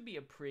 this could be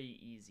a pretty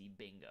easy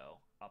bingo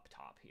up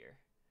top here.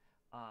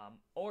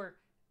 Or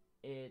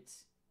it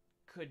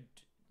could,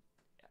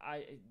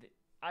 I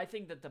I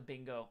think that the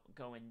bingo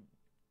going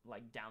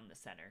like down the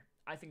center,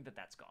 I think that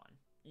that's gone.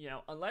 You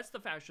know, unless the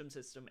fashion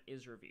system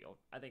is revealed,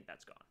 I think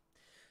that's gone.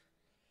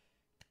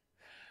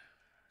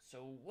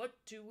 So what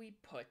do we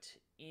put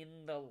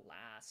in the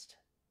last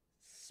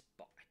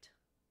spot?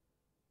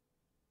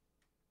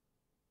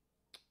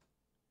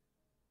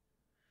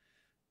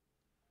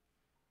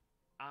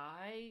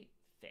 I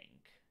think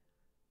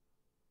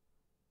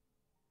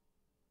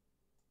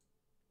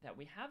that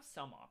we have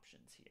some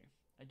options here.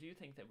 I do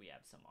think that we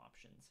have some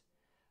options.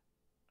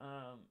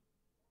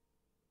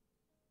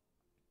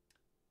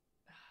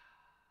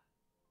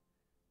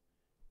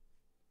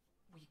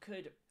 We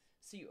could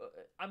see.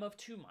 I'm of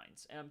two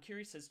minds, and I'm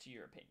curious as to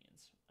your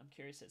opinions.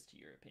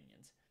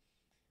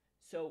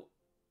 So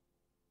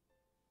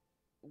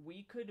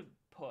we could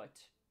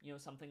put, you know,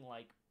 something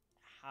like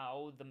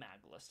how the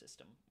magla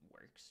system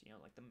works. You know,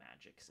 like the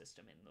magic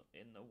system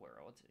in the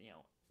world. You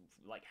know,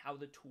 like how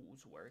the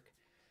tools work,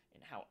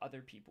 and how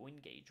other people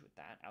engage with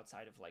that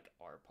outside of like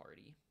our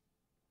party.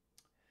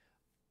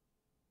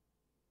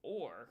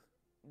 Or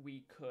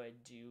we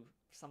could do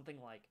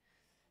something like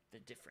the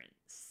different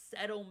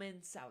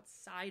settlements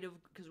outside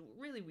of, because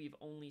really we've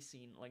only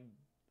seen like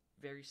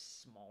very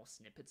small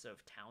snippets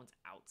of towns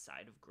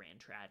outside of Grand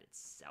Trad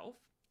itself,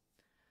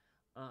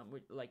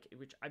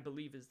 which I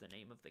believe is the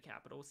name of the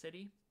capital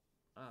city.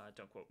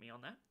 Don't quote me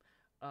on that.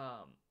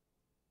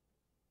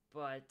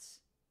 But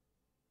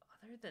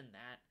other than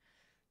that,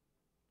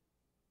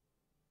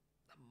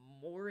 a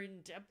more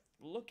in-depth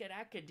look at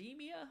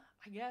academia,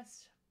 I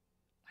guess.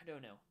 I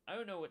don't know. I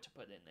don't know what to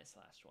put in this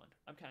last one.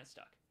 I'm kind of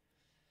stuck.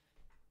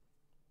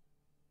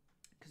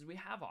 Because we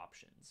have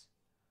options.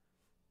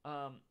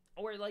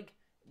 Or like,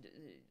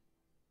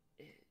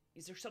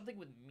 is there something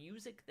with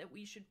music that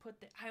we should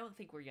put there? I don't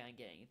think we're gonna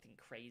get anything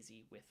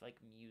crazy with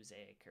like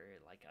music or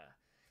like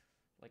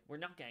we're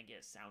not gonna get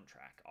a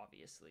soundtrack,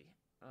 obviously.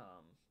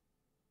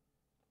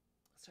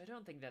 So I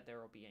don't think that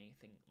there will be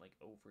anything like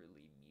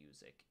overly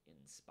music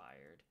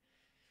inspired.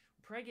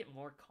 We'll probably get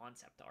more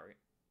concept art.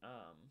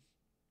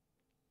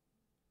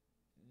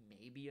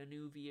 Maybe a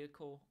new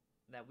vehicle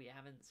that we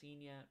haven't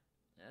seen yet.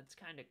 That's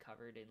kind of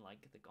covered in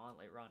like the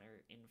Gauntlet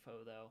Runner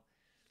info, though.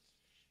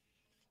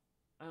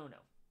 I don't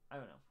know. I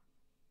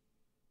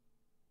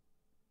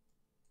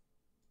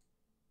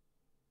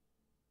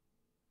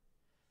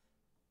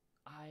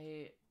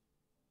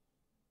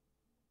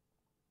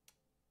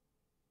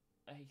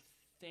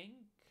think.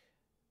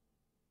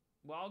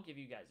 Well, I'll give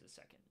you guys a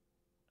second,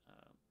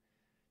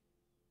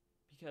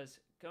 because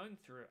going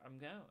through, I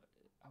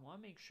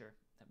want to make sure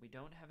that we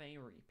don't have any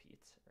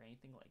repeats or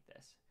anything like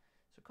this.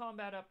 So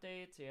combat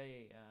updates, yeah.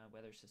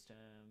 Weather system,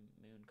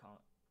 moon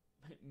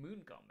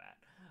combat.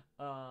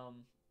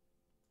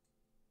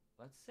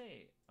 Let's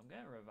see. I'm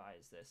gonna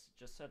revise this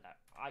just so that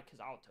because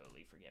I'll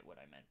totally forget what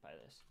I meant by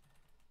this.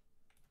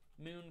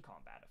 Moon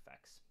combat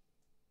effects.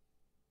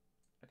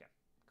 Okay,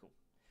 cool.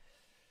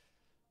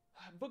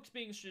 Books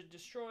being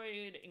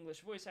destroyed.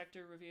 English voice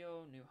actor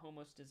reveal. New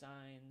homos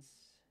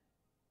designs.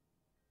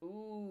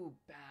 Ooh,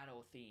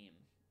 battle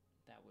theme.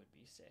 That would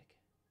be sick.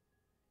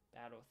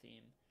 Battle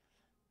theme.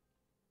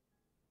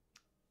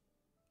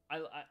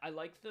 I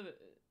like the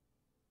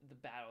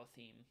battle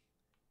theme.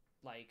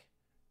 Like,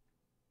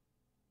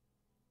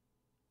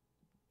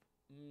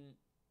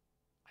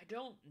 I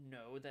don't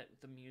know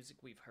that the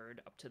music we've heard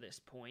up to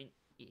this point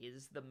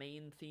is the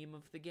main theme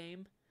of the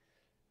game.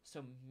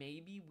 So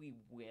maybe we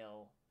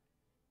will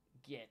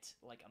get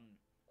like a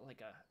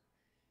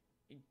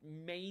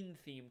main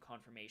theme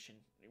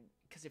confirmation,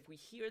 because if we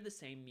hear the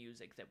same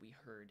music that we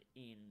heard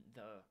in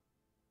the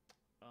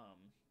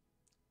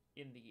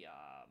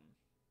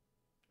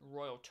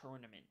Royal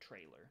Tournament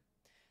trailer,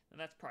 then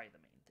that's probably the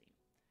main theme.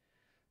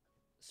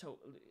 So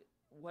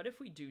what if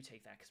we do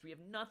take that? Because we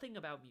have nothing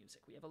about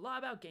music. We have a lot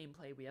about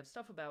gameplay. We have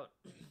stuff about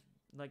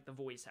like the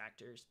voice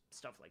actors,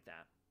 stuff like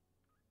that.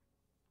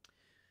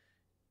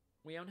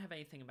 We don't have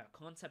anything about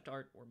concept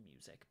art or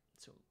music.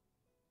 So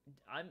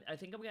I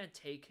think I'm going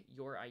to take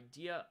your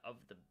idea of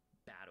the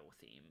battle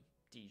theme,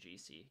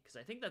 DGC, because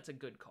I think that's a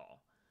good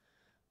call.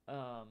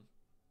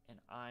 And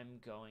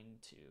I'm going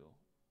to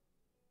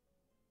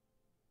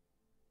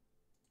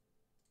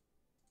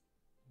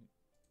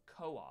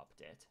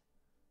co-opt it.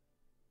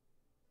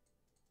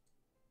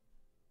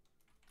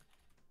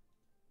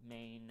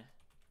 Main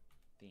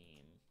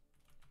theme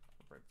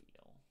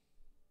reveal.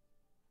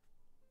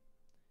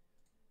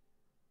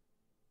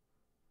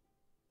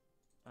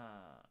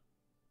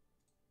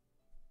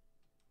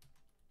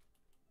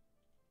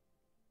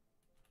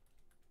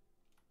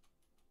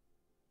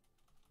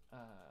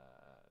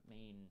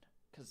 Main,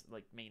 because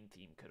like main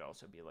theme could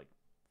also be like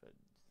the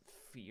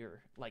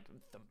fear, like,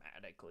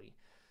 thematically.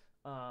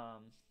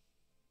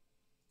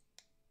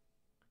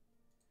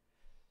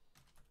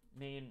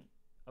 Main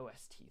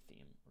OST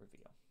theme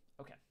reveal.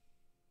 Okay.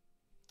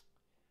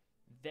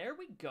 There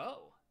we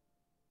go.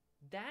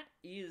 That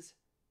is...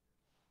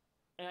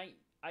 And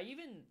I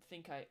even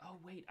think oh,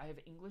 wait, I have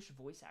English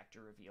voice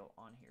actor reveal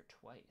on here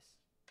twice.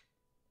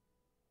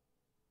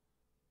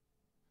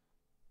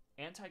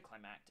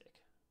 Anticlimactic.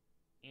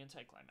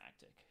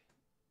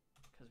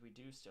 Because we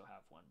do still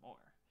have one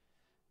more.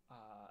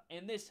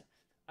 And this,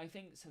 I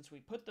think, since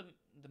we put the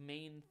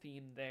main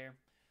theme there,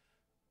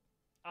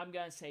 I'm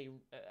going to say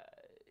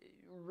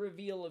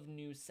reveal of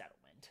new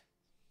settlement.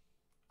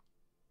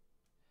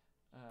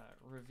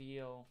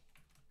 Reveal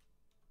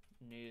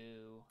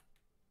new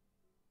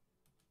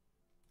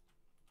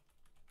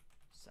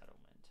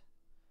settlement.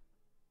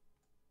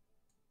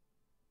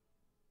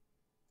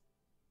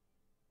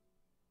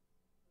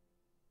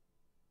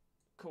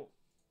 Cool.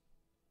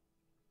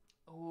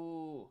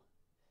 Oh,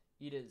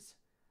 it is.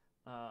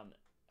 A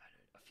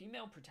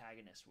female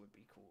protagonist would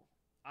be cool.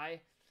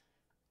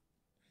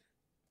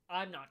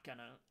 I'm not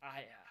gonna.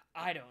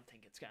 I don't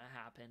think it's gonna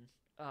happen.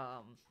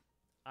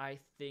 I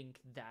think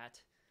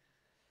that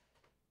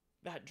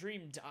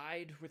dream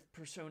died with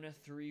Persona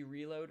 3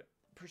 Reload.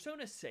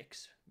 Persona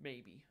 6,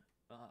 maybe.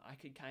 I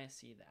could kind of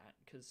see that,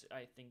 because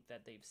I think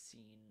that they've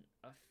seen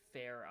a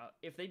fair...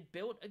 if they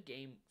built a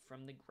game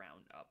from the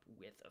ground up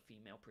with a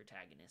female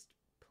protagonist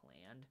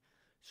planned,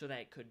 so that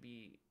it could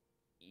be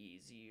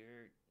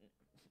easier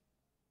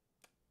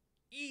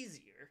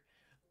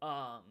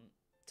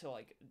to,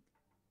 like,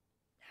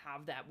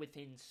 have that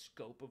within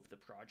scope of the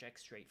project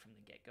straight from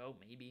the get-go,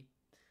 maybe.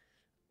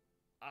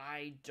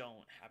 I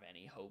don't have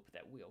any hope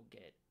that we'll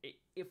get...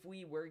 If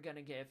we were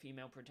gonna get a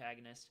female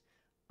protagonist,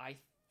 I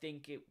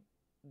think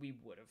we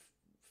would have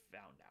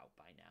found out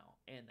by now,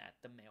 and that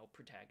the male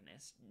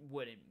protagonist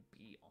wouldn't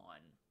be on,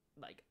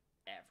 like,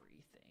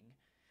 everything.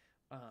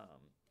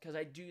 Because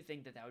I do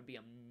think that would be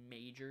a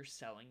major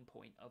selling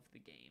point of the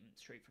game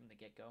straight from the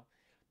get-go.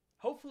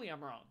 Hopefully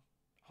I'm wrong.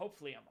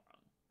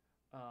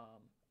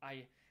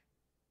 I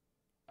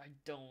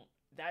don't...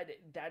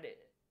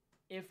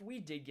 If we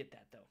did get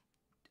that, though,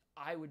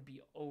 I would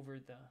be over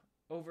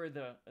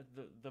the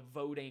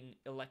voting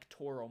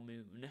electoral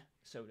moon,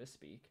 so to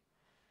speak.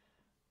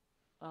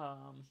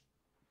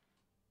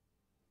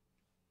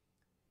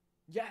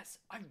 Yes,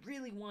 I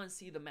really want to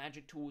see the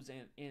magic tools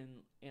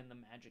in the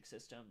magic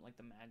system, like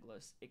the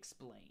Maglus,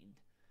 explained.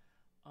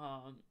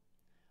 I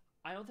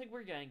don't think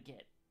we're gonna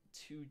get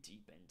too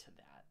deep into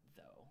that,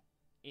 though,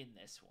 in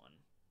this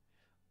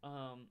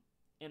one.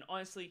 And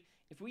honestly,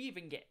 if we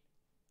even get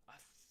a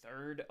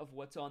third of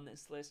what's on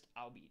this list,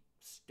 I'll be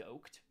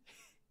stoked.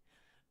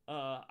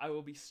 I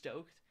will be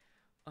stoked.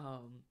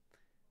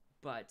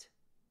 But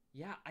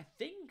yeah, I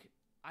think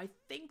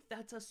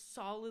that's a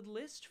solid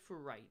list for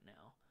right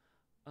now.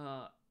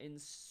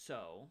 And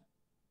so,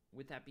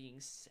 with that being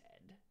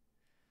said,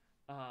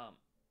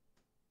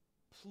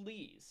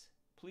 please,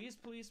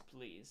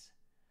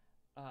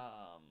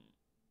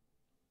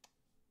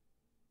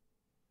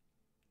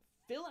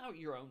 fill out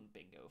your own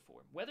bingo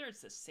form. Whether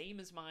it's the same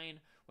as mine,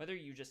 whether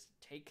you just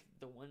take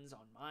the ones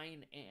on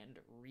mine and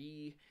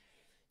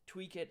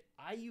tweak it.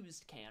 I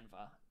used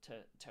Canva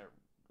to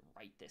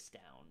write this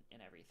down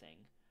and everything,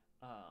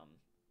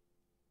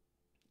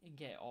 and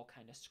get it all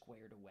kind of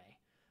squared away.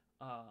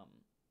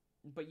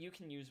 But you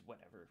can use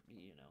whatever,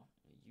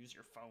 use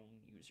your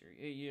phone, use your,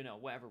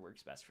 whatever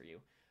works best for you.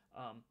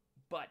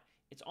 But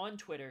it's on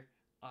Twitter.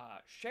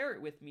 Share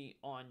it with me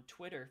on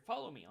Twitter.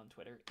 Follow me on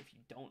Twitter if you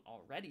don't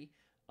already,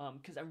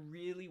 because I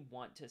really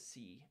want to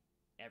see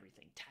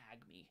everything. Tag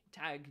me.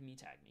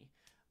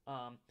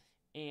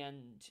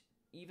 And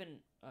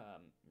even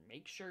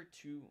make sure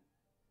to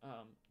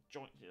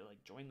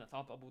join the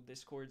ThoughtBubble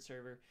Discord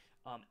server,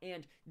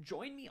 and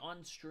join me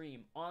on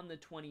stream on the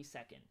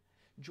 22nd.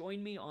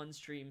 Join me on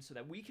stream so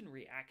that we can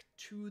react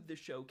to the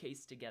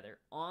showcase together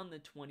on the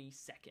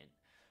 22nd,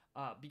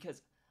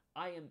 because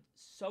I am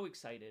so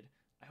excited.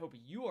 I hope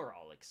you are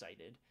all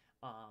excited.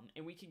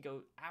 And we can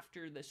go,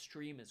 after the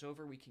stream is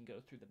over, we can go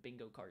through the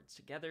bingo cards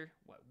together.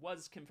 What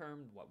was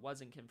confirmed, what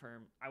wasn't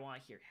confirmed. I want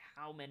to hear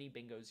how many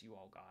bingos you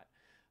all got.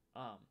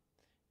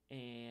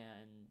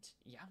 And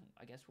yeah,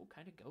 I guess we'll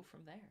kind of go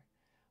from there.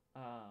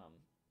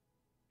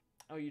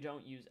 Oh, you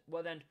don't use...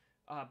 Well then,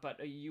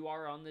 but you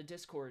are on the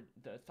Discord,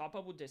 the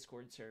ThoughtBubble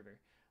Discord server,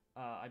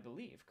 I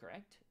believe,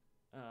 correct?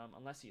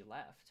 Unless you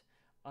left.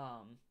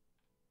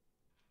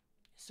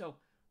 So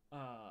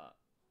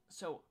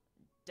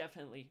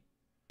definitely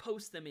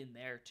post them in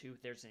there too.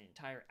 There's an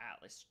entire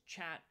ATLUS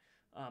chat.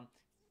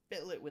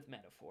 Fill it with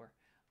metaphor.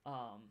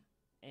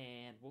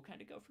 And we'll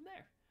kind of go from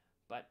there.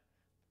 But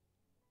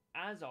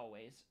as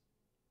always,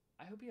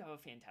 I hope you have a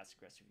fantastic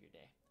rest of your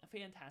day, a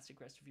fantastic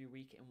rest of your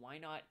week, and why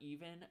not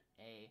even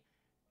a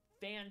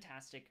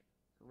fantastic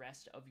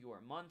rest of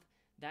your month.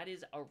 That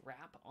is a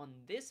wrap on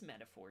this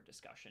metaphor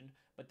discussion,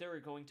 but there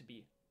are going to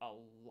be a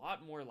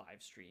lot more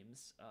live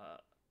streams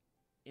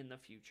in the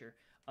future.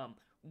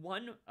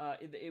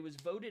 It was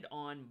voted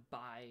on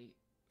by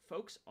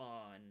folks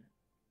on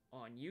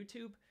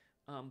YouTube.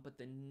 But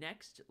the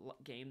next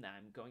game that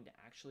I'm going to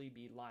actually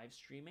be live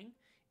streaming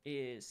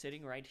is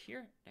sitting right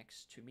here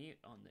next to me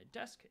on the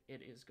desk.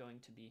 It is going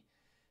to be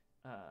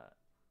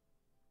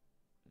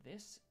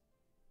this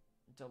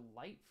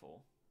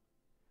delightful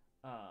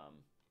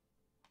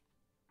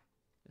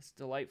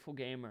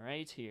game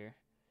right here.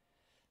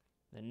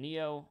 The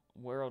Neo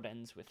World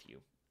Ends With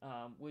You.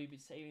 We'll be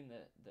saving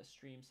the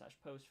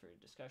stream/post for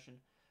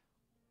discussion.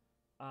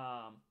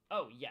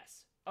 Oh,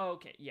 yes.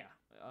 Okay, yeah.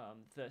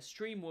 The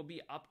stream will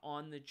be up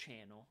on the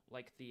channel,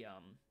 like the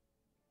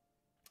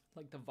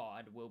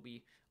VOD will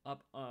be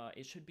up.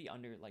 It should be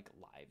under like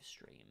live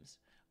streams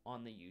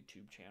on the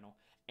YouTube channel,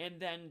 and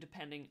then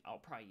depending, I'll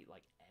probably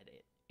like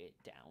edit it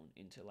down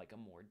into like a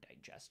more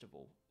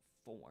digestible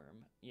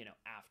form, you know,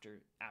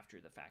 after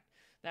the fact.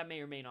 That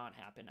may or may not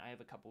happen. I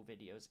have a couple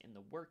videos in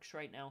the works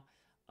right now.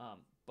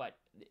 But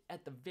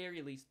at the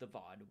very least, the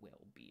VOD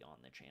will be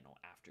on the channel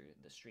after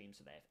the stream,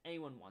 so that if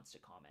anyone wants to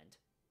comment,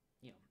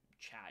 you know,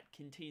 chat,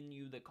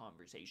 continue the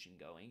conversation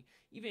going,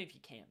 even if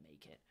you can't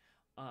make it,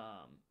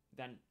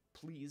 then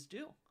please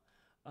do.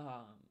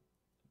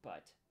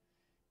 But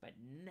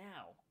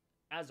now,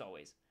 as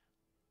always,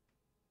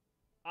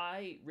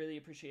 I really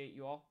appreciate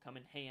you all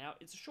coming, hanging out.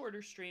 It's a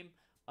shorter stream,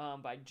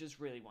 but I just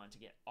really wanted to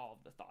get all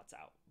of the thoughts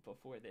out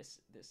before this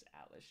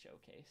Atlas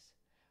showcase.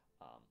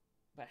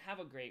 But have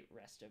a great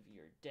rest of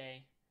your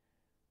day.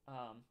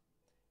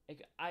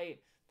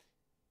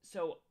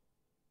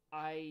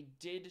 I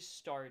did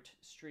start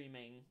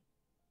streaming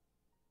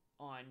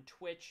on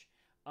Twitch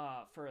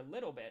for a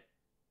little bit,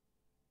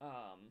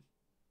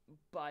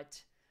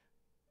 but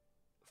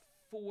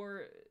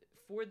for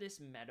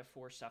this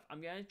metaphor stuff,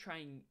 I'm gonna try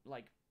and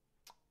like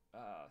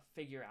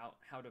figure out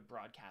how to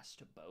broadcast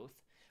to both.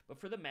 But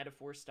for the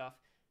metaphor stuff,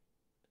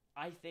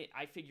 I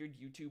figured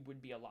YouTube would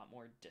be a lot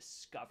more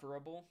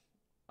discoverable.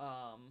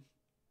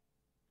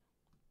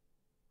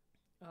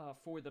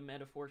 For the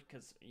metaphor,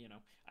 because, you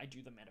know, I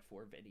do the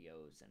metaphor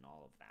videos and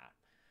all of that.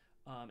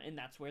 And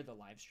that's where the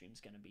live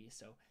stream's going to be.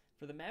 So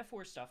for the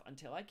metaphor stuff,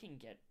 until I can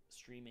get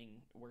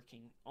streaming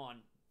working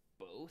on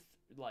both,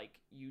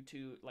 like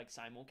YouTube, like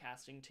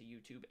simulcasting to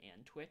YouTube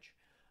and Twitch,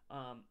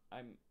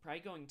 I'm probably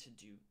going to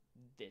do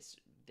this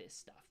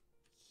stuff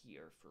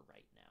here for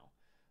right now.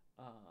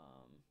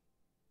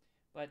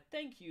 But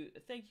thank you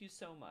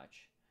so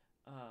much.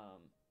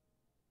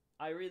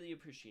 I really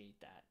appreciate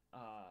that.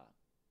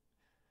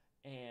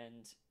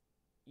 And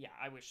yeah,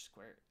 I wish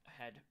Square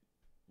had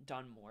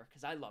done more,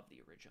 because I love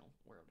the original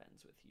World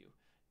Ends With You.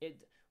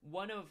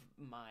 One of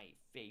my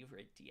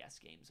favorite DS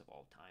games of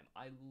all time.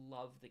 I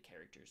love the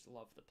characters,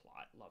 love the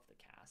plot, love the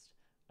cast.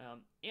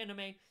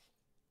 Anime,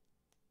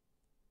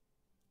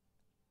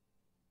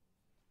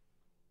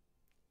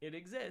 it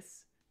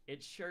exists.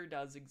 It sure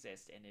does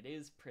exist, and it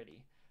is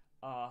pretty.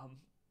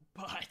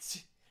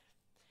 But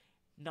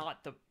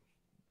not the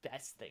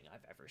best thing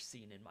I've ever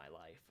seen in my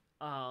life.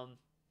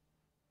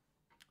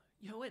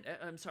 You know what?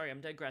 I'm sorry, I'm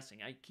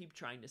digressing. I keep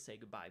trying to say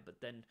goodbye, but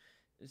then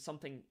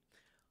something...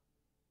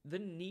 The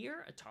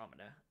NieR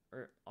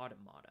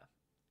Automata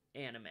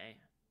anime,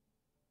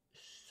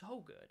 so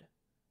good.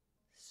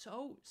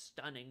 So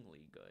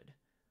stunningly good.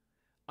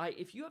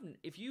 If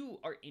you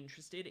are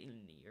interested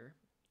in NieR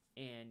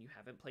and you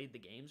haven't played the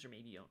games, or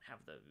maybe you don't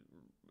have the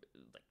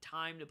like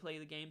time to play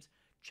the games,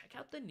 check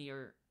out the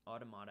NieR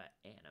Automata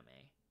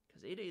anime,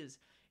 because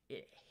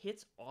it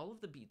hits all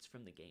of the beats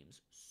from the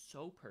games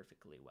so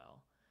perfectly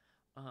well.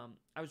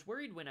 I was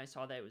worried when I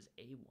saw that it was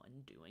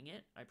A1 doing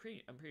it. I'm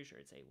pretty sure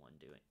it's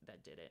A1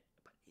 that did it,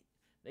 but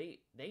they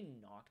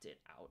knocked it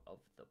out of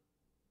the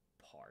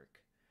park.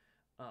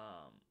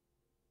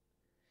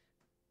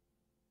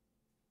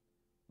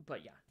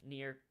 But yeah,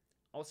 NieR.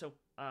 Also,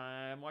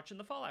 I'm watching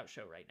the Fallout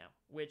show right now,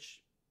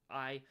 which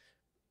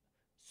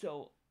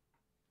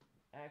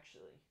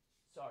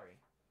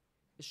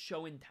it's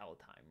show and tell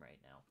time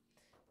right now.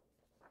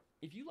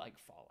 If you like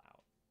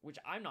Fallout, which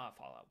I'm not a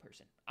Fallout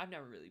person, I've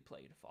never really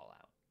played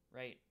Fallout,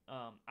 right?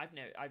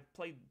 I've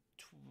played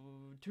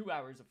 2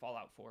 hours of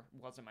Fallout 4,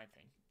 wasn't my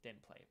thing,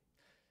 didn't play it.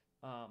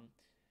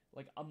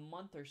 Like a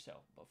month or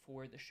so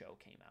before the show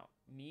came out,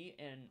 me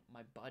and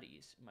my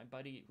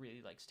buddy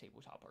really likes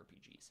tabletop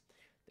RPGs.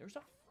 There's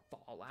a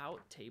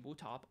Fallout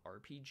tabletop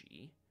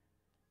RPG,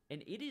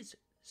 and it is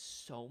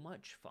so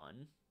much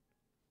fun.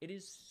 It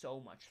is so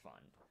much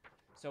fun.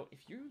 So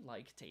if you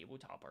like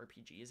tabletop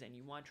RPGs and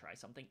you want to try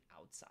something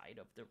outside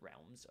of the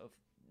realms of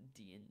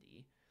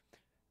D&D,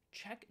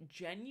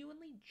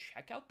 genuinely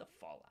check out the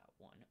Fallout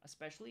one,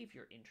 especially if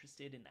you're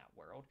interested in that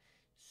world.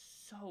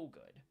 So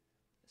good.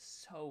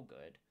 So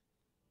good.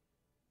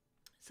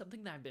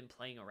 Something that I've been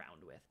playing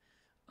around with.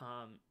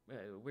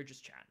 We're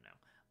just chatting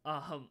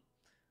now.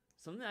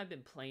 Something that I've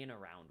been playing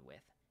around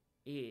with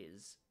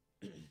is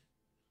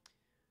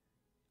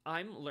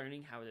I'm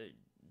learning how to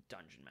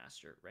dungeon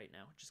master right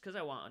now, just because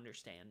I want to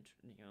understand,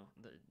 you know,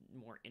 the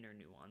more inner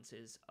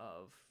nuances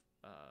of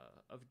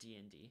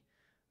D&D.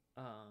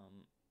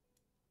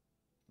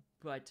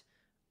 But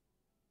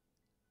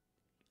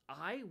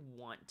I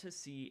want to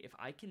see if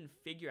I can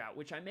figure out,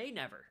 which I may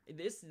never.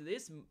 This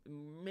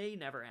may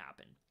never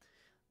happen.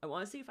 I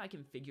want to see if I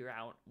can figure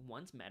out,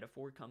 once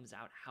Metaphor comes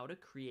out, how to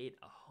create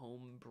a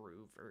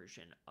homebrew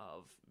version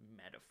of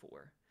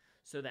Metaphor,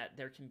 so that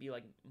there can be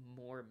like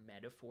more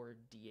Metaphor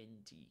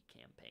D&D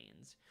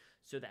campaigns,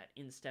 so that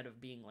instead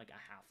of being like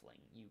a halfling,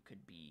 you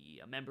could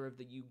be a member of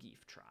the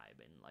Yugif tribe,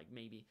 and like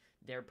maybe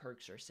their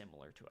perks are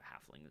similar to a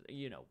halfling,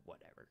 you know,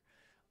 whatever.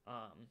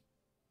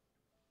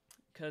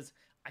 Because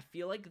I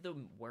feel like the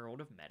world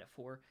of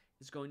Metaphor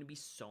is going to be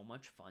so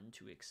much fun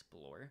to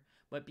explore,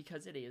 but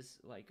because it is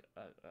like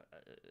a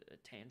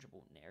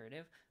tangible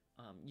narrative,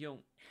 you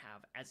don't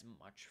have as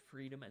much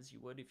freedom as you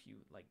would if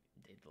you like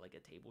did like a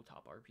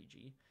tabletop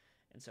RPG.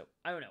 And so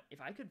I don't know if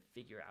I could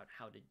figure out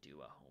how to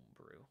do a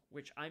homebrew,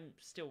 which I'm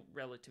still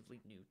relatively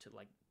new to,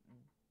 like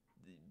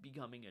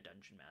becoming a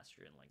dungeon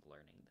master and like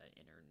learning the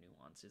inner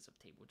nuances of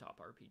tabletop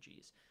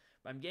RPGs,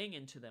 but I'm getting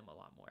into them a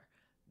lot more.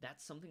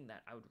 That's something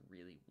that I would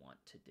really want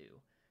to do,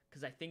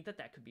 because I think that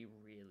that could be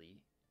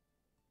really,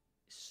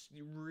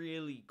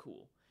 really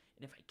cool.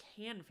 And if I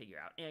can figure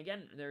out, and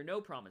again, there are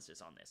no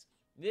promises on this.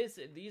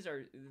 These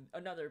are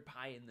another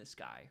pie in the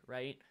sky,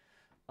 right?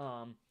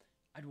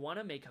 I'd want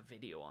to make a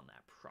video on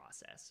that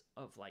process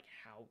of like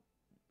how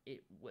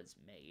it was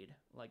made,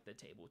 like the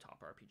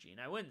tabletop RPG,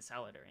 and I wouldn't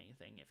sell it or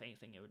anything. If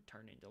anything, it would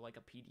turn into like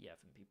a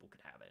PDF and people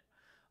could have it.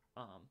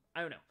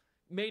 I don't know.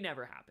 May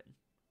never happen,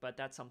 but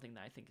that's something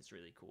that I think is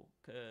really cool,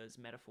 because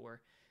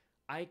Metaphor,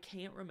 I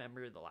can't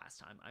remember the last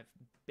time I've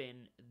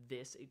been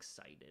this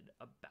excited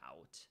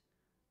about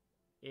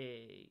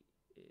a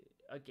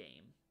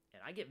game,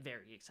 and I get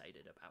very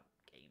excited about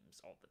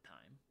games all the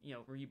time. You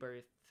know,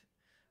 Rebirth,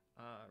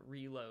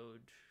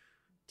 Reload,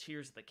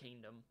 Tears of the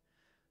Kingdom,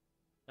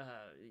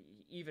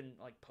 even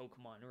like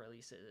Pokemon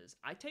releases.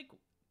 I take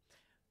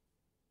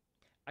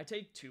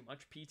too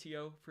much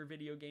PTO for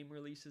video game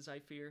releases, I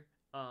fear.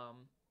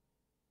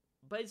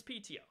 But it's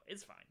PTO.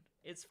 It's fine.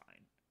 It's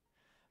fine.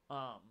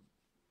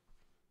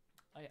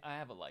 I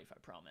have a life, I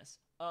promise.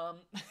 I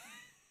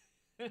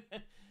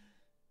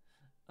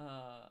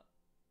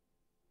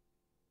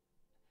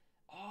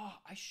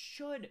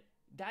should.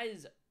 That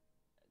is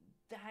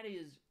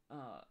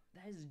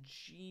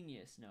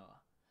genius,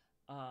 Noah.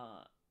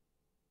 I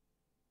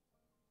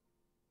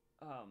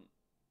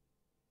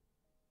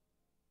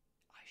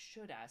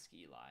should ask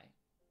Eli.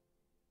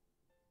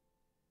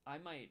 I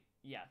might,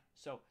 yeah.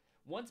 So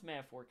once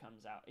Metaphor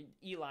comes out,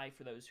 Eli,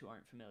 for those who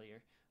aren't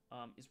familiar,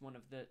 is one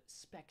of the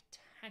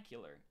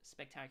spectacular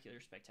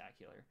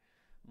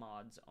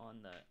mods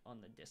on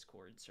the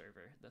Discord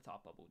server, the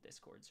ThoughtBubble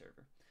Discord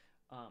server.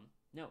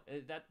 No,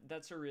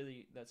 that's a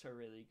really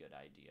good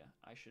idea.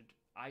 I should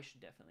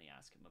definitely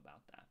ask him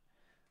about that.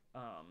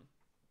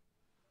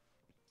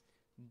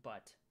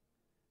 But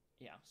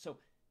yeah, so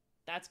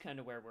that's kind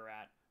of where we're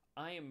at.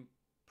 I am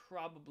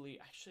probably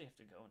actually have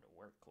to go into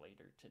work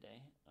later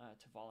today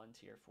to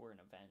volunteer for an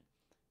event.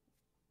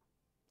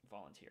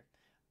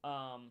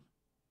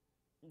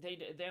 They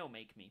don't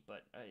make me,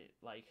 but I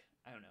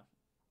don't know,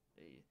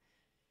 they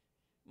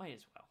might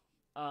as well.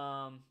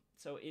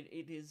 So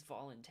it is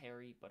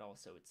voluntary, but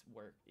also it's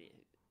work.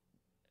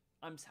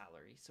 I'm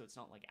salary, so it's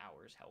not like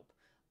hours help.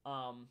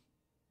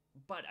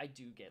 But I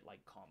do get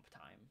like comp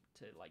time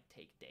to like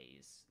take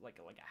days, like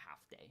a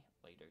half day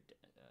later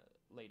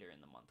in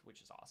the month,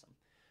 which is awesome.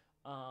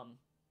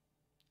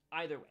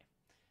 Either way,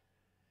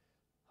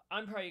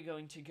 I'm probably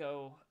going to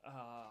go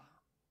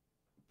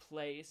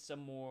play some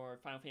more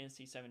Final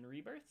Fantasy VII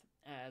Rebirth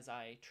as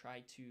I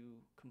try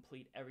to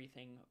complete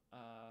everything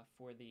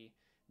for the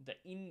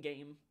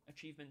in-game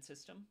achievement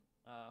system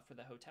for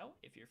the hotel,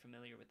 if you're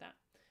familiar with that.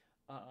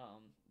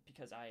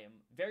 Because I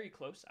am very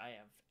close. I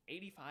have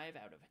 85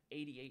 out of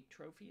 88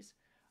 trophies.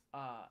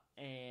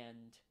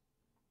 And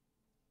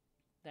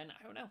then,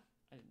 I don't know.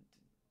 I'm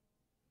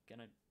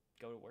gonna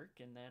go to work,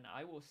 and then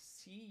I will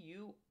see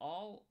you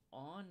all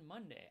on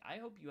Monday. I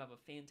hope you have a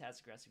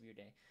fantastic rest of your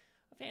day,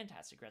 a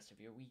fantastic rest of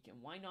your week,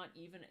 and why not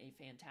even a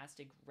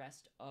fantastic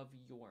rest of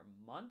your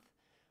month.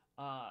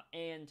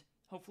 And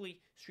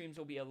hopefully streams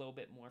will be a little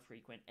bit more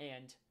frequent,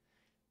 and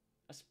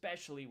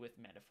especially with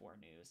Metaphor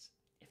news.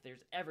 If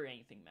there's ever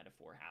anything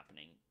Metaphor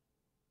happening,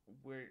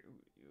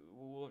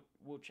 we'll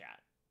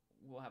chat.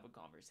 We'll have a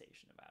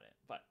conversation about it.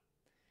 But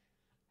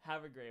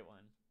have a great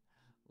one.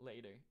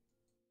 Later.